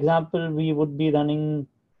example, we would be running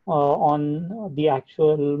on the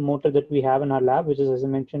actual motor that we have in our lab, which is, as I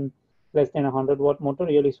mentioned, less than 100-watt motor,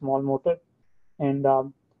 really small motor. And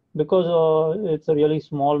because it's a really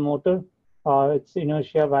small motor, its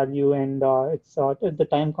inertia value and its the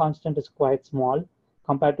time constant is quite small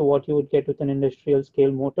compared to what you would get with an industrial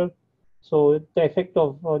scale motor. So the effect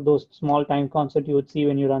of those small time constant you would see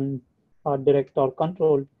when you run direct torque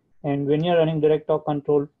control. And when you're running direct torque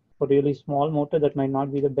control for really small motor, that might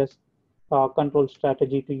not be the best control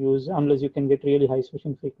strategy to use unless you can get really high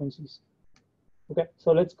switching frequencies. Okay,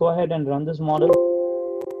 so let's go ahead and run this model.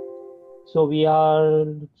 So we are,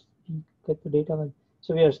 let's get the data.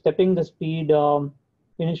 So we are stepping the speed.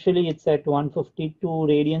 Initially, it's at 152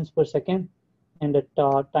 radians per second. And at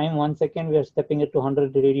time 1 second, we are stepping it to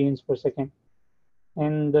 100 radians per second.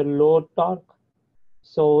 And the load torque.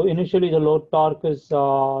 So initially, the load torque is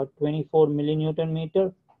 24 millinewton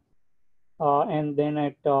meter. And then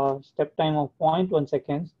at step time of 0.1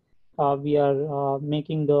 seconds, we are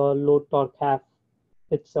making the load torque half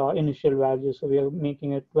its initial value. So we are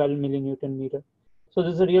making it 12 millinewton meter. So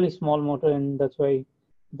this is a really small motor, and that's why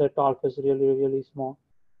the torque is really, really small.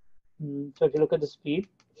 So if you look at the speed,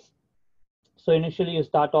 so initially you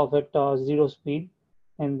start off at 0 speed,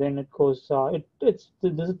 and then it goes, this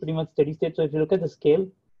is pretty much steady state. So if you look at the scale,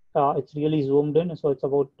 it's really zoomed in. So it's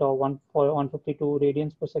about 152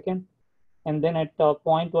 radians per second. And then at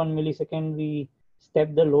 0.1 millisecond, we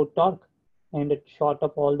step the load torque, and it shot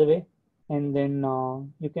up all the way. And then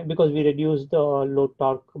you can, because we reduced the load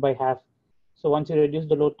torque by half. So once you reduce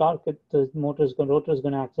the load torque, the rotor is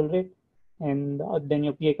going to accelerate, and then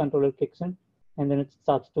your PA controller kicks in, and then it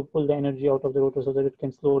starts to pull the energy out of the rotor so that it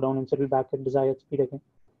can slow down and settle back at desired speed again.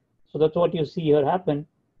 So that's what you see here happen.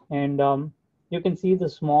 And you can see the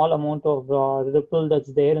small amount of ripple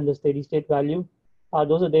that's there in the steady state value.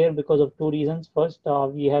 Those are there because of 2 reasons. First,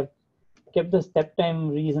 we have kept the step time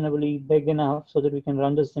reasonably big enough so that we can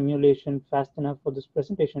run the simulation fast enough for this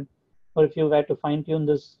presentation. Or if you were to fine tune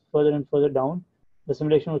this further and further down, the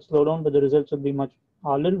simulation would slow down, but the results would be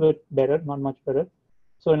a little bit better, not much better.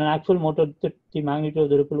 So in an actual motor, the magnitude of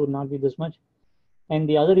the ripple would not be this much. And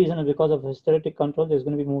the other reason is because of hysteretic control, there's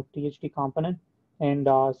going to be more THD component. And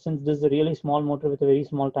since this is a really small motor with a very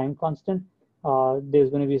small time constant, there's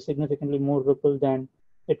going to be significantly more ripple than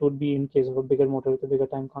it would be in case of a bigger motor with a bigger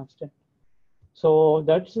time constant. So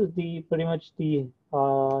that's pretty much the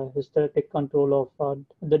hysteretic control of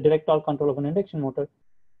the direct torque control of an induction motor.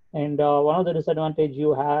 And one of the disadvantage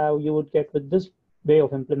you would get with this way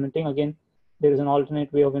of implementing, again, there is an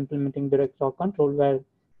alternate way of implementing direct torque control where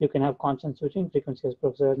you can have constant switching frequency, as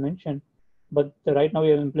Professor mentioned. But right now we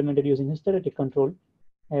have implemented using hysteretic control,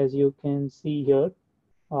 as you can see here.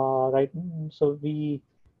 Right, so we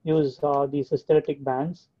use these hysteretic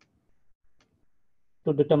bands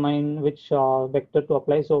to determine which vector to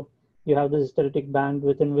apply. So you have this hysteretic band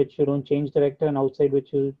within which you don't change the vector, and outside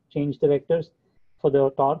which you change the vectors for the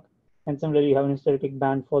torque. And similarly, you have an hysteretic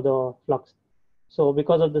band for the flux. So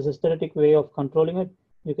because of this hysteretic way of controlling it,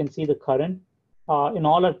 you can see the current. In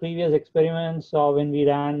all our previous experiments, when we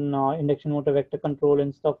ran induction motor vector control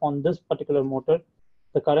and stuff on this particular motor,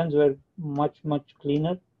 the currents were much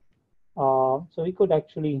cleaner. So we could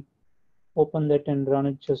actually open that and run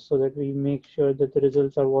it just so that we make sure that the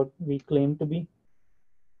results are what we claim to be.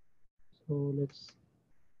 So let's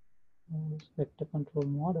vector control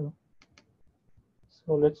model.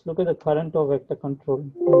 So let's look at the current of vector control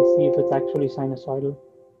and see if it's actually sinusoidal.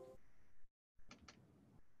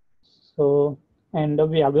 So, and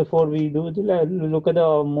before we do, look at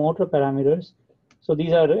the motor parameters. So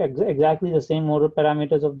these are exactly the same motor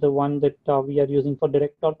parameters of the one that we are using for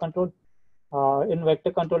direct torque control. In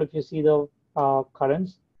vector control, if you see the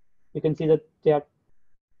currents, you can see that they are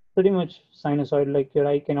pretty much sinusoid, like your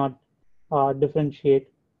eye cannot differentiate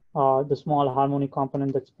the small harmonic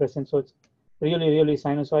component that's present. So it's really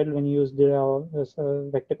sinusoidal when you use the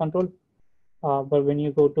vector control. But when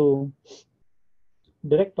you go to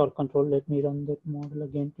direct torque control, let me run that model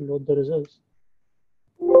again to load the results.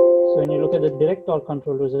 So when you look at the direct torque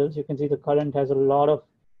control results, you can see the current has a lot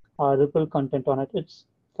of ripple content on it. It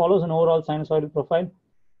follows an overall sinusoidal profile,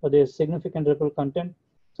 but there's significant ripple content.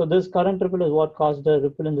 So this current ripple is what caused the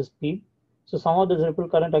ripple in the speed. So some of this ripple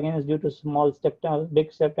current again is due to small step time,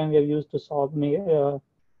 big step time we have used to solve,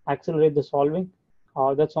 accelerate the solving.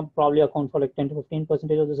 That's probably account for like 10 to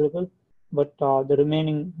 15% of this ripple, but the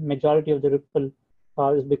remaining majority of the ripple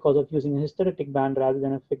is because of using a hysteretic band rather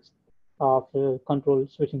than a fixed control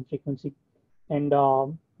switching frequency. And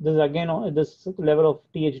this again, this level of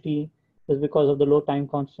THD is because of the low time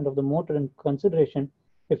constant of the motor in consideration.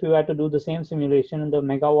 If we were to do the same simulation in the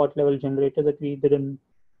megawatt level generator that we did in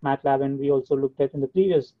MATLAB and we also looked at in the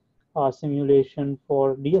previous simulation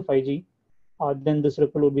for DFIG, then this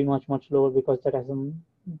ripple would be much lower because that has a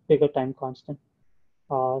bigger time constant.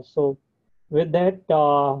 So with that,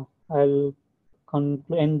 I'll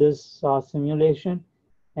end this simulation,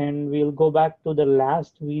 and we'll go back to the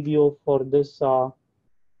last video for this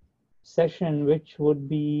session, which would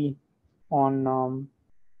be on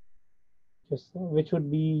which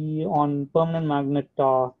would be on permanent magnet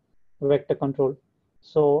vector control.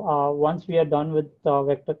 So once we are done with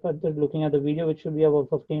vector looking at the video, which should be about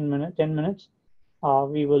 10 minutes,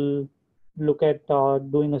 we will look at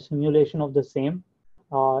doing a simulation of the same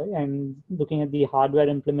and looking at the hardware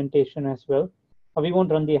implementation as well. We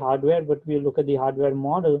won't run the hardware, but we'll look at the hardware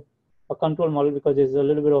model, a control model, because there's a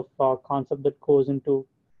little bit of concept that goes into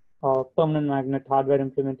permanent magnet hardware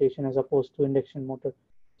implementation as opposed to induction motor.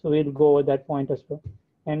 So we'll go over that point as well.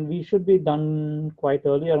 And we should be done quite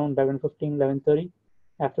early, around 11:15, 11:30,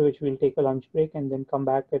 after which we'll take a lunch break and then come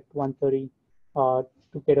back at 1:30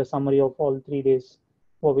 to get a summary of all 3 days,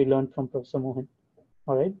 what we learned from Professor Mohan.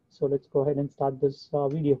 All right, so let's go ahead and start this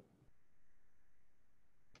video.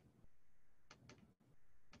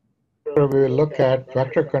 We will look at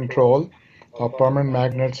vector control of permanent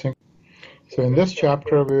magnet. So in this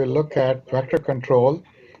chapter, we will look at vector control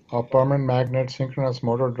of permanent magnet synchronous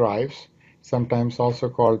motor drives, sometimes also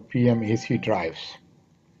called PMAC drives.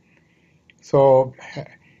 So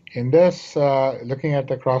in this, looking at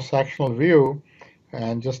the cross-sectional view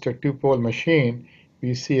and just a two-pole machine,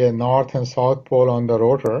 we see a north and south pole on the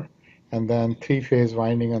rotor and then three-phase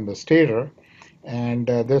winding on the stator. And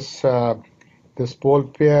this pole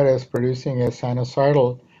pair is producing a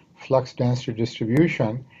sinusoidal flux density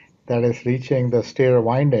distribution that is reaching the stator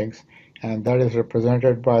windings, and that is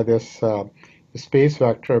represented by this space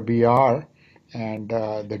vector BR, and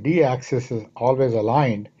the d-axis is always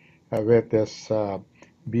aligned with this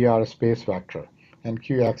BR space vector, and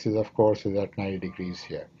q-axis of course is at 90 degrees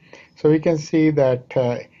here. So we can see that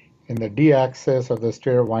in the d-axis of the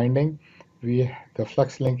stator winding, the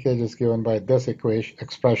flux linkage is given by this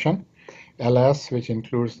expression, LS, which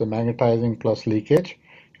includes the magnetizing plus leakage,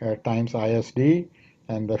 times ISD,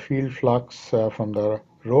 and the field flux from the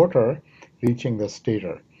rotor reaching the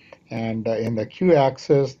stator. And in the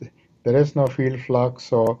q-axis, there is no field flux,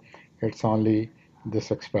 so it's only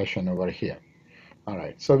this expression over here. All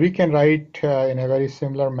right, so we can write in a very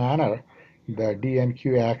similar manner the D and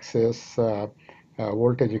Q axis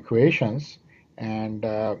voltage equations, and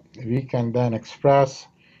we can then express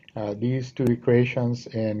these two equations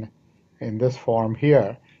in this form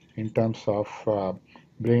here in terms of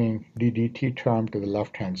bringing the dt term to the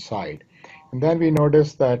left-hand side. And then we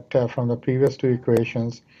notice that from the previous two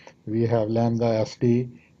equations, we have lambda SD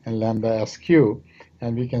and lambda SQ,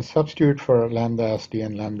 and we can substitute for lambda SD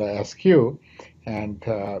and lambda SQ, and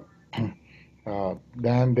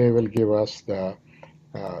then they will give us the,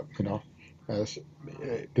 you know, as,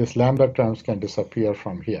 this lambda terms can disappear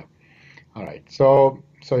from here. All right, so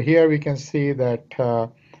here we can see that uh,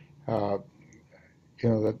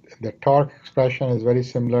 the torque expression is very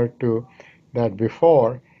similar to that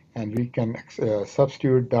before, and we can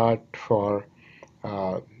substitute that for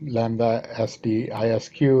lambda SD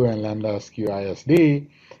ISQ and lambda SQ ISD,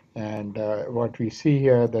 and what we see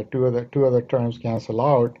here, the two other terms cancel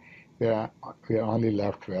out. We are only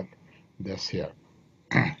left with this here.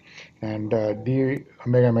 And d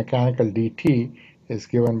omega mechanical dt is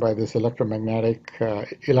given by this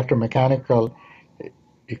electromechanical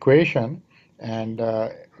equation, and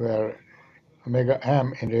where omega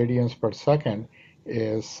m in radians per second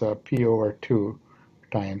is p over 2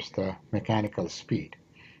 times the mechanical speed.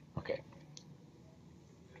 Okay,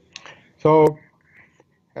 so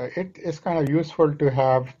it is kind of useful to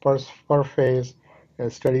have per phase a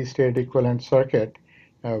steady state equivalent circuit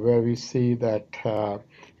where we see that uh,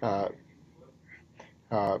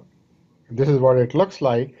 uh, this is what it looks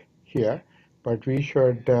like here, but we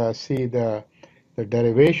should see the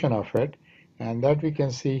derivation of it, and that we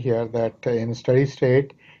can see here that in steady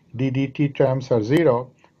state, ddt terms are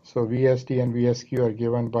 0, so VSD and VSQ are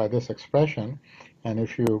given by this expression, and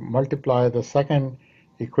if you multiply the second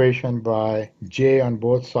equation by j on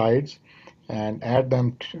both sides and add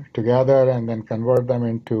them together and then convert them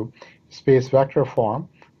into space vector form,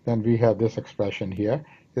 then we have this expression here.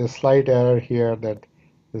 There's a slight error here that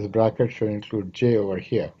this bracket should include j over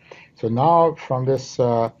here. So now from this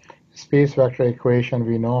space vector equation,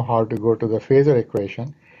 we know how to go to the phasor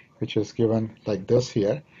equation, which is given like this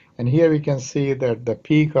here. And here we can see that the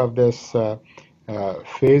peak of this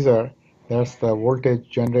phasor, that's the voltage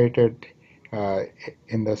generated uh,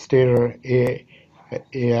 in the stator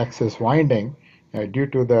A-axis winding due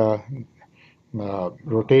to the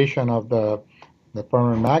rotation of the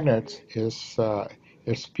permanent magnets is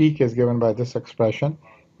its peak is given by this expression,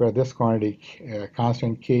 where this quantity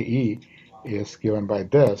constant Ke is given by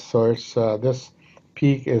this. So it's this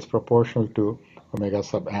peak is proportional to omega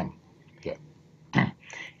sub m. Yeah.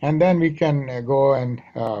 And then we can go and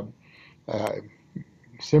uh,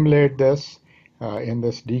 simulate this in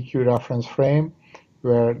this DQ reference frame,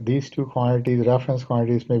 where these two quantities, reference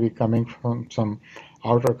quantities, may be coming from some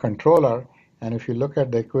outer controller. And if you look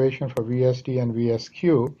at the equation for VSD and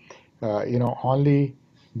VSQ, only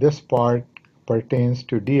this part pertains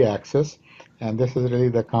to d-axis, and this is really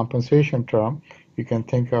the compensation term. You can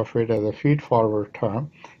think of it as a feed-forward term.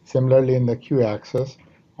 Similarly, in the q-axis,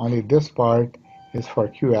 only this part is for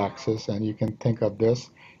q-axis, and you can think of this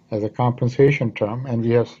as a compensation term, and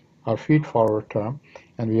we have our feed-forward term,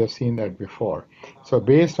 and we have seen that before. So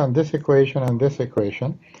based on this equation and this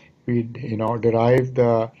equation, we derive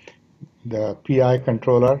the PI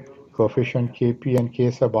controller coefficient Kp and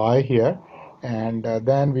K sub I here, and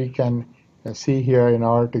then we can see here, in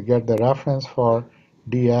order to get the reference for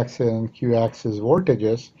d-axis and q-axis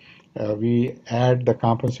voltages, we add the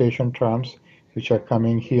compensation terms which are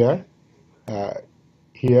coming here, uh,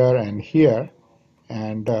 here and here,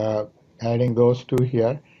 and adding those two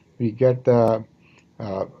here, we get uh,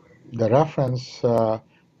 the reference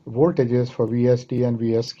voltages for VSD and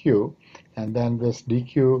VSQ, and then this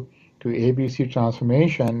dq to ABC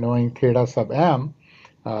transformation, knowing theta sub m,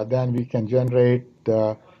 then we can generate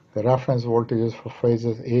the reference voltages for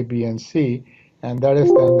phases A, B, and C, and that is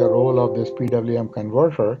then the role of this PWM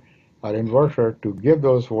converter or inverter to give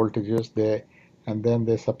those voltages, and then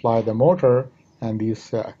they supply the motor, and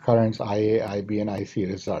these currents IA, IB, and IC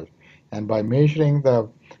result. And by measuring the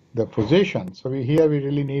position, so here we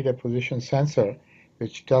really need a position sensor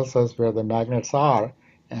which tells us where the magnets are,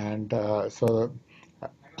 and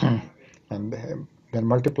and then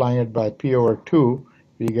multiplying it by P over 2,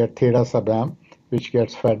 we get theta sub m, which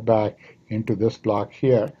gets fed back into this block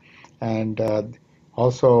here. And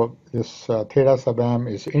also this theta sub m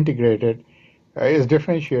is integrated, is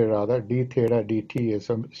differentiated rather, d theta dt is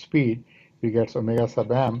some speed. We get omega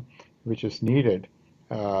sub m, which is needed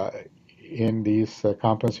uh, in these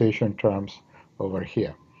compensation terms over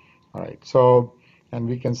here. All right, so, and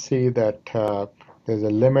we can see that there's a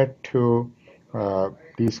limit to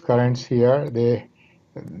these currents here.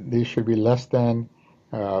 They should be less than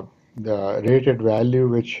uh, the rated value,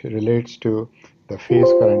 which relates to the phase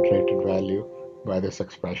current rated value by this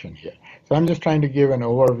expression here. So I'm just trying to give an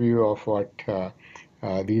overview of what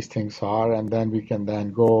these things are, and then we can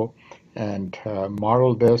then go and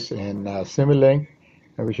model this in Simulink,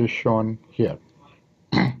 which is shown here.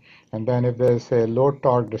 And then if there's a low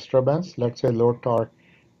torque disturbance, let's say low torque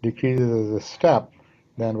decreases as a step,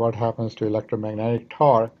 then what happens to electromagnetic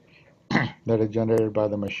torque that is generated by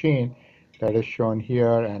the machine that is shown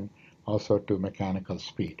here, and also to mechanical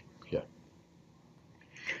speed here.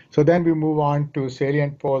 So then we move on to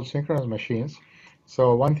salient pole synchronous machines.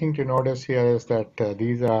 So one thing to notice here is that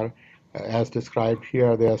these are, as described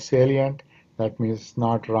here, they are salient. That means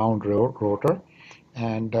not round rotor.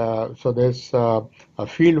 And so there's a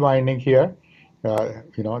field winding here.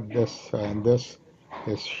 This and this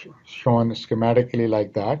is shown schematically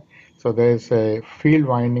like that. So there's a field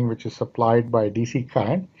winding which is supplied by DC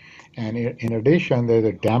current, and in addition, there's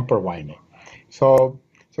a damper winding. So,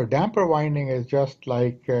 so damper winding is just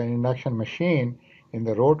like an induction machine. In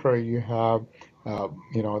the rotor, you have,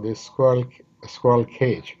 this squirrel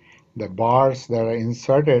cage. The bars that are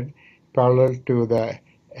inserted parallel to the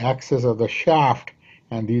axis of the shaft,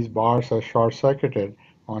 and these bars are short-circuited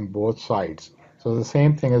on both sides. So the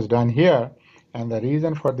same thing is done here, and the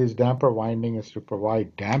reason for this damper winding is to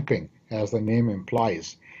provide damping, as the name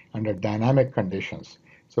implies, under dynamic conditions.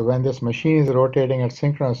 So when this machine is rotating at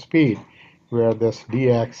synchronous speed, where this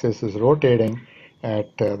d-axis is rotating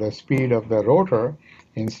at the speed of the rotor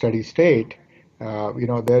in steady state,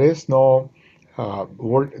 there is no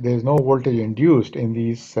voltage induced in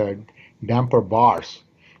these damper bars,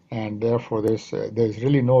 and therefore there's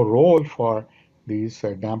really no role for these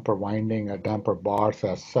damper winding or damper bars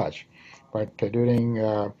as such. But during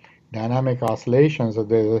dynamic oscillations, if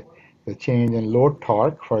there's the change in load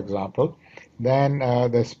torque, for example, then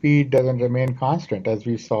the speed doesn't remain constant, as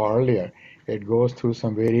we saw earlier. It goes through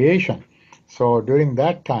some variation. So during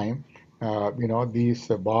that time, these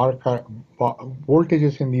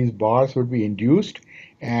voltages in these bars would be induced,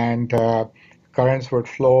 and currents would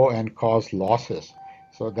flow and cause losses.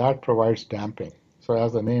 So that provides damping. So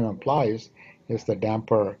as the name implies, is the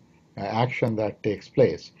damper action that takes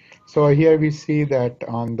place. So here we see that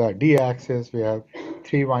on the d-axis we have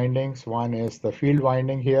three windings. One is the field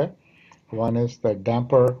winding here. One is the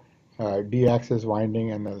damper d-axis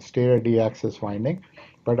winding and the stator d-axis winding.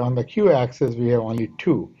 But on the q-axis we have only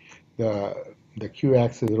two. The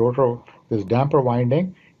q-axis rotor, this damper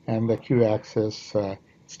winding, and the q-axis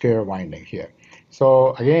stator winding here.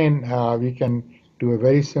 So again, we can do a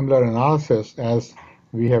very similar analysis as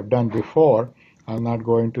we have done before. I'll not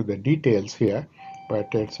go into the details here,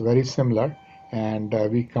 but it's very similar, and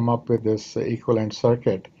we come up with this equivalent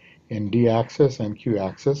circuit in d-axis and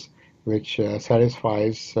q-axis, which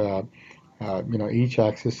satisfies, each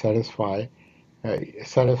axis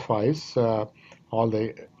satisfies all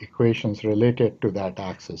the equations related to that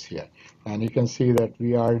axis here. And you can see that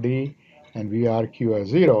VRD and VRQ are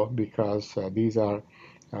zero because these are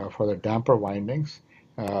for the damper winding,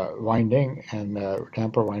 and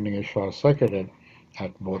damper winding is short-circuited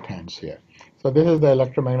at both ends here. So this is the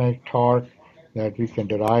electromagnetic torque that we can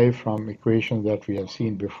derive from equations that we have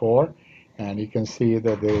seen before. And you can see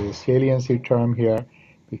that there is a saliency term here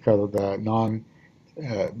because of the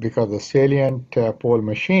because the salient pole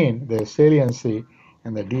machine, the saliency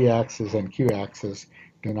and the d-axis and q-axis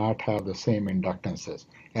do not have the same inductances.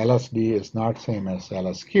 LSD is not same as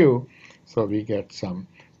LSQ, so we get some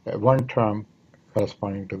one term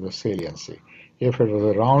corresponding to the saliency. If it was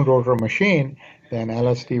a round rotor machine, then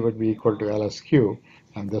LSD would be equal to LSQ,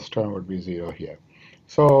 and this term would be zero here.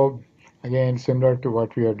 So again, similar to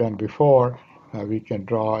what we have done before, we can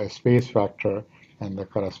draw a space vector and the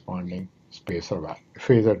corresponding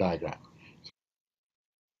phasor diagram.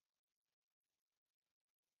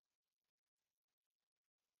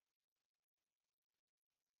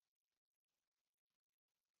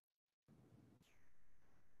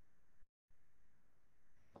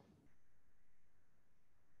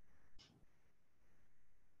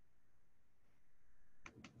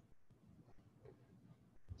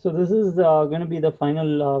 So this is going to be the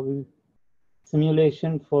final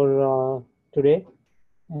simulation for today.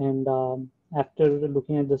 And after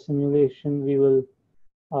looking at the simulation, we will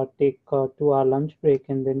take a 2-hour lunch break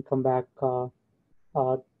and then come back for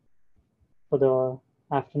the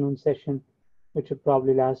afternoon session, which would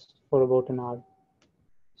probably last for about an hour.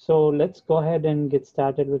 So let's go ahead and get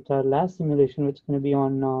started with our last simulation, which is going to be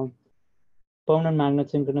on permanent magnet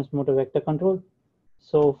synchronous motor vector control.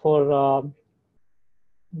 So for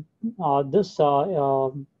this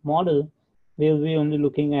model, we'll be only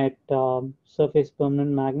looking at surface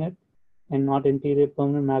permanent magnet and not interior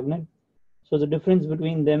permanent magnet. So the difference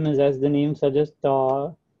between them is, as the name suggests, in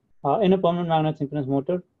a permanent magnet synchronous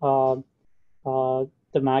motor,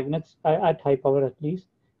 the magnets at high power at least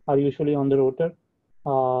are usually on the rotor,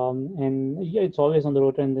 and yeah, it's always on the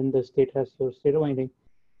rotor, and then the stator has your stator winding.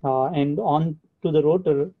 And on to the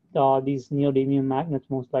rotor, these neodymium magnets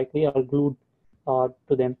most likely are glued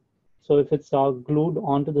to them. So if it's glued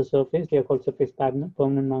onto the surface, they are called surface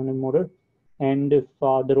permanent magnet motor. And if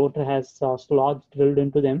the rotor has slots drilled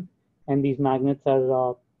into them, and these magnets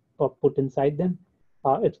are put inside them,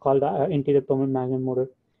 it's called interior permanent magnet motor.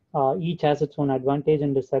 Each has its own advantage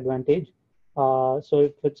and disadvantage. So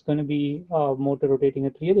if it's going to be a motor rotating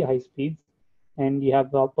at really high speeds, and you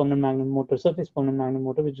have a permanent magnet motor, surface permanent magnet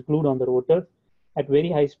motor, which is glued on the rotor at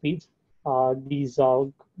very high speeds, these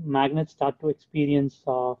magnets start to experience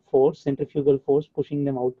force, centrifugal force, pushing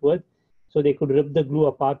them outward. So they could rip the glue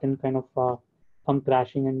apart and kind of come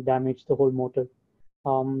crashing and damage the whole motor.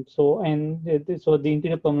 So the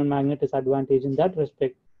interior permanent magnet is advantage in that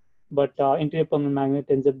respect, but interior permanent magnet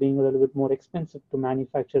ends up being a little bit more expensive to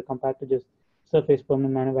manufacture compared to just surface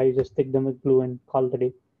permanent magnet where you just stick them with glue and call it a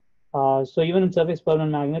day. So even in surface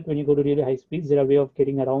permanent magnet, when you go to really high speeds, there are way of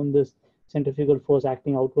getting around this centrifugal force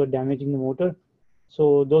acting outward, damaging the motor.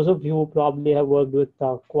 So those of you who probably have worked with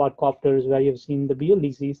quadcopters where you've seen the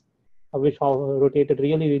BLDCs, which rotate at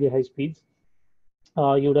really, really high speeds,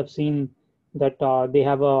 you would have seen that they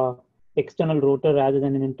have a external rotor rather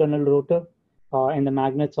than an internal rotor, and the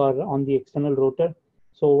magnets are on the external rotor.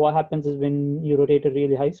 So what happens is when you rotate at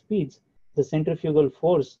really high speeds, the centrifugal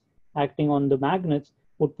force acting on the magnets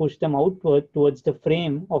would push them outward towards the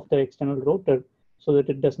frame of the external rotor so that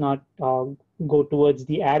it does not go towards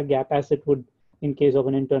the air gap as it would in case of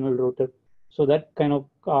an internal rotor. So that kind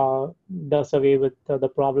of does away with the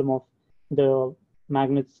problem of the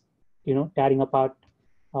magnets, tearing apart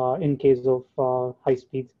in case of high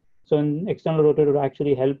speeds. So an external rotor would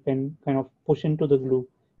actually help and kind of push into the glue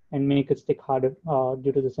and make it stick harder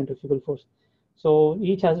due to the centrifugal force. So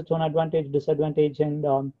each has its own advantage, disadvantage,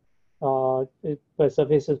 and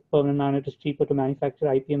surface is permanent magnet is cheaper to manufacture.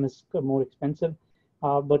 IPM is more expensive.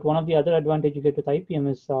 But one of the other advantage you get with IPM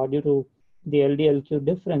is due to the LD-LQ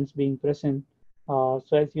difference being present. So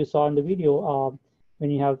as you saw in the video, when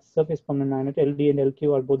you have surface permanent magnet, LD and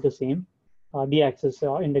LQ are both the same. D axis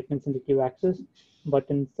inductance in the Q axis, but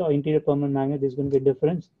in the interior permanent magnet, there's going to be a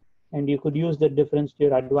difference, and you could use that difference to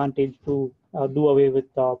your advantage to do away with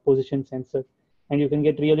position sensor, and you can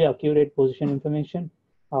get really accurate position information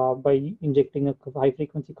by injecting a high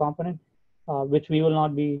frequency component, which we will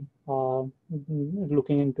not be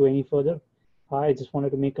looking into any further. I just wanted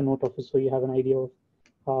to make a note of it so you have an idea of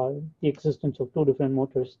the existence of two different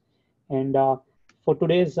motors. And for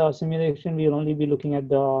today's simulation, we'll only be looking at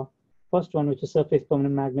the first one, which is surface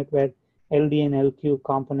permanent magnet, where LD and LQ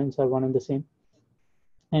components are one and the same.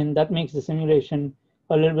 And that makes the simulation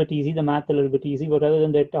a little bit easy, the math a little bit easy, but other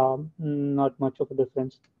than that, not much of a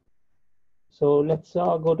difference. So let's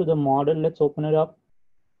go to the model. Let's open it up.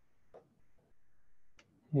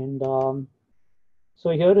 And so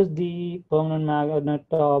here is the permanent magnet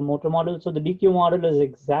motor model. So the DQ model is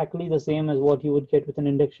exactly the same as what you would get with an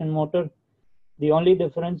induction motor. The only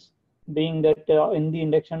difference being that in the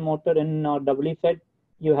induction motor in doubly fed,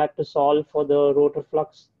 you had to solve for the rotor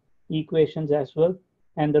flux equations as well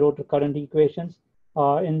and the rotor current equations.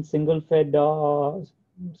 In single fed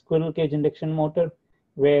squirrel cage induction motor,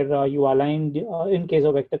 where you aligned, in case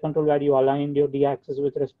of vector control, where you aligned your d-axis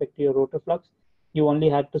with respect to your rotor flux, you only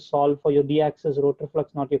had to solve for your d-axis rotor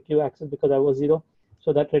flux, not your q-axis, because that was 0.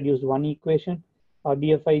 So that reduced one equation.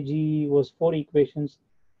 DFIG was 4 equations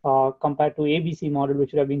compared to ABC model,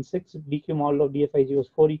 which would have been 6. DQ model of DFIG was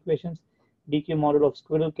 4 equations. DQ model of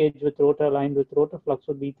squirrel cage with rotor aligned with rotor flux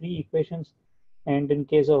would be 3 equations. And in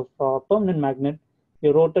case of permanent magnet,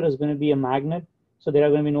 your rotor is going to be a magnet. So there are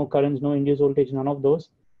going to be no currents, no induced voltage, none of those.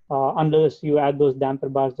 Unless you add those damper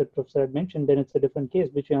bars that Professor had mentioned, then it's a different case,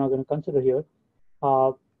 which we're not going to consider here.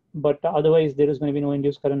 But otherwise, there is going to be no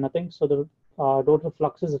induced current, nothing. So the rotor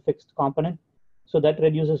flux is a fixed component. So that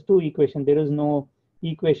reduces 2 equations. There is no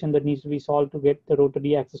equation that needs to be solved to get the rotor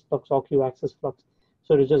d-axis flux or q-axis flux.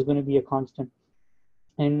 So it's just going to be a constant.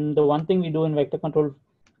 And the one thing we do in vector control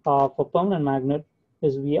for permanent magnet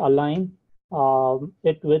is we align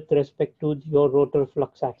it with respect to your rotor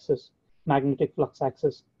flux axis, magnetic flux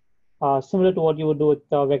axis, similar to what you would do with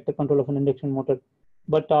vector control of an induction motor.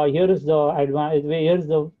 But here is the here's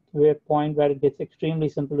the point where it gets extremely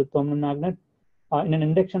simple with permanent magnet. In an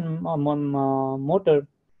induction motor,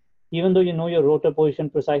 even though you know your rotor position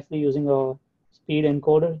precisely using a speed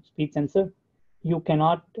encoder, speed sensor, you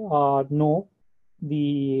cannot know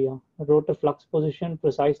the rotor flux position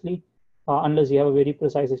precisely unless you have a very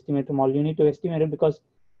precise estimator model. You need to estimate it because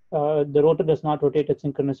the rotor does not rotate at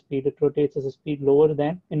synchronous speed. It rotates at a speed lower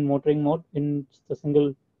than in motoring mode in the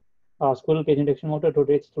single squirrel cage induction motor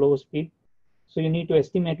rotates at low speed. So you need to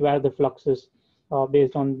estimate where the flux is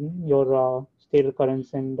based on your stator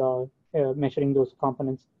currents and measuring those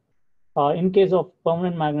components. In case of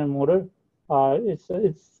permanent magnet motor,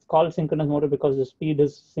 it's called synchronous motor because the speed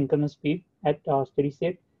is synchronous speed at steady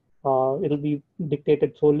state. It'll be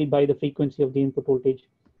dictated solely by the frequency of the input voltage.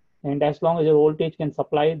 And as long as your voltage can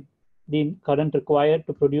supply the current required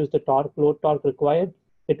to produce the torque, load torque required,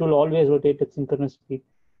 it will always rotate at synchronous speed.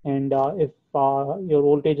 And if your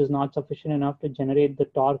voltage is not sufficient enough to generate the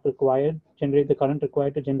torque required, generate the current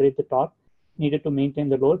required to generate the torque needed to maintain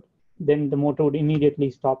the load, then the motor would immediately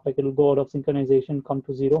stop. Like, it'll go out of synchronization, come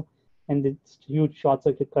to zero, and this huge short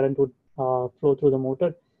circuit current would flow through the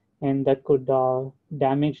motor, and that could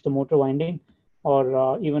damage the motor winding,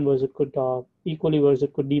 or even worse, it could equally worse,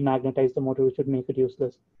 it could demagnetize the motor, which would make it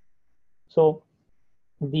useless. So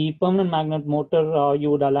the permanent magnet motor,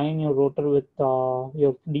 you would align your rotor with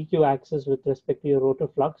your DQ axis with respect to your rotor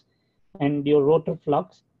flux, and your rotor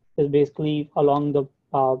flux is basically along the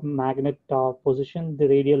magnet position, the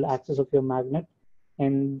radial axis of your magnet,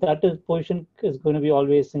 and that is position is going to be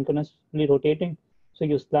always synchronously rotating. So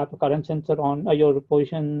you slap a current sensor on your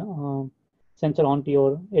position sensor onto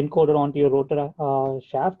your encoder onto your rotor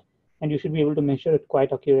shaft, and you should be able to measure it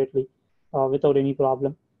quite accurately without any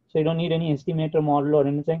problem. So you don't need any estimator model or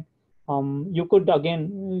anything. You could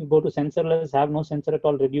again go to sensorless, have no sensor at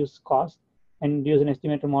all, reduce cost, and use an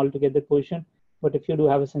estimator model to get the position. But if you do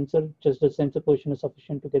have a sensor, just the sensor position is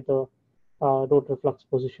sufficient to get the rotor flux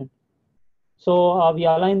position. So we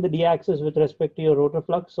align the d-axis with respect to your rotor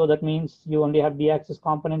flux. So that means you only have d-axis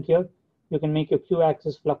component here. You can make your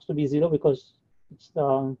q-axis flux to be 0 because it's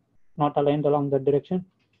not aligned along that direction.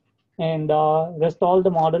 And rest all the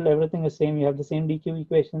model, everything is same. You have the same DQ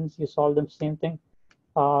equations. You solve them same thing.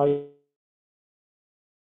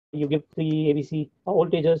 You give 3 ABC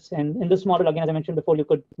voltages, and in this model, again, as I mentioned before, you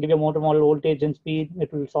could give your motor model voltage and speed.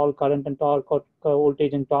 It will solve current and torque, or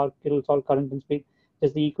voltage and torque. It will solve current and speed.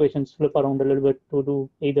 Just the equations flip around a little bit to do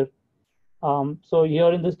either. So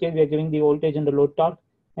here in this case, we are giving the voltage and the load torque,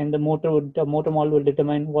 and the motor model will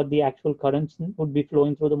determine what the actual currents would be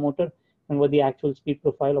flowing through the motor and what the actual speed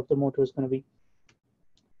profile of the motor is going to be.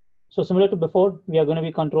 So similar to before, we are going to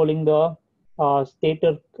be controlling the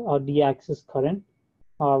stator d-axis current,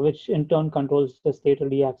 which in turn controls the stator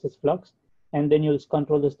d-axis flux, and then you'll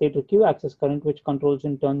control the stator q-axis current, which controls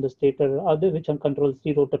in turn the stator which controls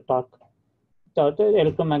the rotor torque, the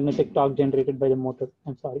electromagnetic torque generated by the motor.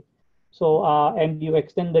 I'm sorry. So and you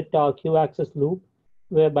extend that q-axis loop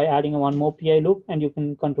by adding one more PI loop, and you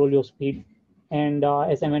can control your speed. And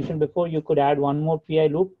as I mentioned before, you could add one more PI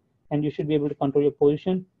loop, and you should be able to control your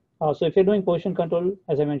position. So if you're doing position control,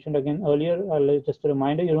 as I mentioned again earlier, just a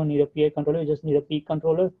reminder, you don't need a PI controller, you just need a peak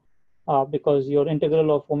controller, because your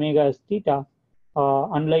integral of omega is theta,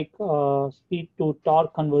 unlike speed to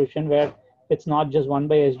torque conversion, where it's not just 1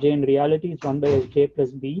 by Sj in reality, it's 1 by Sj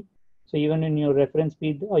plus B. So even in your reference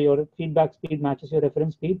speed, or your feedback speed matches your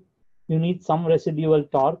reference speed, you need some residual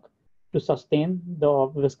torque to sustain the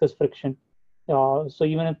viscous friction. So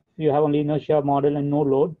even if you have only inertia model and no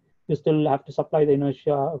load, you still have to supply the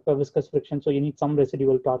inertia of viscous friction, so you need some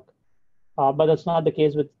residual torque. But that's not the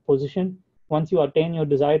case with position. Once you attain your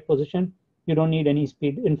desired position, you don't need any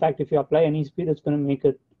speed. In fact, if you apply any speed, it's going to make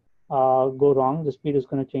it go wrong. The speed is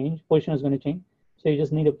going to change, position is going to change. So you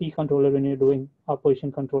just need a P controller when you're doing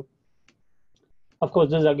position control. Of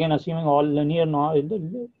course, this is again assuming all linear,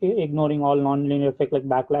 ignoring all non-linear effect like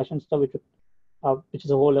backlash and stuff, which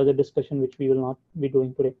is a whole other discussion which we will not be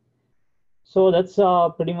doing today. So that's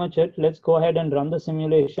pretty much it. Let's go ahead and run the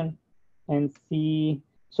simulation and see.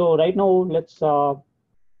 So right now, let's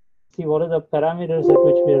see what are the parameters at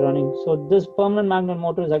which we're running. So this permanent magnet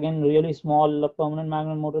motor is again really small permanent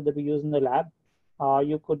magnet motor that we use in the lab.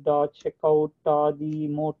 You could check out the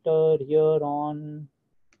motor here on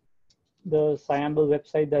the Cyamble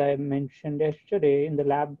website that I mentioned yesterday in the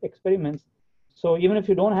lab experiments. So even if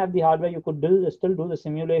you don't have the hardware, you could still do the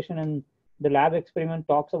simulation, and the lab experiment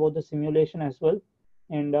talks about the simulation as well.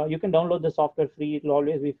 And you can download the software free. It'll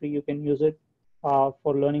always be free. You can use it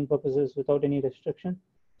for learning purposes without any restriction.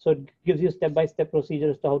 So it gives you step-by-step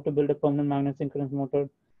procedures to how to build a permanent magnet synchronous motor,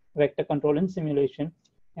 vector control, and simulation.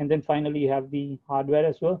 And then finally, you have the hardware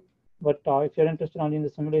as well. But if you're interested only in the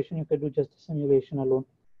simulation, you could do just the simulation alone.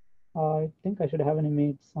 I think I should have an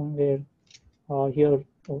image somewhere here.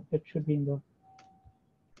 Oh, it should be in the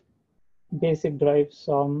basic drives.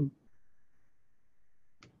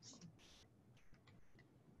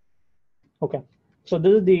 Okay, so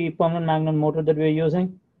this is the permanent magnet motor that we're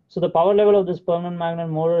using. So the power level of this permanent magnet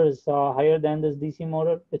motor is higher than this DC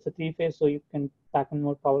motor. It's a three-phase, so you can pack in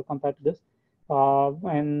more power compared to this.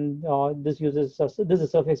 And this uses this is a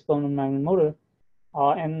surface permanent magnet motor,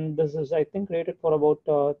 and this is, I think, rated for about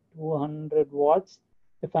 200 watts,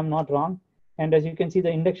 if I'm not wrong. And as you can see,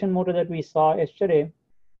 the induction motor that we saw yesterday,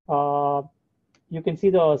 uh, you can see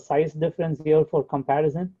the size difference here for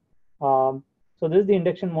comparison. So this is the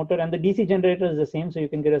induction motor, and the DC generator is the same, so you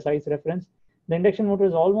can get a size reference. The induction motor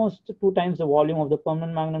is almost 2 times the volume of the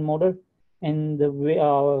permanent magnet motor, and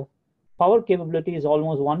the power capability is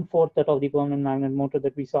almost 1/4 that of the permanent magnet motor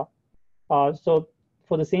that we saw. So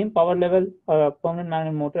for the same power level, permanent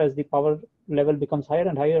magnet motor, as the power level becomes higher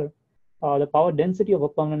and higher, the power density of a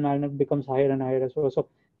permanent magnet becomes higher and higher as well. So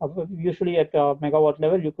usually at megawatt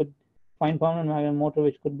level, you could find permanent magnet motor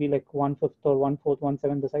which could be like 1/5 or 1/4,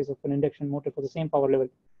 1/7 the size of an induction motor for the same power level.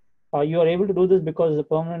 You are able to do this because the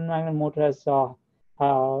permanent magnet motor has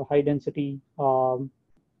high density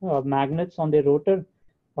magnets on the rotor,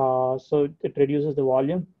 so it reduces the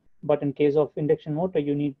volume. But in case of induction motor,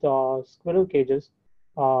 you need squirrel cages,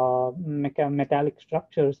 metallic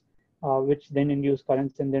structures, which then induce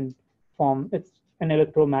currents and then form. It's an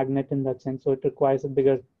electromagnet in that sense, so it requires a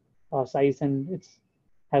bigger size, and it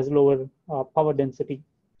has lower power density.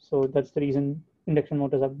 So that's the reason induction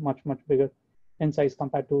motors are much bigger in size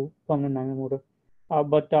compared to permanent magnet motor.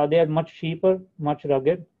 But they are much cheaper, much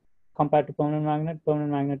rugged compared to permanent magnet.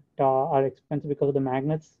 Permanent magnet are expensive because of the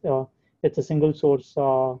magnets. It's a single source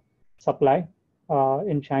supply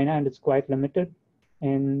in China, and it's quite limited.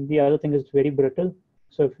 And the other thing is it's very brittle.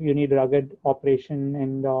 So if you need rugged operation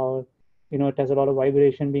and it has a lot of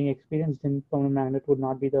vibration being experienced, then permanent magnet would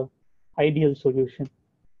not be the ideal solution.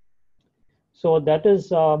 So that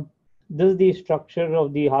is this is the structure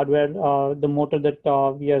of the hardware, the motor that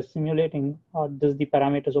we are simulating. This is the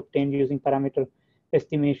parameters obtained using parameter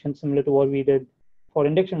estimation, similar to what we did for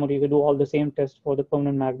induction motor. You could do all the same tests for the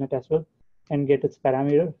permanent magnet as well and get its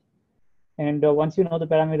parameter. And once you know the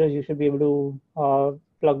parameters, you should be able to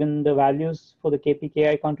plug in the values for the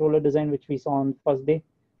KPKI controller design, which we saw on the first day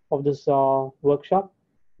of this workshop,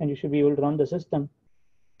 and you should be able to run the system.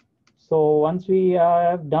 So once we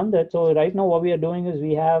have done that, so right now what we are doing is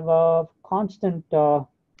we have a constant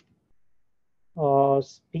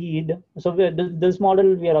speed. So this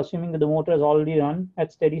model, we are assuming that the motor is already run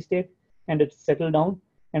at steady state and it's settled down,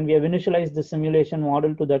 and we have initialized the simulation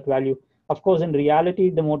model to that value. Of course, in reality,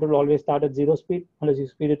 the motor will always start at 0 speed unless you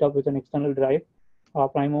speed it up with an external drive,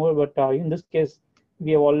 prime mover. But in this case,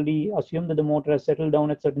 we have already assumed that the motor has settled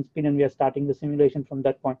down at certain speed, and we are starting the simulation from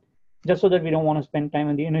that point, just so that we don't want to spend time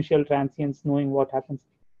in the initial transients knowing what happens.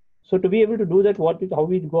 So to be able to do that, how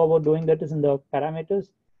we go about doing that is in the parameters.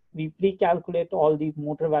 We pre-calculate all the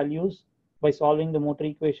motor values by solving the motor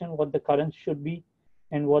equation, what the current should be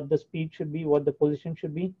and what the speed should be, what the position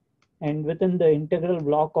should be. And within the integral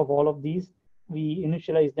block of all of these, we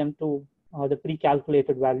initialize them to the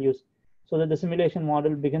pre-calculated values, so that the simulation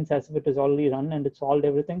model begins as if it is already run and it's solved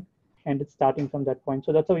everything, and it's starting from that point.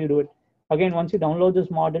 So that's how you do it. Again, once you download this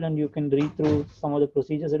model and you can read through some of the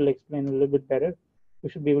procedures, it'll explain a little bit better. You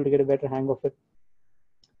should be able to get a better hang of it.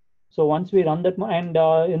 So once we run that, and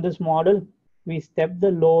in this model, we step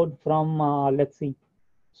the load from, let's see.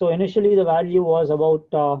 So initially the value was about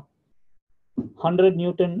 100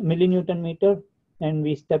 millinewton meter, and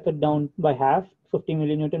we step it down by half, 50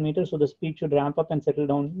 millinewton meter. So the speed should ramp up and settle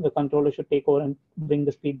down. The controller should take over and bring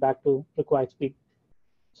the speed back to required speed.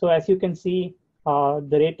 So as you can see, so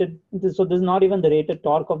this is not even the rated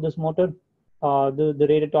torque of this motor. The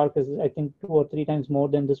rated torque is, I think, 2 or 3 times more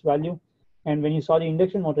than this value. And when you saw the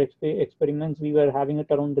induction motor experiments, we were having it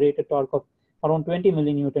around the rated torque of around 20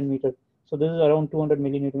 millinewton meter. So this is around 200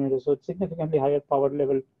 millinewton meters. So it's significantly higher power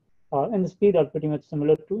level, and the speed are pretty much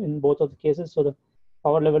similar to in both of the cases. So the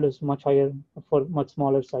power level is much higher for much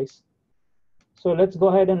smaller size. So let's go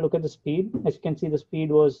ahead and look at the speed. As you can see, the speed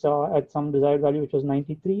was at some desired value, which was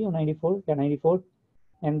 93 or 94, yeah, 94.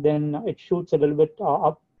 And then it shoots a little bit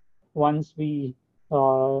up once we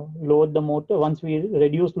load the motor. Once we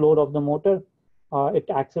reduce load of the motor, it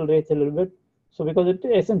accelerates a little bit. So because it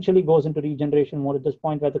essentially goes into regeneration mode at this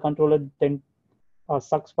point, where the controller then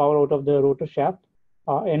sucks power out of the rotor shaft,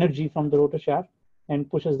 energy from the rotor shaft, and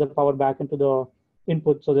pushes the power back into the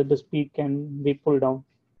input so that the speed can be pulled down.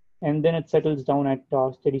 And then it settles down at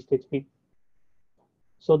steady state speed.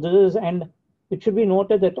 So this is, and it should be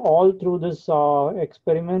noted that all through this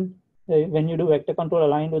experiment, when you do vector control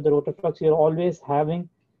aligned with the rotor flux, you're always having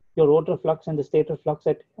your rotor flux and the stator flux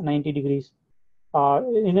at 90 degrees.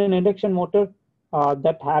 In an induction motor,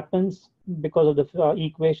 that happens because of the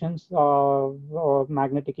equations, or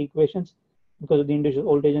magnetic equations. because of the induced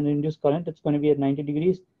voltage and the induced current, it's going to be at 90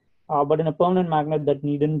 degrees. But in a permanent magnet, that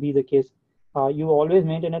needn't be the case. You always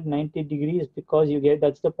maintain at 90 degrees because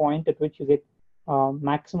that's the point at which you get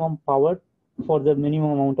maximum power for the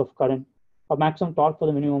minimum amount of current, or maximum torque for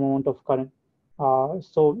the minimum amount of current.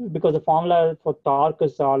 So because the formula for torque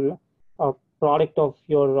is a product of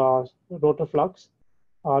your rotor flux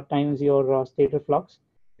times your stator flux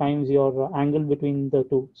times your angle between the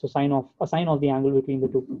two. So a sine of the angle between the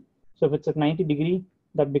two. So if it's at 90 degree,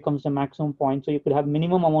 that becomes the maximum point. So you could have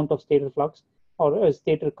minimum amount of stator flux or a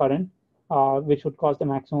stator current, which would cause the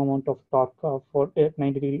maximum amount of torque for at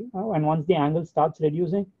 90 degree. And once the angle starts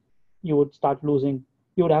reducing, you would start losing.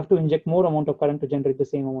 You would have to inject more amount of current to generate the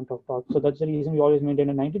same amount of torque. So that's the reason we always maintain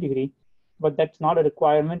a 90 degree, but that's not a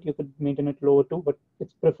requirement. You could maintain it lower too, but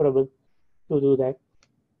it's preferable to do that.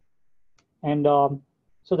 And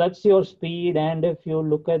so that's your speed. And if you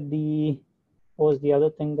look at what was the other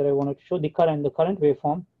thing that I wanted to show, the current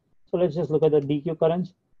waveform. So let's just look at the DQ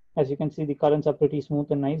currents. As you can see, the currents are pretty smooth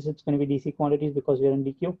and nice. It's going to be DC quantities because we're in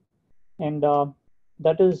DQ. And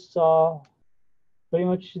that is very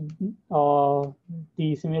much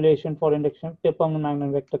the simulation for induction permanent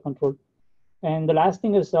magnet vector control. And the last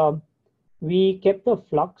thing is we kept the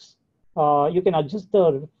flux. You can adjust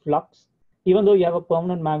the flux. Even though you have a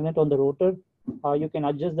permanent magnet on the rotor, you can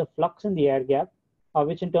adjust the flux in the air gap,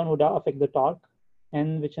 which in turn would affect the torque,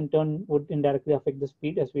 and which in turn would indirectly affect the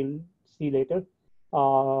speed, as we'll see later.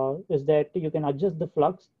 Is that you can adjust the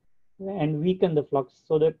flux and weaken the flux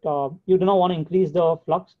so that you do not want to increase the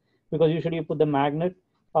flux, because usually you put the magnet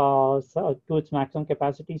to its maximum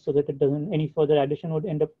capacity so that it doesn't, any further addition would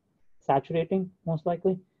end up saturating most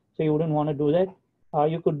likely. So you wouldn't want to do that.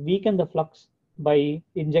 You could weaken the flux by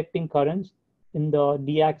injecting currents in the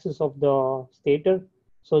d-axis of the stator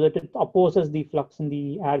so that it opposes the flux in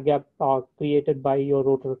the air gap created by your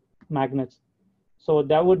rotor magnets. So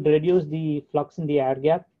that would reduce the flux in the air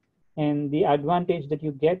gap. And the advantage that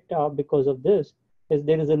you get because of this is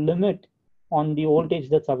there is a limit on the voltage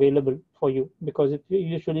that's available for you. Because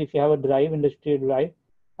usually if you have a drive, industrial drive,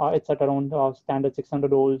 it's at around standard 600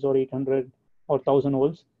 volts or 800 or 1000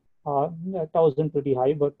 volts. 1000 pretty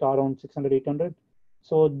high, but around 600, 800.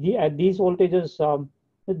 So at these voltages,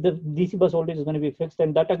 the DC bus voltage is going to be fixed,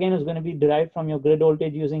 and that again is going to be derived from your grid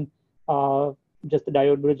voltage using just the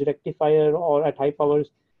diode bridge rectifier, or at high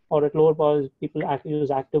powers or at lower powers, people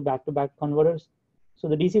use active back-to-back converters. So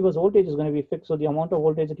the DC bus voltage is going to be fixed. So the amount of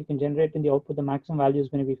voltage that you can generate in the output, the maximum value is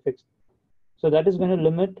going to be fixed. So that is going to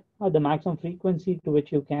limit the maximum frequency to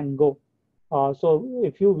which you can go. So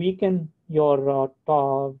if you weaken your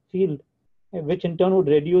field, which in turn would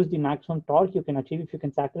reduce the maximum torque you can achieve, if you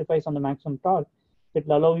can sacrifice on the maximum torque, it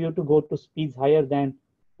will allow you to go to speeds higher than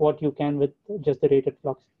what you can with just the rated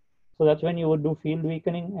flux. So that's when you would do field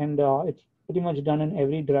weakening, and it's pretty much done in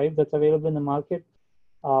every drive that's available in the market.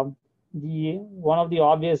 One of the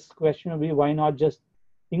obvious question would be, why not just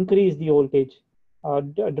increase the voltage,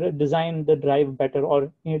 design the drive better,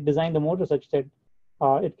 or design the motor such that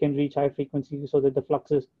it can reach high frequency so that the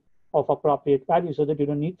flux is of appropriate value so that you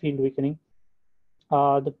don't need field weakening.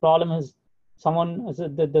 The problem is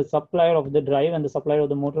the supplier of the drive and the supplier of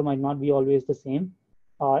the motor might not be always the same,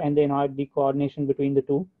 and there might be coordination between the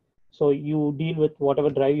two. So you deal with whatever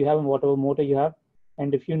drive you have and whatever motor you have,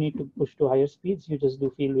 and if you need to push to higher speeds, you just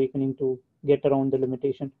do field weakening to get around the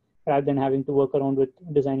limitation rather than having to work around with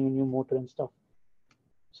designing a new motor and stuff.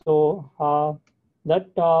 So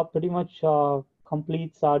that pretty much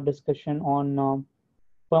completes our discussion on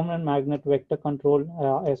permanent magnet vector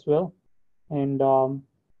control as well. And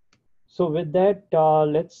so with that,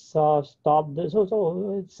 let's stop this.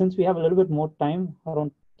 So since we have a little bit more time,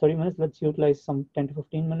 around 30 minutes, let's utilize some 10 to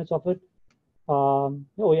 15 minutes of it.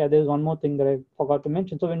 Oh yeah, there's one more thing that I forgot to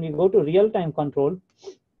mention. So when we go to real-time control,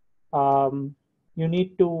 you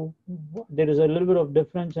need to, there is a little bit of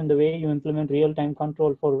difference in the way you implement real-time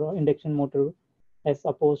control for induction motor as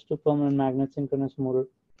opposed to permanent magnet synchronous motor.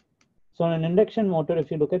 So in an induction motor, if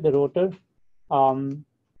you look at the rotor,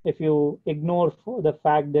 if you ignore the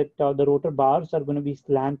fact that the rotor bars are going to be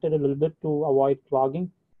slanted a little bit to avoid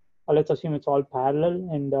clogging, let's assume it's all parallel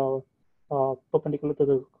and perpendicular to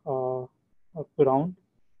the ground.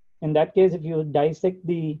 In that case, if you dissect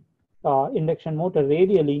the induction motor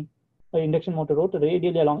radially, induction motor rotor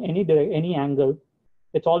radially along any angle,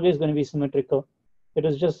 it's always going to be symmetrical. It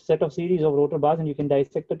is just a set of series of rotor bars, and you can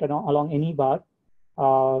dissect it along any bar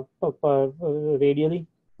radially,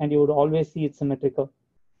 and you would always see it symmetrical.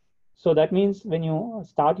 So that means when you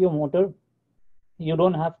start your motor, you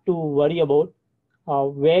don't have to worry about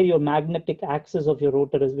where your magnetic axis of your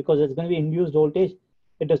rotor is, because it's going to be induced voltage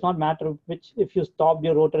It does not matter which, if you stopped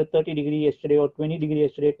your rotor at 30 degree yesterday or 20 degree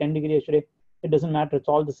yesterday, 10 degree yesterday, it doesn't matter. It's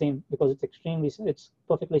all the same because it's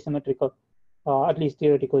perfectly symmetrical, at least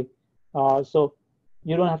theoretically. So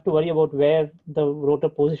you don't have to worry about where the rotor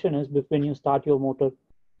position is when you start your motor.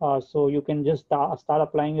 So you can just start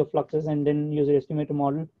applying your fluxes and then use your estimator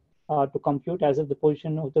model to compute as if the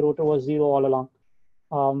position of the rotor was 0 all along.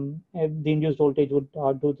 The induced voltage would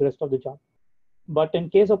do the rest of the job. But in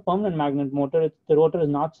case of permanent magnet motor, the rotor is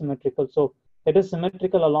not symmetrical. So it is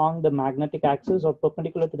symmetrical along the magnetic axis or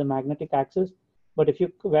perpendicular to the magnetic axis. But if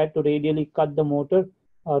you were to radially cut the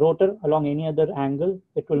rotor along any other angle,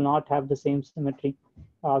 it will not have the same symmetry.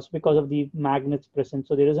 So because of the magnets present.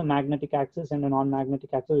 So there is a magnetic axis and a non-magnetic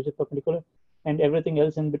axis which is perpendicular, and everything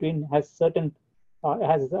else in between has the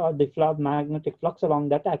magnetic flux along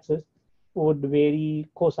that axis would vary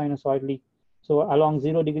cosinusoidally. So along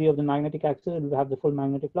 0 degree of the magnetic axis, it will have the full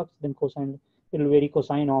magnetic flux. Then cosine, it will vary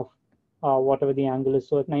cosine of whatever the angle is.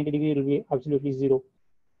 So at 90 degree, it will be absolutely 0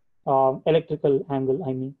 electrical angle,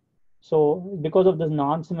 I mean. So because of this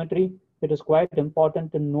non-symmetry, it is quite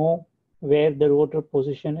important to know where the rotor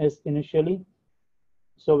position is initially.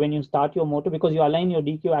 So when you start your motor, because you align your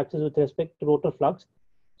DQ axis with respect to rotor flux.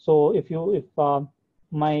 So if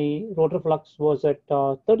my rotor flux was at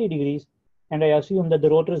 30 degrees, and I assume that the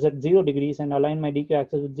rotor is at 0 degrees and align my DQ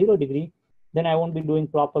axis with 0 degree, then I won't be doing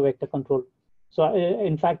proper vector control. So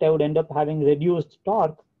in fact, I would end up having reduced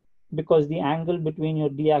torque because the angle between your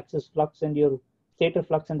D-axis flux and your stator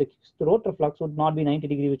flux and the rotor flux would not be 90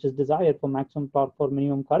 degree, which is desired for maximum torque for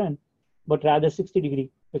minimum current, but rather 60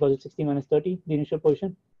 degree because it's 60 minus 30, the initial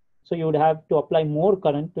position. So you would have to apply more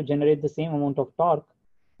current to generate the same amount of torque,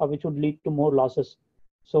 which would lead to more losses.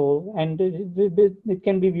 So, and it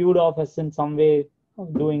can be viewed off as in some way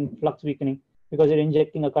doing flux weakening because you're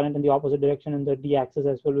injecting a current in the opposite direction in the D-axis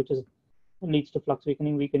as well, which leads to flux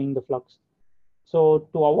weakening the flux. So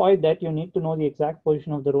to avoid that, you need to know the exact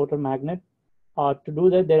position of the rotor magnet. To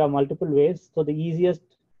do that, there are multiple ways. So the easiest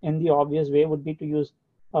and the obvious way would be to use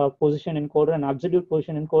a position encoder, an absolute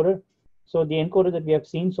position encoder. So the encoder that we have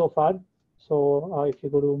seen so far, so if you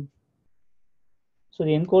go to, so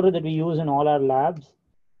the encoder that we use in all our labs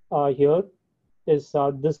here is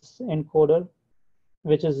this encoder,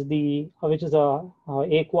 which is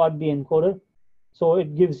a quad B encoder. So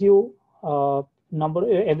it gives you number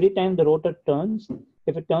every time the rotor turns.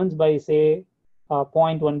 If it turns by say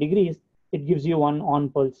 0.1 degrees, it gives you one on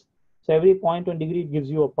pulse. So every 0.1 degree it gives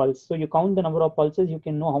you a pulse. So you count the number of pulses, you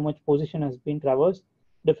can know how much position has been traversed.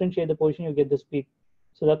 Differentiate the position, you get the speed.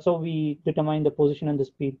 So that's how we determine the position and the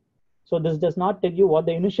speed. So this does not tell you what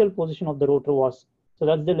the initial position of the rotor was. So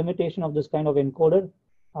that's the limitation of this kind of encoder.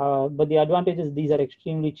 But the advantage is these are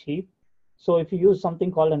extremely cheap. So if you use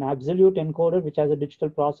something called an absolute encoder, which has a digital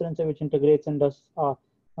processor which integrates and does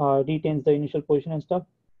retains the initial position and stuff.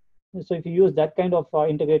 So if you use that kind of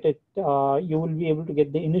integrated, you will be able to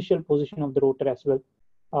get the initial position of the rotor as well.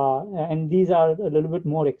 And these are a little bit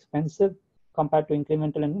more expensive compared to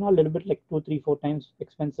incremental, and a little bit like 2, 3, 4 times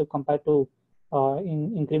expensive compared to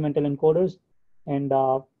incremental encoders. And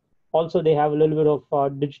also they have a little bit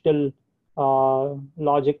of digital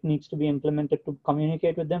logic needs to be implemented to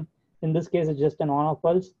communicate with them. In this case, it's just an on-off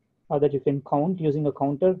pulse that you can count using a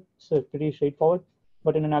counter. So it's pretty straightforward.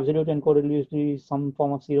 But in an absolute encoder, it usually some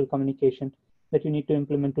form of serial communication that you need to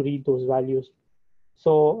implement to read those values.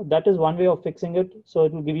 So that is one way of fixing it. So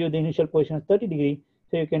it will give you the initial position at 30 degree.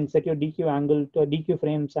 So you can set your DQ angle to DQ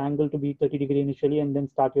frames angle to be 30 degree initially, and then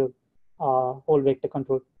start your whole vector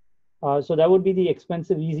control. So that would be the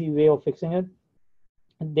expensive, easy way of fixing it.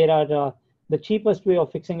 There are the cheapest way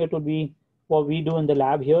of fixing it would be what we do in the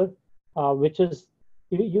lab here, which is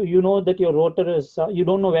you know that your rotor is, you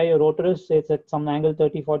don't know where your rotor is, say it's at some angle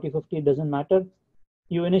 30, 40, 50, it doesn't matter.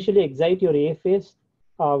 You initially excite your A phase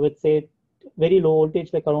with say very low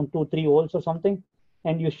voltage, like around 2, 3 volts or something,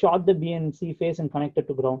 and you short the B and C phase and connect it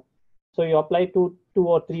to ground. So you apply 2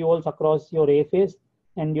 or 3 volts across your A phase,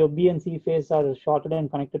 and your B and C phase are shorted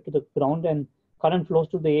and connected to the ground, and current flows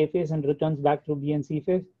to the A phase and returns back through B and C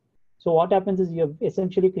phase. So what happens is you have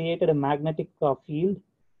essentially created a magnetic field,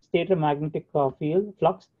 stator magnetic field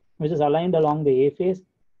flux, which is aligned along the A phase.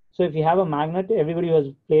 So if you have a magnet, everybody who has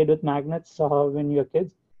played with magnets when you're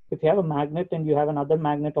kids, if you have a magnet and you have another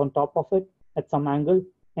magnet on top of it at some angle,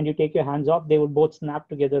 and you take your hands off, they will both snap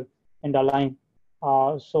together and align.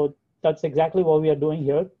 So that's exactly what we are doing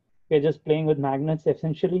here. We're just playing with magnets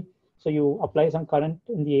essentially. So you apply some current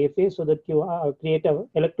in the A phase so that you create an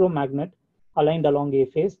electromagnet aligned along A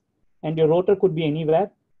phase, and your rotor could be anywhere.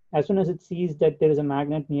 As soon as it sees that there is a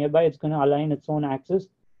magnet nearby, it's going to align its own axis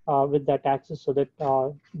with that axis so that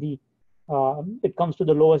the it comes to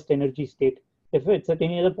the lowest energy state. If it's at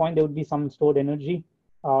any other point, there would be some stored energy,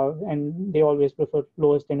 and they always prefer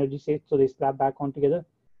lowest energy state, so they slap back on together.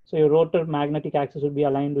 So your rotor magnetic axis would be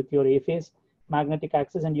aligned with your A phase magnetic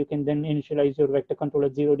axis, and you can then initialize your vector control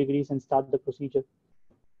at 0 degrees and start the procedure.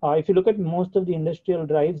 If you look at most of the industrial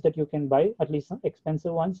drives that you can buy, at least some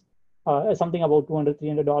expensive ones, something about $200,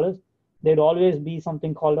 $300, there'd always be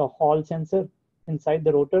something called a Hall sensor inside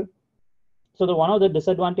the rotor. So one of the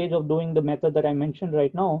disadvantage of doing the method that I mentioned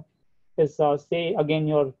right now is, say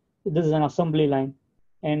again, this is an assembly line,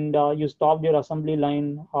 and you stopped your assembly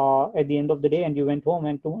line at the end of the day, and you went home,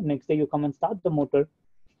 and next day you come and start the motor.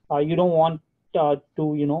 You don't want to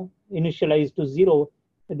initialize to 0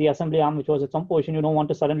 the assembly arm, which was at some position. You don't want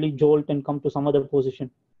to suddenly jolt and come to some other position,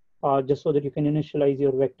 just so that you can initialize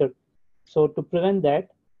your vector. So to prevent that,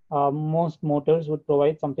 most motors would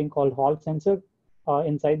provide something called Hall sensor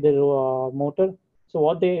inside the motor. So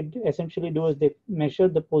what they essentially do is they measure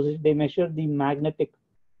the position, they measure the magnetic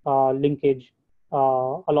linkage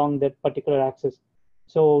along that particular axis.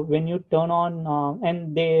 So when you turn on,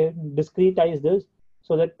 and they discretize this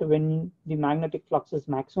so that when the magnetic flux is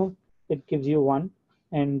maximum, it gives you 1.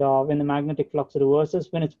 And when the magnetic flux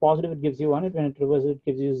reverses, when it's positive, it gives you 1. When it reverses, it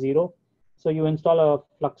gives you 0. So you install a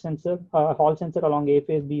flux sensor, a Hall sensor along A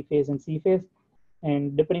phase, B phase, and C phase.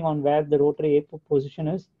 And depending on where the rotary A position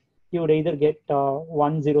is, you would either get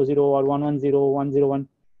 100 or 110, 101.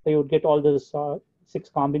 So you would get all those 6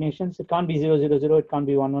 combinations. It can't be 000, it can't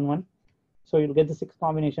be 111. So you'll get the 6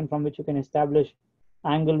 combination from which you can establish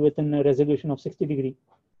angle within a resolution of 60 degree.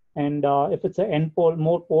 And if it's an N pole,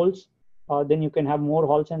 more poles, then you can have more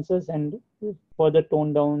Hall sensors and further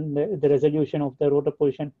tone down the resolution of the rotor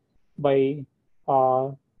position by,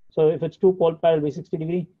 so if it's 2 pole pair, it'll be 60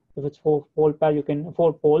 degree. If it's 4 pole pair, you can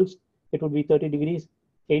 4 poles, it would be 30 degrees.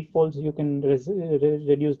 8 poles, you can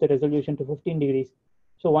reduce the resolution to 15 degrees.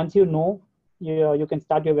 So once you know, you can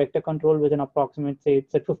start your vector control with an approximate, say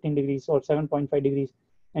it's at 15 degrees or 7.5 degrees,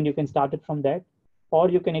 and you can start it from that. Or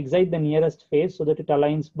you can excite the nearest phase so that it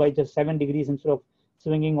aligns by just 7 degrees instead of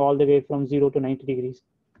swinging all the way from 0 to 90 degrees.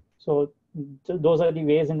 So those are the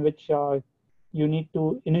ways in which you need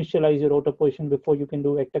to initialize your rotor position before you can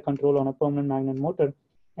do vector control on a permanent magnet motor.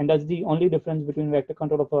 And that's the only difference between vector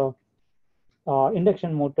control of a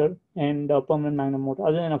induction motor and a permanent magnet motor,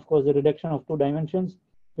 other than, of course, the reduction of 2 dimensions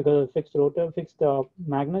because of fixed rotor, fixed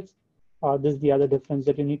magnets. This is the other difference,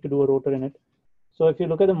 that you need to do a rotor in it. So if you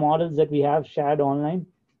look at the models that we have shared online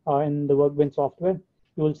in the Workbench software,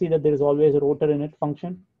 you will see that there is always a rotor in it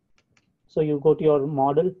function. So you go to your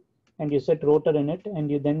model and you set rotor in it, and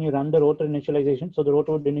then you run the rotor initialization. So the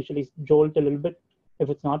rotor would initially jolt a little bit. If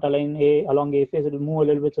it's not aligned along A phase, it will move a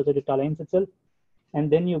little bit so that it aligns itself.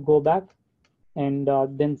 And then you go back and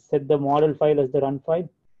then set the model file as the run file,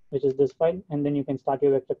 which is this file. And then you can start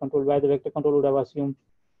your vector control, where the vector control would have assumed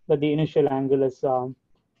that the initial angle is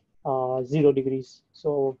 0 degrees.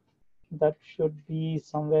 So that should be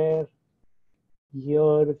somewhere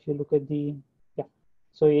here. If you look at the, yeah,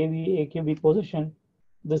 so AQB position,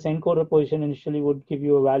 this encoder position initially would give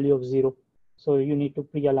you a value of 0. So you need to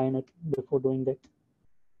pre-align it before doing that.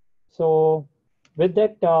 So with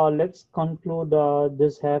that, let's conclude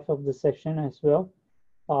this half of the session as well.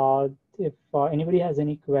 If anybody has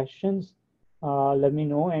any questions, let me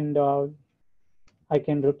know, and I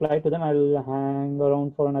can reply to them. I'll hang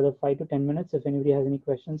around for another 5 to 10 minutes. If anybody has any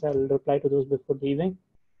questions, I'll reply to those before leaving.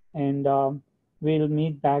 And we'll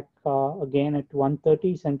meet back again at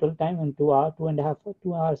 1:30 Central Time in 2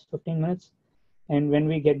 hours, 15 minutes. And when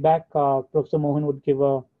we get back, Professor Mohan would give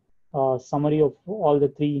a summary of all the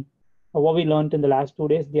 3, what we learned in the last 2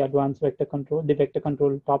 days, the advanced vector control, the vector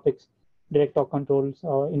control topics, direct torque controls,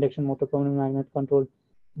 induction motor, permanent magnet control,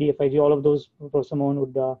 DFIG, all of those. Professor Mohan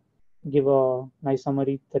would give a nice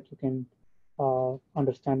summary that you can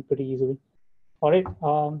understand pretty easily. All right.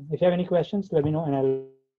 If you have any questions, let me know and I'll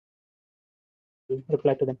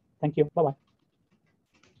reply to them. Thank you. Bye-bye.